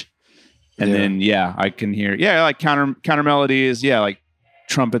bridge, and then I can hear like counter melodies, like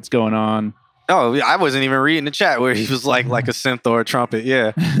trumpets going on. Oh, I wasn't even reading the chat where he was like a synth or a trumpet,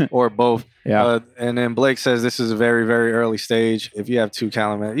 or both. And then Blake says this is a very, very early stage. If you have 2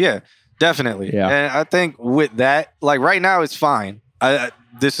 calendar, definitely. And I think with that, like right now, it's fine.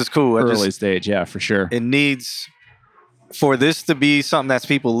 This is cool. Early stage, for sure. It needs for this to be something that's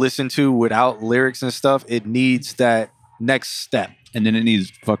people listen to without lyrics and stuff, it needs that next step. And then it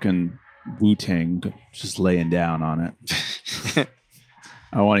needs fucking Wu-Tang just laying down on it.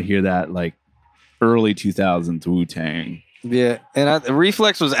 I want to hear that like early 2000s Wu-Tang. Yeah, and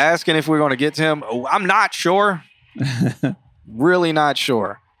Reflex was asking if we're going to get to him. I'm not sure. Really not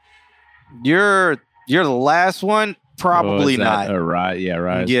sure. You're the last one. Probably not. Right. Yeah,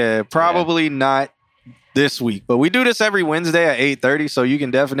 right. Yeah, probably not this week. But we do this every Wednesday at 8:30, so you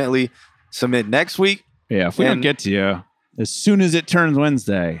can definitely submit next week. Yeah, if we don't get to you, as soon as it turns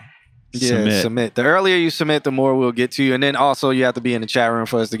Wednesday, submit. The earlier you submit, the more we'll get to you. And then also you have to be in the chat room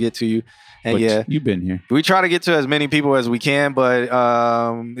for us to get to you. And but you've been here. We try to get to as many people as we can, but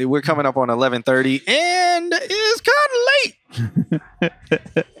we're coming up on 11:30, and it's kind of late.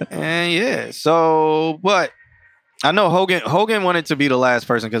 And yeah, so but I know Hogan wanted to be the last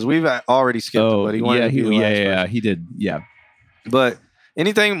person because we've already skipped him, but he wanted to be the last person. He did. Yeah. But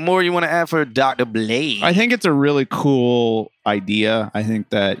anything more you want to add for Dr. Blade? I think it's a really cool idea. I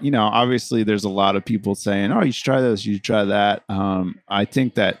think that, obviously there's a lot of people saying, oh, you should try this, you should try that. I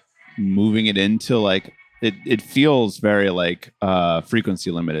think that moving it into like, it feels very like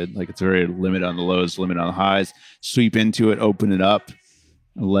frequency limited. Like it's very limited on the lows, limit on the highs. Sweep into it, open it up,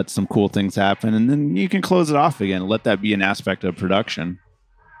 let some cool things happen. And then you can close it off again. Let that be an aspect of production.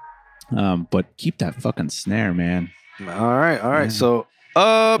 But keep that fucking snare, man. All right. Yeah. So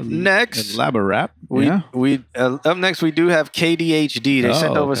up next, Labo Rap. Up next we do have KDHD. They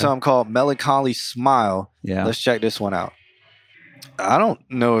sent over something called Melancholy Smile. Yeah, let's check this one out. I don't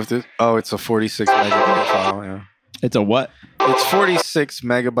know if this. Oh, it's a 46 megabyte file. Yeah. It's a what? It's 46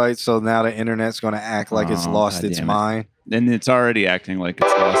 megabytes. So now the internet's going to act like it's lost its mind. And it's already acting like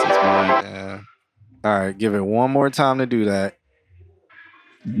it's lost its mind. Yeah. All right, give it one more time to do that.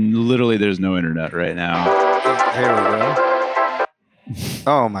 Literally, there's no internet right now. Here we go.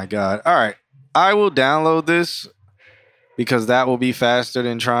 Oh my God. All right. I will download this because that will be faster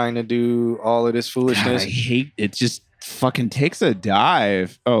than trying to do all of this foolishness. God, I hate it. Just fucking takes a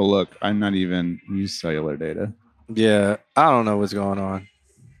dive. Oh, look, I'm not even use cellular data. Yeah. I don't know what's going on.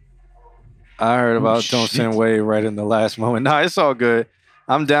 I heard about Don't Send Wave right in the last moment. No, it's all good.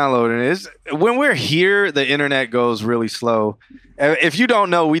 I'm downloading it. When we're here, the internet goes really slow. If you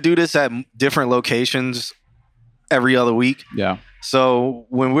don't know, we do this at different locations every other week. Yeah. So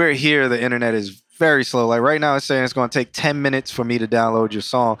when we're here, the internet is very slow. Like right now, it's saying it's going to take 10 minutes for me to download your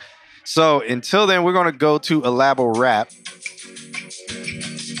song. So until then, we're going to go to Elabo Rap.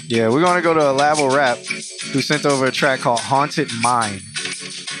 Yeah, we're going to go to Elabo Rap, who sent over a track called Haunted Mind.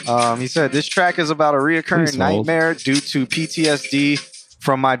 He said, this track is about a reoccurring nightmare due to PTSD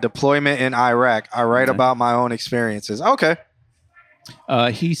from my deployment in Iraq. I write about my own experiences. Okay.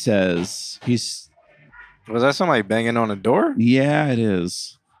 He says he's... Was that somebody banging on the door? Yeah, it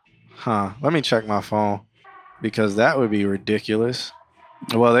is. Huh. Let me check my phone because that would be ridiculous.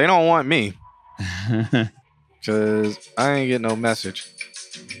 Well, they don't want me because I ain't get no message.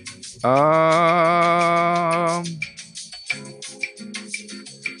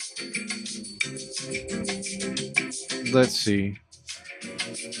 Let's see.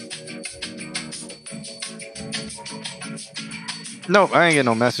 Nope, I ain't get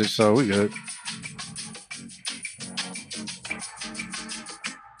no message, so we good.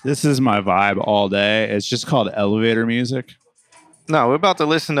 This is my vibe all day. It's just called elevator music. No, we're about to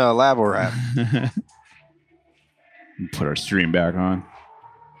listen to Elabo Rap. Put our stream back on.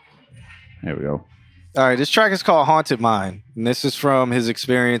 There we go. All right, this track is called Haunted Mind. And this is from his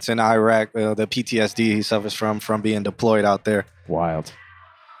experience in Iraq, the PTSD he suffers from being deployed out there. Wild.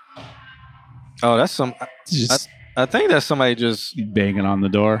 Oh, that's some... I think that's somebody just... banging on the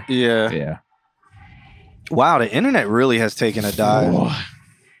door? Yeah. Yeah. Wow, the internet really has taken a dive.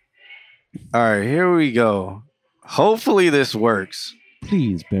 All right, here we go. Hopefully this works.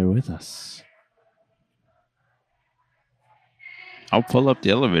 Please bear with us. I'll pull up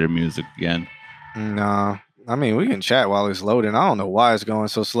the elevator music again. No. I mean, we can chat while it's loading. I don't know why it's going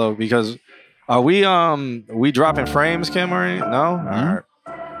so slow because are we dropping frames, Kim, or anything? No? Mm-hmm. All right.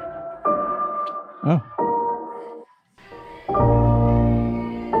 Oh.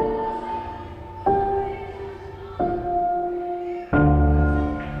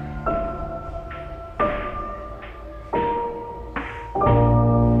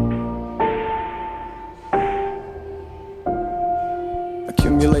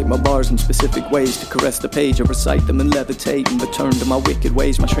 write my bars in specific ways to caress the page. I recite them and levitate and return to my wicked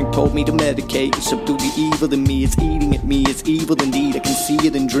ways. My shrink told me to medicate and subdue the evil in me. It's eating at me, it's evil indeed. I can see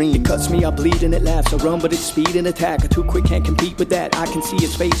it in dreams. It cuts me, I bleed and it laughs. I run, but it's speed and attack. I too quick, can't compete with that. I can see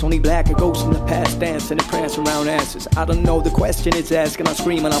its face, only black. A ghost in the past, dancing and prancing around asses. I don't know the question it's asking. I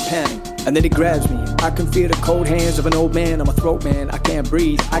scream and I panic, and then it grabs me. I can feel the cold hands of an old man on my throat, man. I can't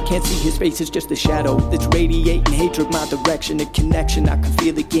breathe. I can't see his face, it's just a shadow that's radiating hatred my direction. The connection, I can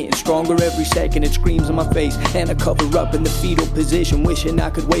feel it getting stronger every second. It screams in my face, and I cover up in the fetal position, wishing I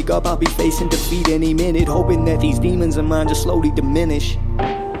could wake up. I'll be facing defeat any minute, hoping that these demons of mine just slowly diminish.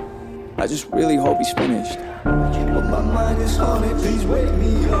 I just really hope he's finished. But my mind is haunted, please wake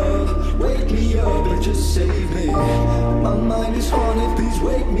me up and just save me. My mind is haunted, please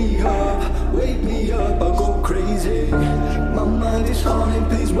wake me up, I'll go crazy. My mind is haunted,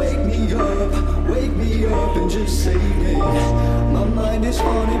 please wake me up and just save me. My mind is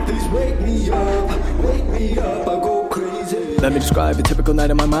haunted, please wake me up, I'll go crazy. Let me describe a typical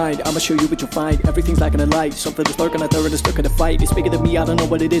night in my mind. I'ma show you what you'll find. Everything's lacking in light. Something is lurking, I thought it is stuck in a fight. It's bigger than me, I don't know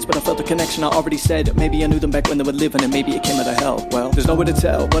what it is, but I felt the connection. I already said maybe I knew them back when they were living, and maybe it came out of hell. Well, there's no way to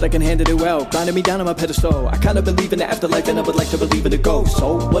tell, but I can handle it well. Grinding me down on my pedestal. I kinda believe in the afterlife, and I would like to believe in the ghost.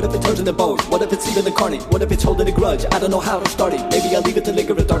 So what if it turns into both? What if it's even incarnate? What if it's holding a grudge? I don't know how to start it. Maybe I'll leave it to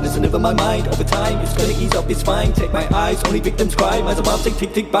linger in darkness and live in my mind. Over time, it's gonna ease up, it's fine. Take my eyes, only victims cry. Mine's a bomb, tick,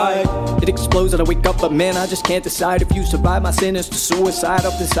 tick, tick, by. It explodes and I wake up, but man, I just can't decide. If you survive my sin, it's the suicide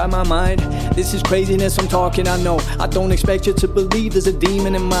up inside my mind. This is craziness, I'm talking, I know. I don't expect you to believe there's a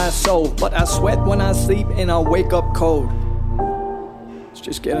demon in my soul, but I sweat when I sleep and I wake up cold. It's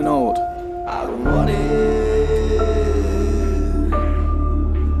just getting old. I don't want it.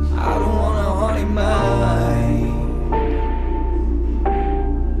 I don't want a haunted mind.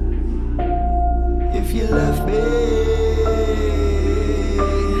 If you left me,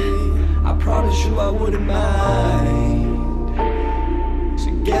 I promise you I wouldn't mind.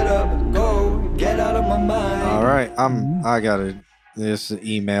 So get up and go, get out of my mind. All right, I got this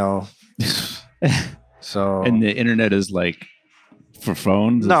email. So and the internet is like for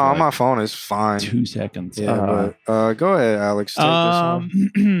phones. No, on like my phone is fine. 2 seconds. Yeah, but go ahead, Alex. Take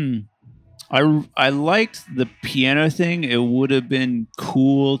this one. I liked the piano thing. It would have been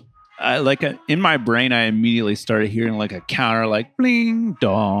cool. In my brain, I immediately started hearing like a counter, like bling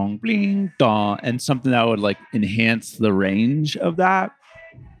dong, and something that would like enhance the range of that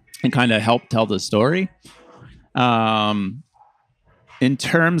and kind of help tell the story. In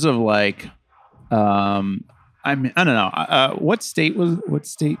terms of like, I don't know. What state?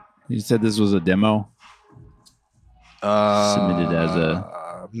 You said this was a demo. Submitted as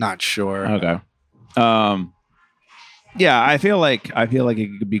a. Not sure. Okay. Yeah, I feel like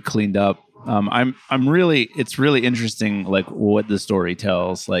it could be cleaned up. It's really interesting, like what the story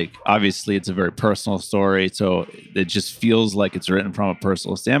tells. Like, obviously, it's a very personal story, so it just feels like it's written from a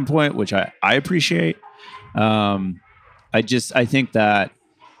personal standpoint, which I appreciate. I think that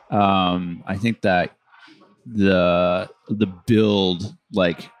the build,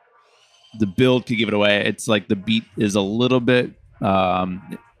 like the build could give it away. It's like the beat is a little bit.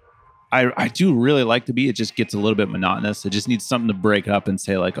 I do really like the beat. It just gets a little bit monotonous. It just needs something to break up and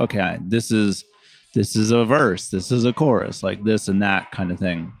say like, okay, this is a verse, this is a chorus, like this and that kind of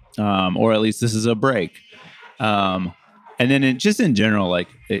thing, or at least this is a break. And then in general, like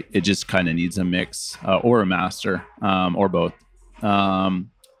it just kind of needs a mix or a master or both.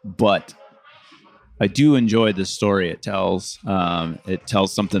 But I do enjoy the story it tells. It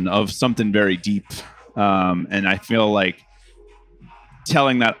tells something very deep, and I feel like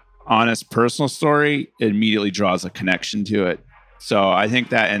telling that honest personal story immediately draws a connection to it. So I think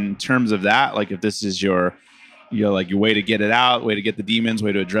that in terms of that, like if this is your way to get it out, way to get the demons,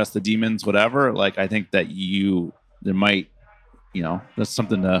 way to address the demons, whatever, like I think that there might, that's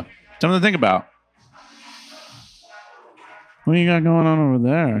something to think about. What do you got going on over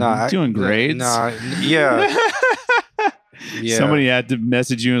there? Doing grades? Yeah. Yeah. Somebody had to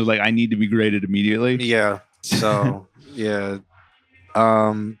message you and was like, I need to be graded immediately. Yeah. So yeah.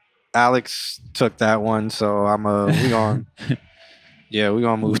 Alex took that one, so we gonna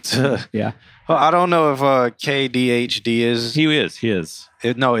move to Well, I don't know if KDHD is. He is.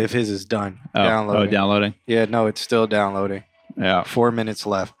 No, if his is done. Downloading. Yeah, no, it's still downloading. Yeah. 4 minutes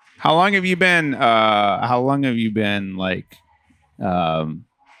left. How long have you been like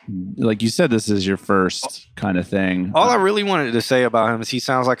you said, this is your first kind of thing. All I really wanted to say about him is he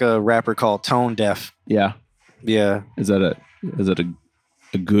sounds like a rapper called Tone Deaf. Yeah. Yeah. Is that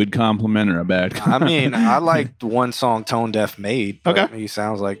a good compliment or a bad compliment? I mean, I liked one song Tone Deaf made. Okay. He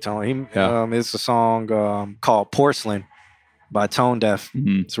sounds like Tone. It's a song called Porcelain. by Tone Deaf.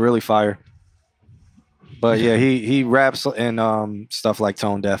 Mm-hmm. It's really fire. But yeah, he raps in stuff like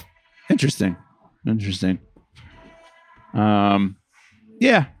Tone Deaf. Interesting.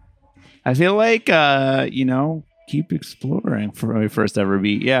 Yeah. I feel like keep exploring for my first ever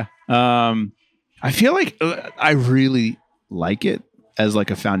beat. Yeah. I feel like I really like it as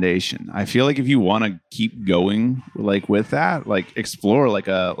like a foundation. I feel like if you want to keep going like with that, like explore like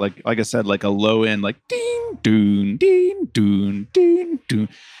I said, like a low end, like ding doon ding doon ding doon,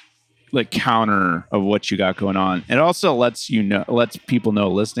 like counter of what you got going on. It also lets people know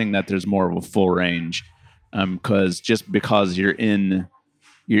listening that there's more of a full range, because you're in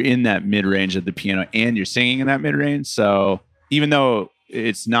that mid range of the piano and you're singing in that mid range. So even though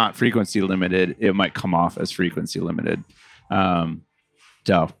it's not frequency limited, it might come off as frequency limited.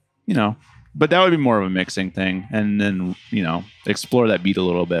 But that would be more of a mixing thing, and then explore that beat a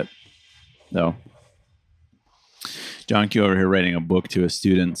little bit, though. John Q over here writing a book to his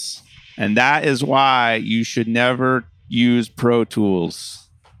students, and that is why you should never use Pro Tools.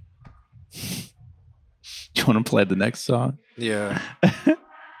 Do you want to play the next song? Yeah.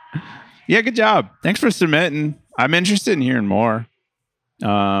 Yeah, good job. Thanks for submitting. I'm interested in hearing more.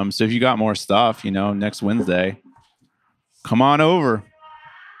 So if you got more stuff, next Wednesday, come on over.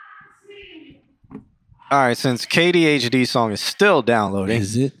 All right, since KDHD song is still downloading.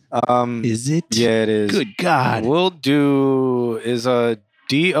 Is it? Is it? Yeah, it is. Good God. We'll do, is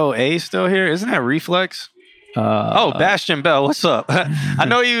DOA still here? Isn't that Reflex? Bastion Bell, what's up? I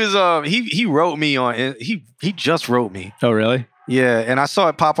know he was, he wrote me on, he just wrote me. Oh, really? Yeah, and I saw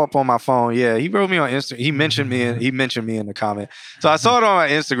it pop up on my phone. Yeah, he wrote me on Instagram. He mentioned me in the comment. So I saw it on my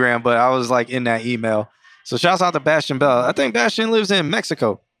Instagram, but I was like in that email. So shouts out to Bastion Bell. I think Bastion lives in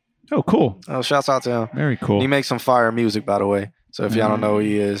Mexico. Oh, cool. Oh, shouts out to him. Very cool. He makes some fire music, by the way. So if y'all don't know who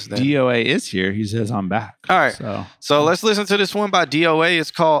he is, then DOA is here. He says I'm back. All right. So let's listen to this one by DOA.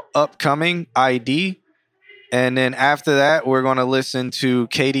 It's called Upcoming ID. And then after that, we're going to listen to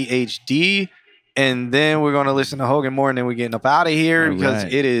KDHD. And then we're going to listen to Hogan Moore. And then we're getting up out of here because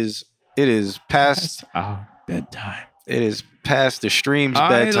it is past our bedtime. It is past the stream's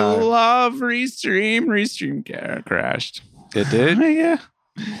bedtime. I love Restream. Restream crashed. It did? Yeah.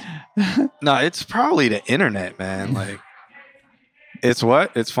 No, it's probably the internet, man. Like, it's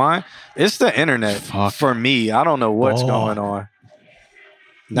what? It's fine. It's the internet for me. I don't know what's going on.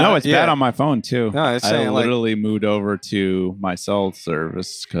 No, it's bad on my phone too. No, it's saying I literally moved over to my cell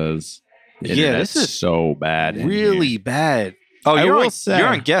service because this is so bad. Really bad. Oh, you're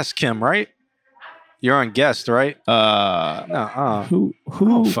on guest, Kim, right? You're on guest, right? Who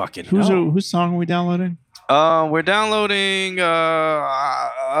fucking whose song are we downloading? We're downloading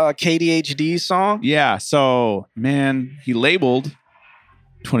a KDHD song. Yeah, so man, he labeled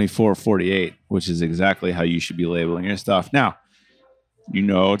 2448, which is exactly how you should be labeling your stuff. Now,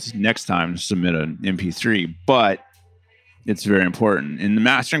 it's next time to submit an MP3, but it's very important. In the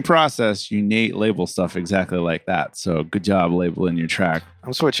mastering process, you label stuff exactly like that. So good job labeling your track.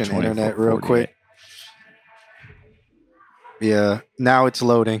 I'm switching internet real quick. Yeah, now it's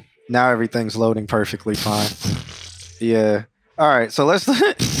loading. Now everything's loading perfectly fine. Yeah. All right, so let's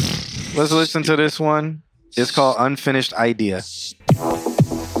listen to this one. It's called Unfinished Idea.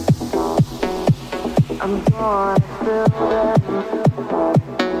 I'm gone.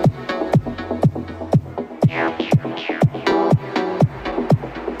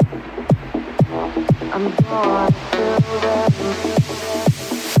 I'm gone.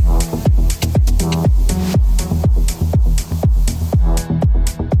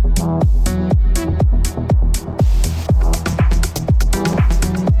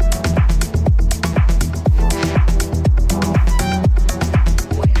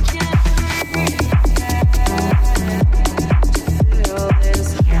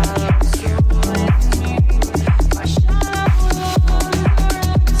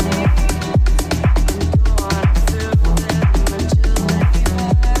 Until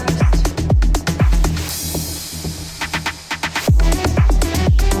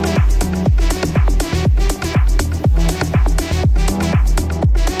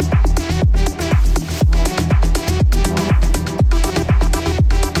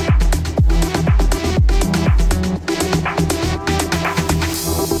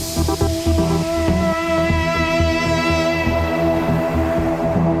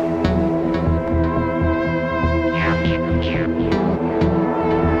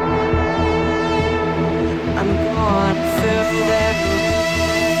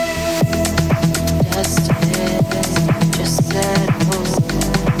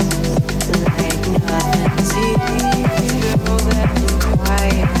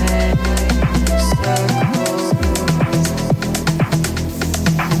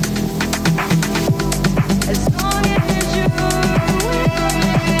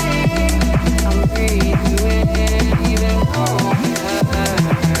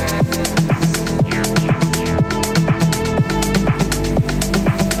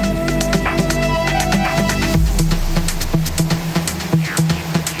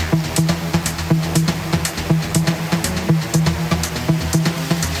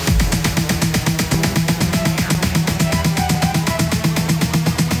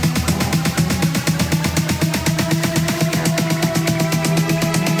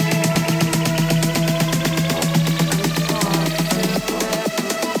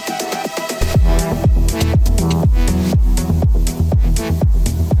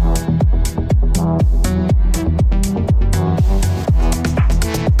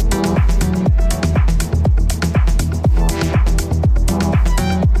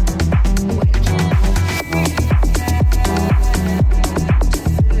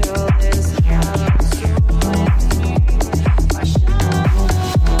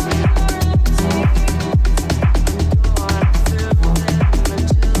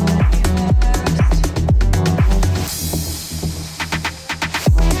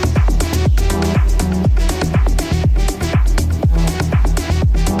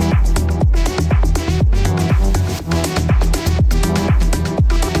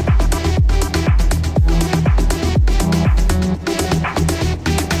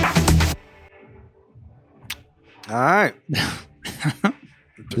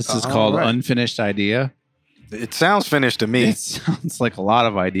This is called Unfinished Idea. It sounds finished to me. It sounds like a lot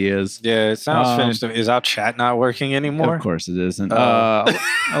of ideas. Yeah, it sounds finished to me. Is our chat not working anymore? Of course it isn't.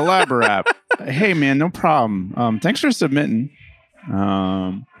 Elaborate. Hey, man, no problem. Thanks for submitting.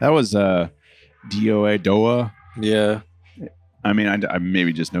 That was DOA. Yeah. I mean, I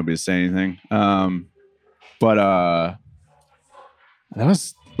maybe just nobody to say anything. But that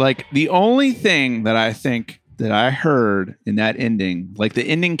was like the only thing that I think that I heard in that ending. Like the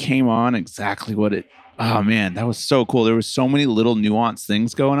ending came on exactly what it. Oh man, that was so cool. There was so many little nuanced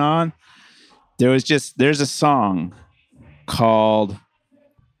things going on. There's a song called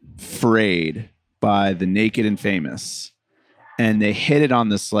 "Frayed" by The Naked and Famous, and they hit it on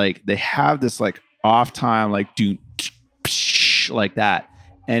this like they have this like off time like do like that,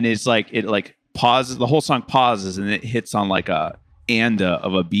 and it's like it like pauses. The whole song pauses, and it hits on like a anda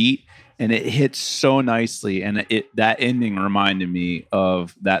of a beat, and it hits so nicely. And that ending reminded me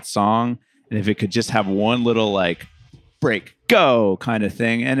of that song. And if it could just have one little like break, go kind of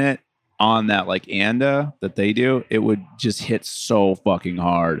thing in it on that like anda that they do, it would just hit so fucking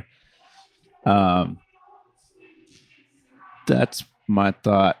hard. That's my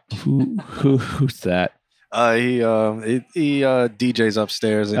thought. Who's that? He DJs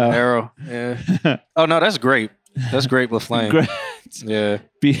upstairs in Arrow. Yeah. Oh no, that's great. That's great with Flame. Great. Yeah.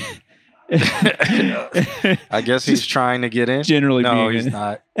 I guess he's trying to get in. Generally, no, being he's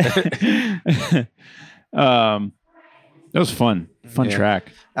not. That was fun. Fun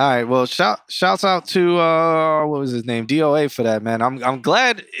track. All right. Well, shouts out to what was his name? DOA for that, man. I'm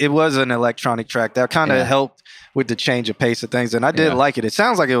glad it was an electronic track. That kind of helped with the change of pace of things, and I did like it. It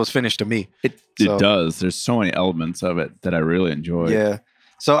sounds like it was finished to me. It does. There's so many elements of it that I really enjoyed. Yeah.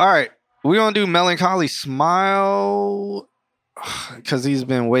 So all right, we're gonna do Melancholy Smile because he's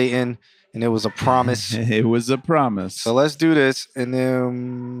been waiting. And it was a promise. It was a promise. So let's do this. And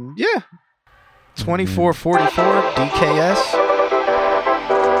then, 2444 DKS.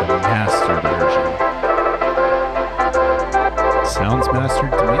 The mastered version. Sounds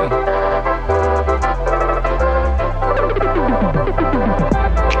mastered to me.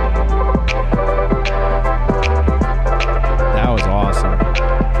 That was awesome.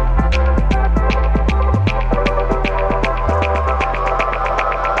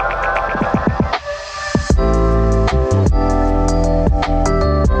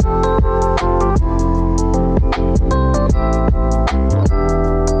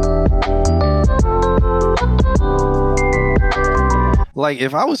 Like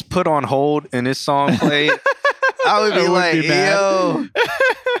if I was put on hold and this song played, I would be like,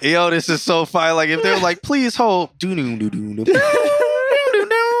 yo, this is so fire. Like if they're like, please hold, I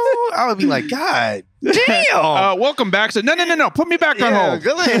would be like, God damn. Welcome back. So no. Put me back on hold.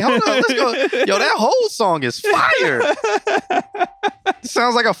 Hold on, let's go. Yo, that whole song is fire. It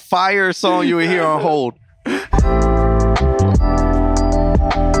sounds like a fire song you would hear on hold.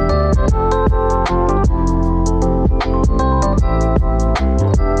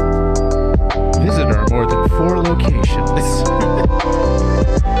 Visit our more than 4 locations.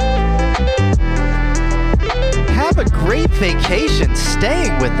 Have a great vacation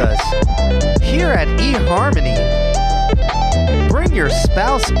staying with us here at eHarmony. Bring your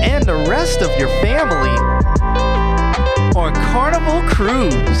spouse and the rest of your family on Carnival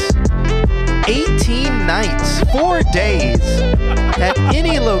Cruise. 18 nights, 4 days at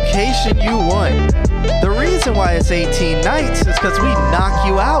any location you want. The reason why it's 18 nights is because we knock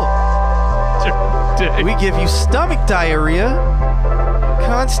you out. We give you stomach diarrhea,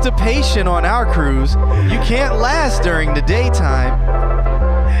 constipation on our cruise. You can't last during the daytime.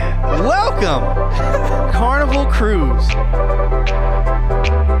 Welcome, Carnival Cruise.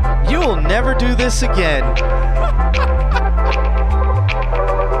 You will never do this again.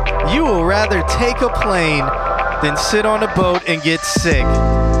 You will rather take a plane than sit on a boat and get sick.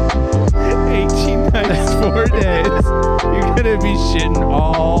 18 nights, 4 days. You're gonna be shitting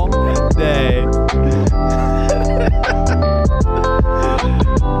all day.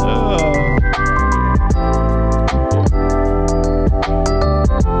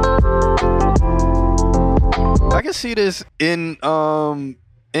 I can see this in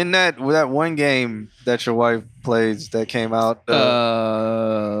that one game that your wife plays that came out.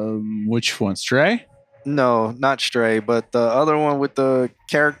 Which one? Stray? No, not Stray, but the other one with the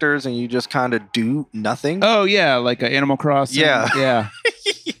characters and you just kind of do nothing. Oh yeah, like Animal Crossing. Yeah.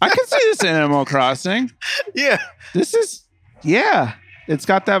 I can see this in Animal Crossing. Yeah. It's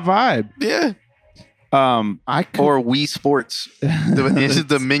got that vibe. Yeah. Or Wii Sports.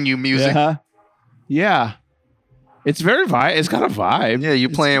 The menu music. Yeah. It's very vibe. It's got a vibe. Yeah, you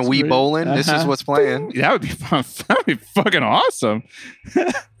playing Wii Bowling. This is what's playing. That would be fun. That would be fucking awesome.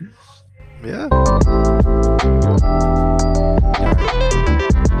 Yeah.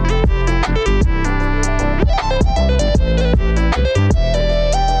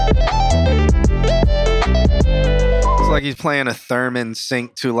 It's like he's playing a theremin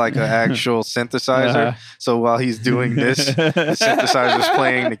sync to like an actual synthesizer. So while he's doing this, the synthesizer's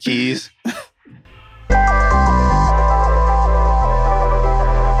playing the keys.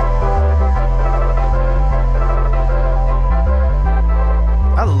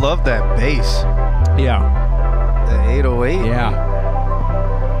 I love that bass. Yeah. The 808. Yeah.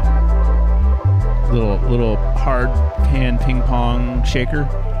 Little hard hand ping pong shaker.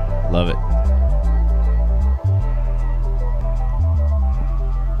 Love it.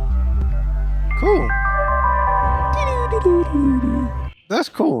 Cool. That's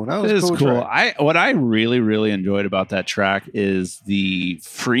cool. That was It is cool. Track. What I really enjoyed about that track is the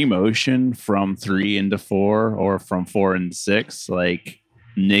free motion from 3 into 4 or from 4 into 6, like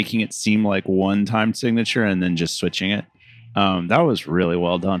making it seem like one time signature and then just switching it. That was really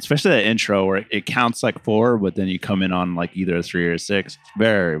well done, especially that intro where it counts like 4, but then you come in on like either 3 or 6.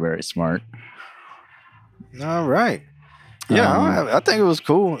 Very smart. All right. Yeah, I think it was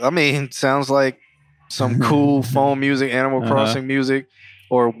cool. I mean, sounds like some cool phone music, Animal Crossing music,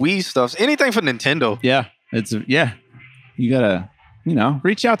 or Wii stuff. Anything for Nintendo. Yeah, you gotta,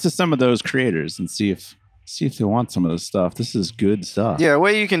 reach out to some of those creators and see if they want some of this stuff. This is good stuff. Yeah, the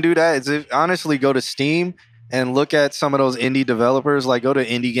way you can do that is honestly go to Steam and look at some of those indie developers. Like go to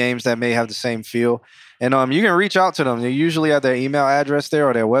indie games that may have the same feel. And you can reach out to them. They usually have their email address there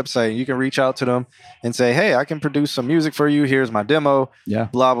or their website. You can reach out to them and say, hey, I can produce some music for you. Here's my demo. Yeah.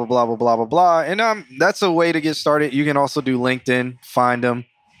 Blah, blah, blah, blah, blah, blah, blah. And that's a way to get started. You can also do LinkedIn, find them,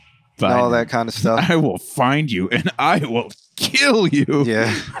 and all that kind of stuff. I will find you and I will kill you.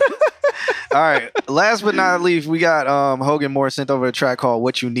 Yeah. All right. Last but not least, we got Hogan Moore sent over a track called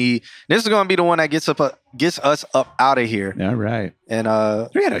 "What You Need." This is going to be the one that gets us up out of here. Yeah, right. And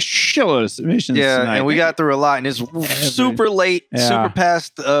we had a shitload of submissions. Tonight. And we got through a lot, and it's super late, super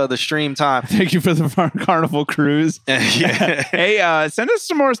past the stream time. Thank you for the Carnival cruise. Yeah. Hey, send us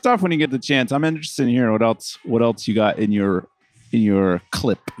some more stuff when you get the chance. I'm interested in hearing what else you got in your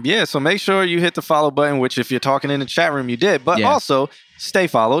clip. Yeah, so make sure you hit the follow button, which if you're talking in the chat room, you did. But also, stay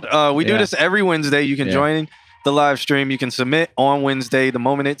followed. We do this every Wednesday. You can join the live stream. You can submit on Wednesday. The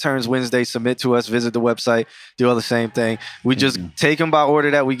moment it turns Wednesday, submit to us. Visit the website. Do all the same thing. We just take them by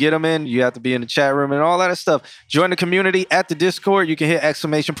order that we get them in. You have to be in the chat room and all that stuff. Join the community at the Discord. You can hit !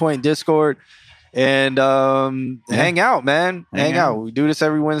 Discord. And hang out, man. Hang out. We do this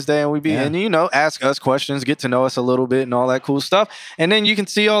every Wednesday, and and ask us questions, get to know us a little bit, and all that cool stuff. And then you can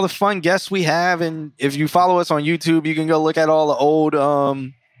see all the fun guests we have. And if you follow us on YouTube, you can go look at all the old the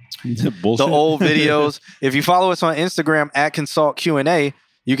old videos. If you follow us on Instagram at Consult Q&A,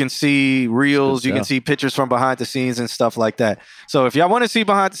 you can see reels, you can see pictures from behind the scenes and stuff like that. So if y'all want to see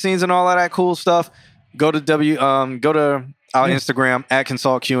behind the scenes and all of that cool stuff, go to our Instagram at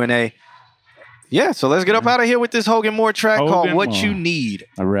Consult Q&A. Yeah, so let's get up out of here with this Hogan Moore track called What You Need.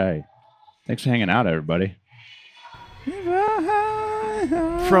 All right. Thanks for hanging out, everybody.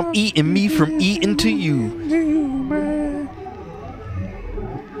 From eating to you.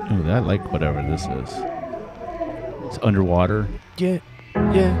 Oh, I like whatever this is. It's underwater. Yeah,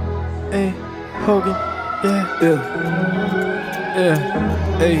 hey, Hogan. Yeah,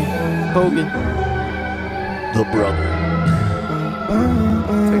 hey, Hogan. The brother.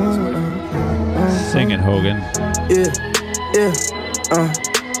 Sing it, Hogan.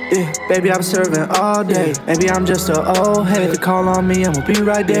 Yeah, baby, I'm serving all day. Maybe I'm just an old head. To call on me, I'ma be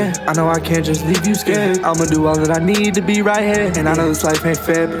right there. I know I can't just leave you scared. I'ma do all that I need to be right here. And I know this life ain't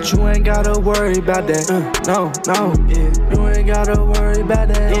fair, but you ain't gotta worry about that. No, yeah. You ain't gotta worry about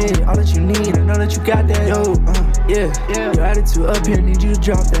that. Yeah, all that you need, I know that you got that. Yeah. Your attitude up here, need you to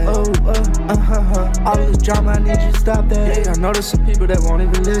drop that. All of this drama, I need you to stop that. Yeah, I know there's some people that won't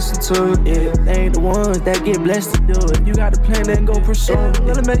even listen to it. Yeah, they ain't the ones that get blessed to do it. You got a plan, then go pursue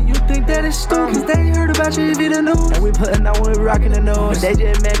it. You think that it's stupid, cause they heard about you if you the news. And we putting out when we rocking the news. But they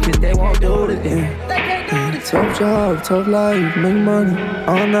just mad cause they won't do it. They can't do it. Tough job, tough life, make money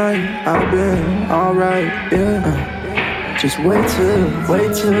all night. I've been alright, yeah. Just wait till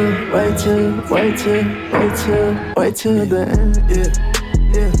the end, yeah.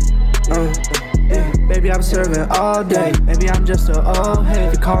 Baby, I've been I'm serving all day. Maybe I'm just a old head.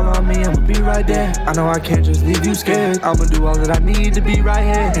 If you call on me, I'ma be right there. I know I can't just leave you scared. I'ma do all that I need to be right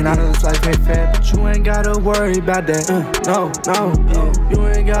here. And I know this life ain't fair, but you ain't gotta worry about that. No, yeah. You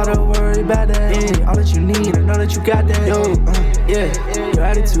ain't gotta worry about that. Yeah, all that you need, I know that you got that. Yo, yeah. Your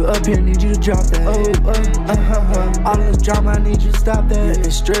attitude up here, need you to drop that. All this drama, I need you to stop that. Yeah,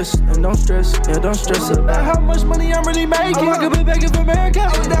 it's stress, and don't stress. Yeah, don't stress about how much money I'm really making. I'm like a bit begging for America.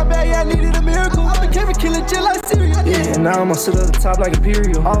 I was that bad, yeah, I needed a miracle. I became a killer, just like Syria. Yeah, and now I'm gonna sit at the top like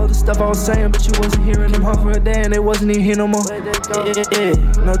Imperial. All the stuff I was saying, but you wasn't hearing them. Home for a day, and they wasn't even here no more. Yeah,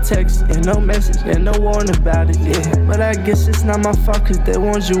 no text, and no message, and no warning about it. Yeah, but I guess it's not my fault, cause they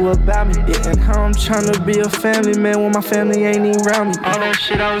want you about me. Yeah, and how I'm trying to be a family man when my family ain't even around me. All that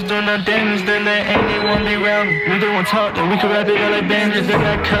shit I was doing, that damage, then they ain't even want me around me. We don't want to talk, then we can rap it out like bandages. They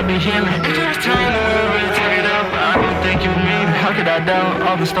got cut me healing. Just trying to really take it up. I don't think you need it. How could I doubt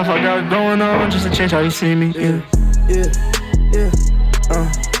all the stuff I got going on just to change how you see me? Yeah.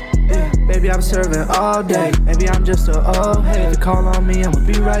 Baby, I'm serving all day. Maybe I'm just a old head. If you call on me, I'ma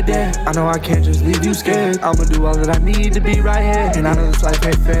be right there. I know I can't just leave you scared. I'ma do all that I need to be right here. And I know this life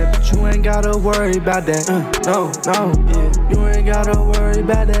ain't fair, but you ain't gotta worry about that. No, yeah. You ain't gotta worry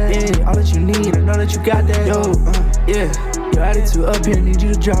about that. Yeah, all that you need, I know that you got that. Yo, yeah. Your attitude up here, need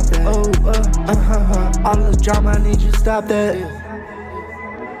you to drop that. All this drama, I need you to stop that.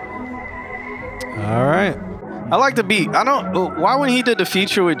 All right. I like the beat. I don't. Why when he did the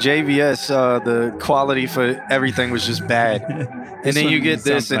feature with JVS, the quality for everything was just bad, and then you get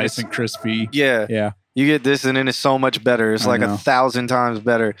this and nice and crispy. Yeah. You get this and then it's so much better. It's like 1,000 times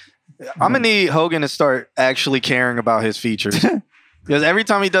better. I'm gonna need Hogan to start actually caring about his features because every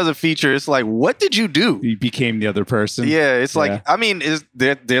time he does a feature, it's like, what did you do? He became the other person. Yeah, it's like, I mean,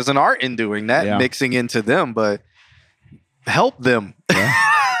 there's an art in doing that, mixing into them, but help them.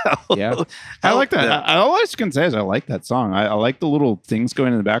 Yeah, I like that. All I can say is I like that song. I like the little things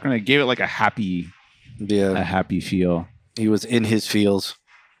going in the background. It gave it like a happy feel. He was in his feels.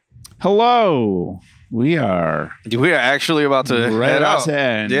 Hello, we are actually about to head out. To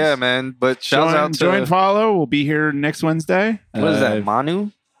end. Yeah, man. But shout out to join, follow. We'll be here next Wednesday. What is that? Manu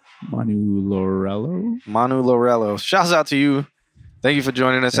Lorello. Shouts out to you. Thank you for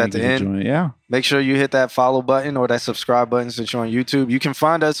joining us at the end. Make sure you hit that follow button or that subscribe button since you're on YouTube. You can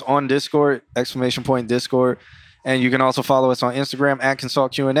find us on Discord, !Discord. And you can also follow us on Instagram at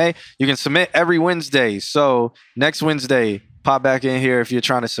Consult Q&A. You can submit every Wednesday. So next Wednesday, pop back in here if you're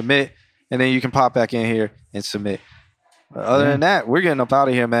trying to submit. And then you can pop back in here and submit. But other than that, we're getting up out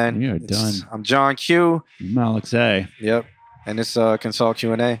of here, man. We are done. I'm John Q. I'm Alex A. Yep. And it's Consult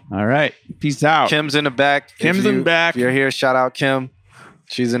Q&A. All right. Peace out. Kim's in the back. If you're here, shout out Kim.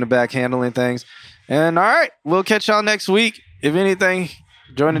 She's in the back handling things. And all right, we'll catch y'all next week. If anything,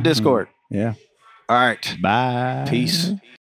 join the Discord. Yeah. All right. Bye. Peace.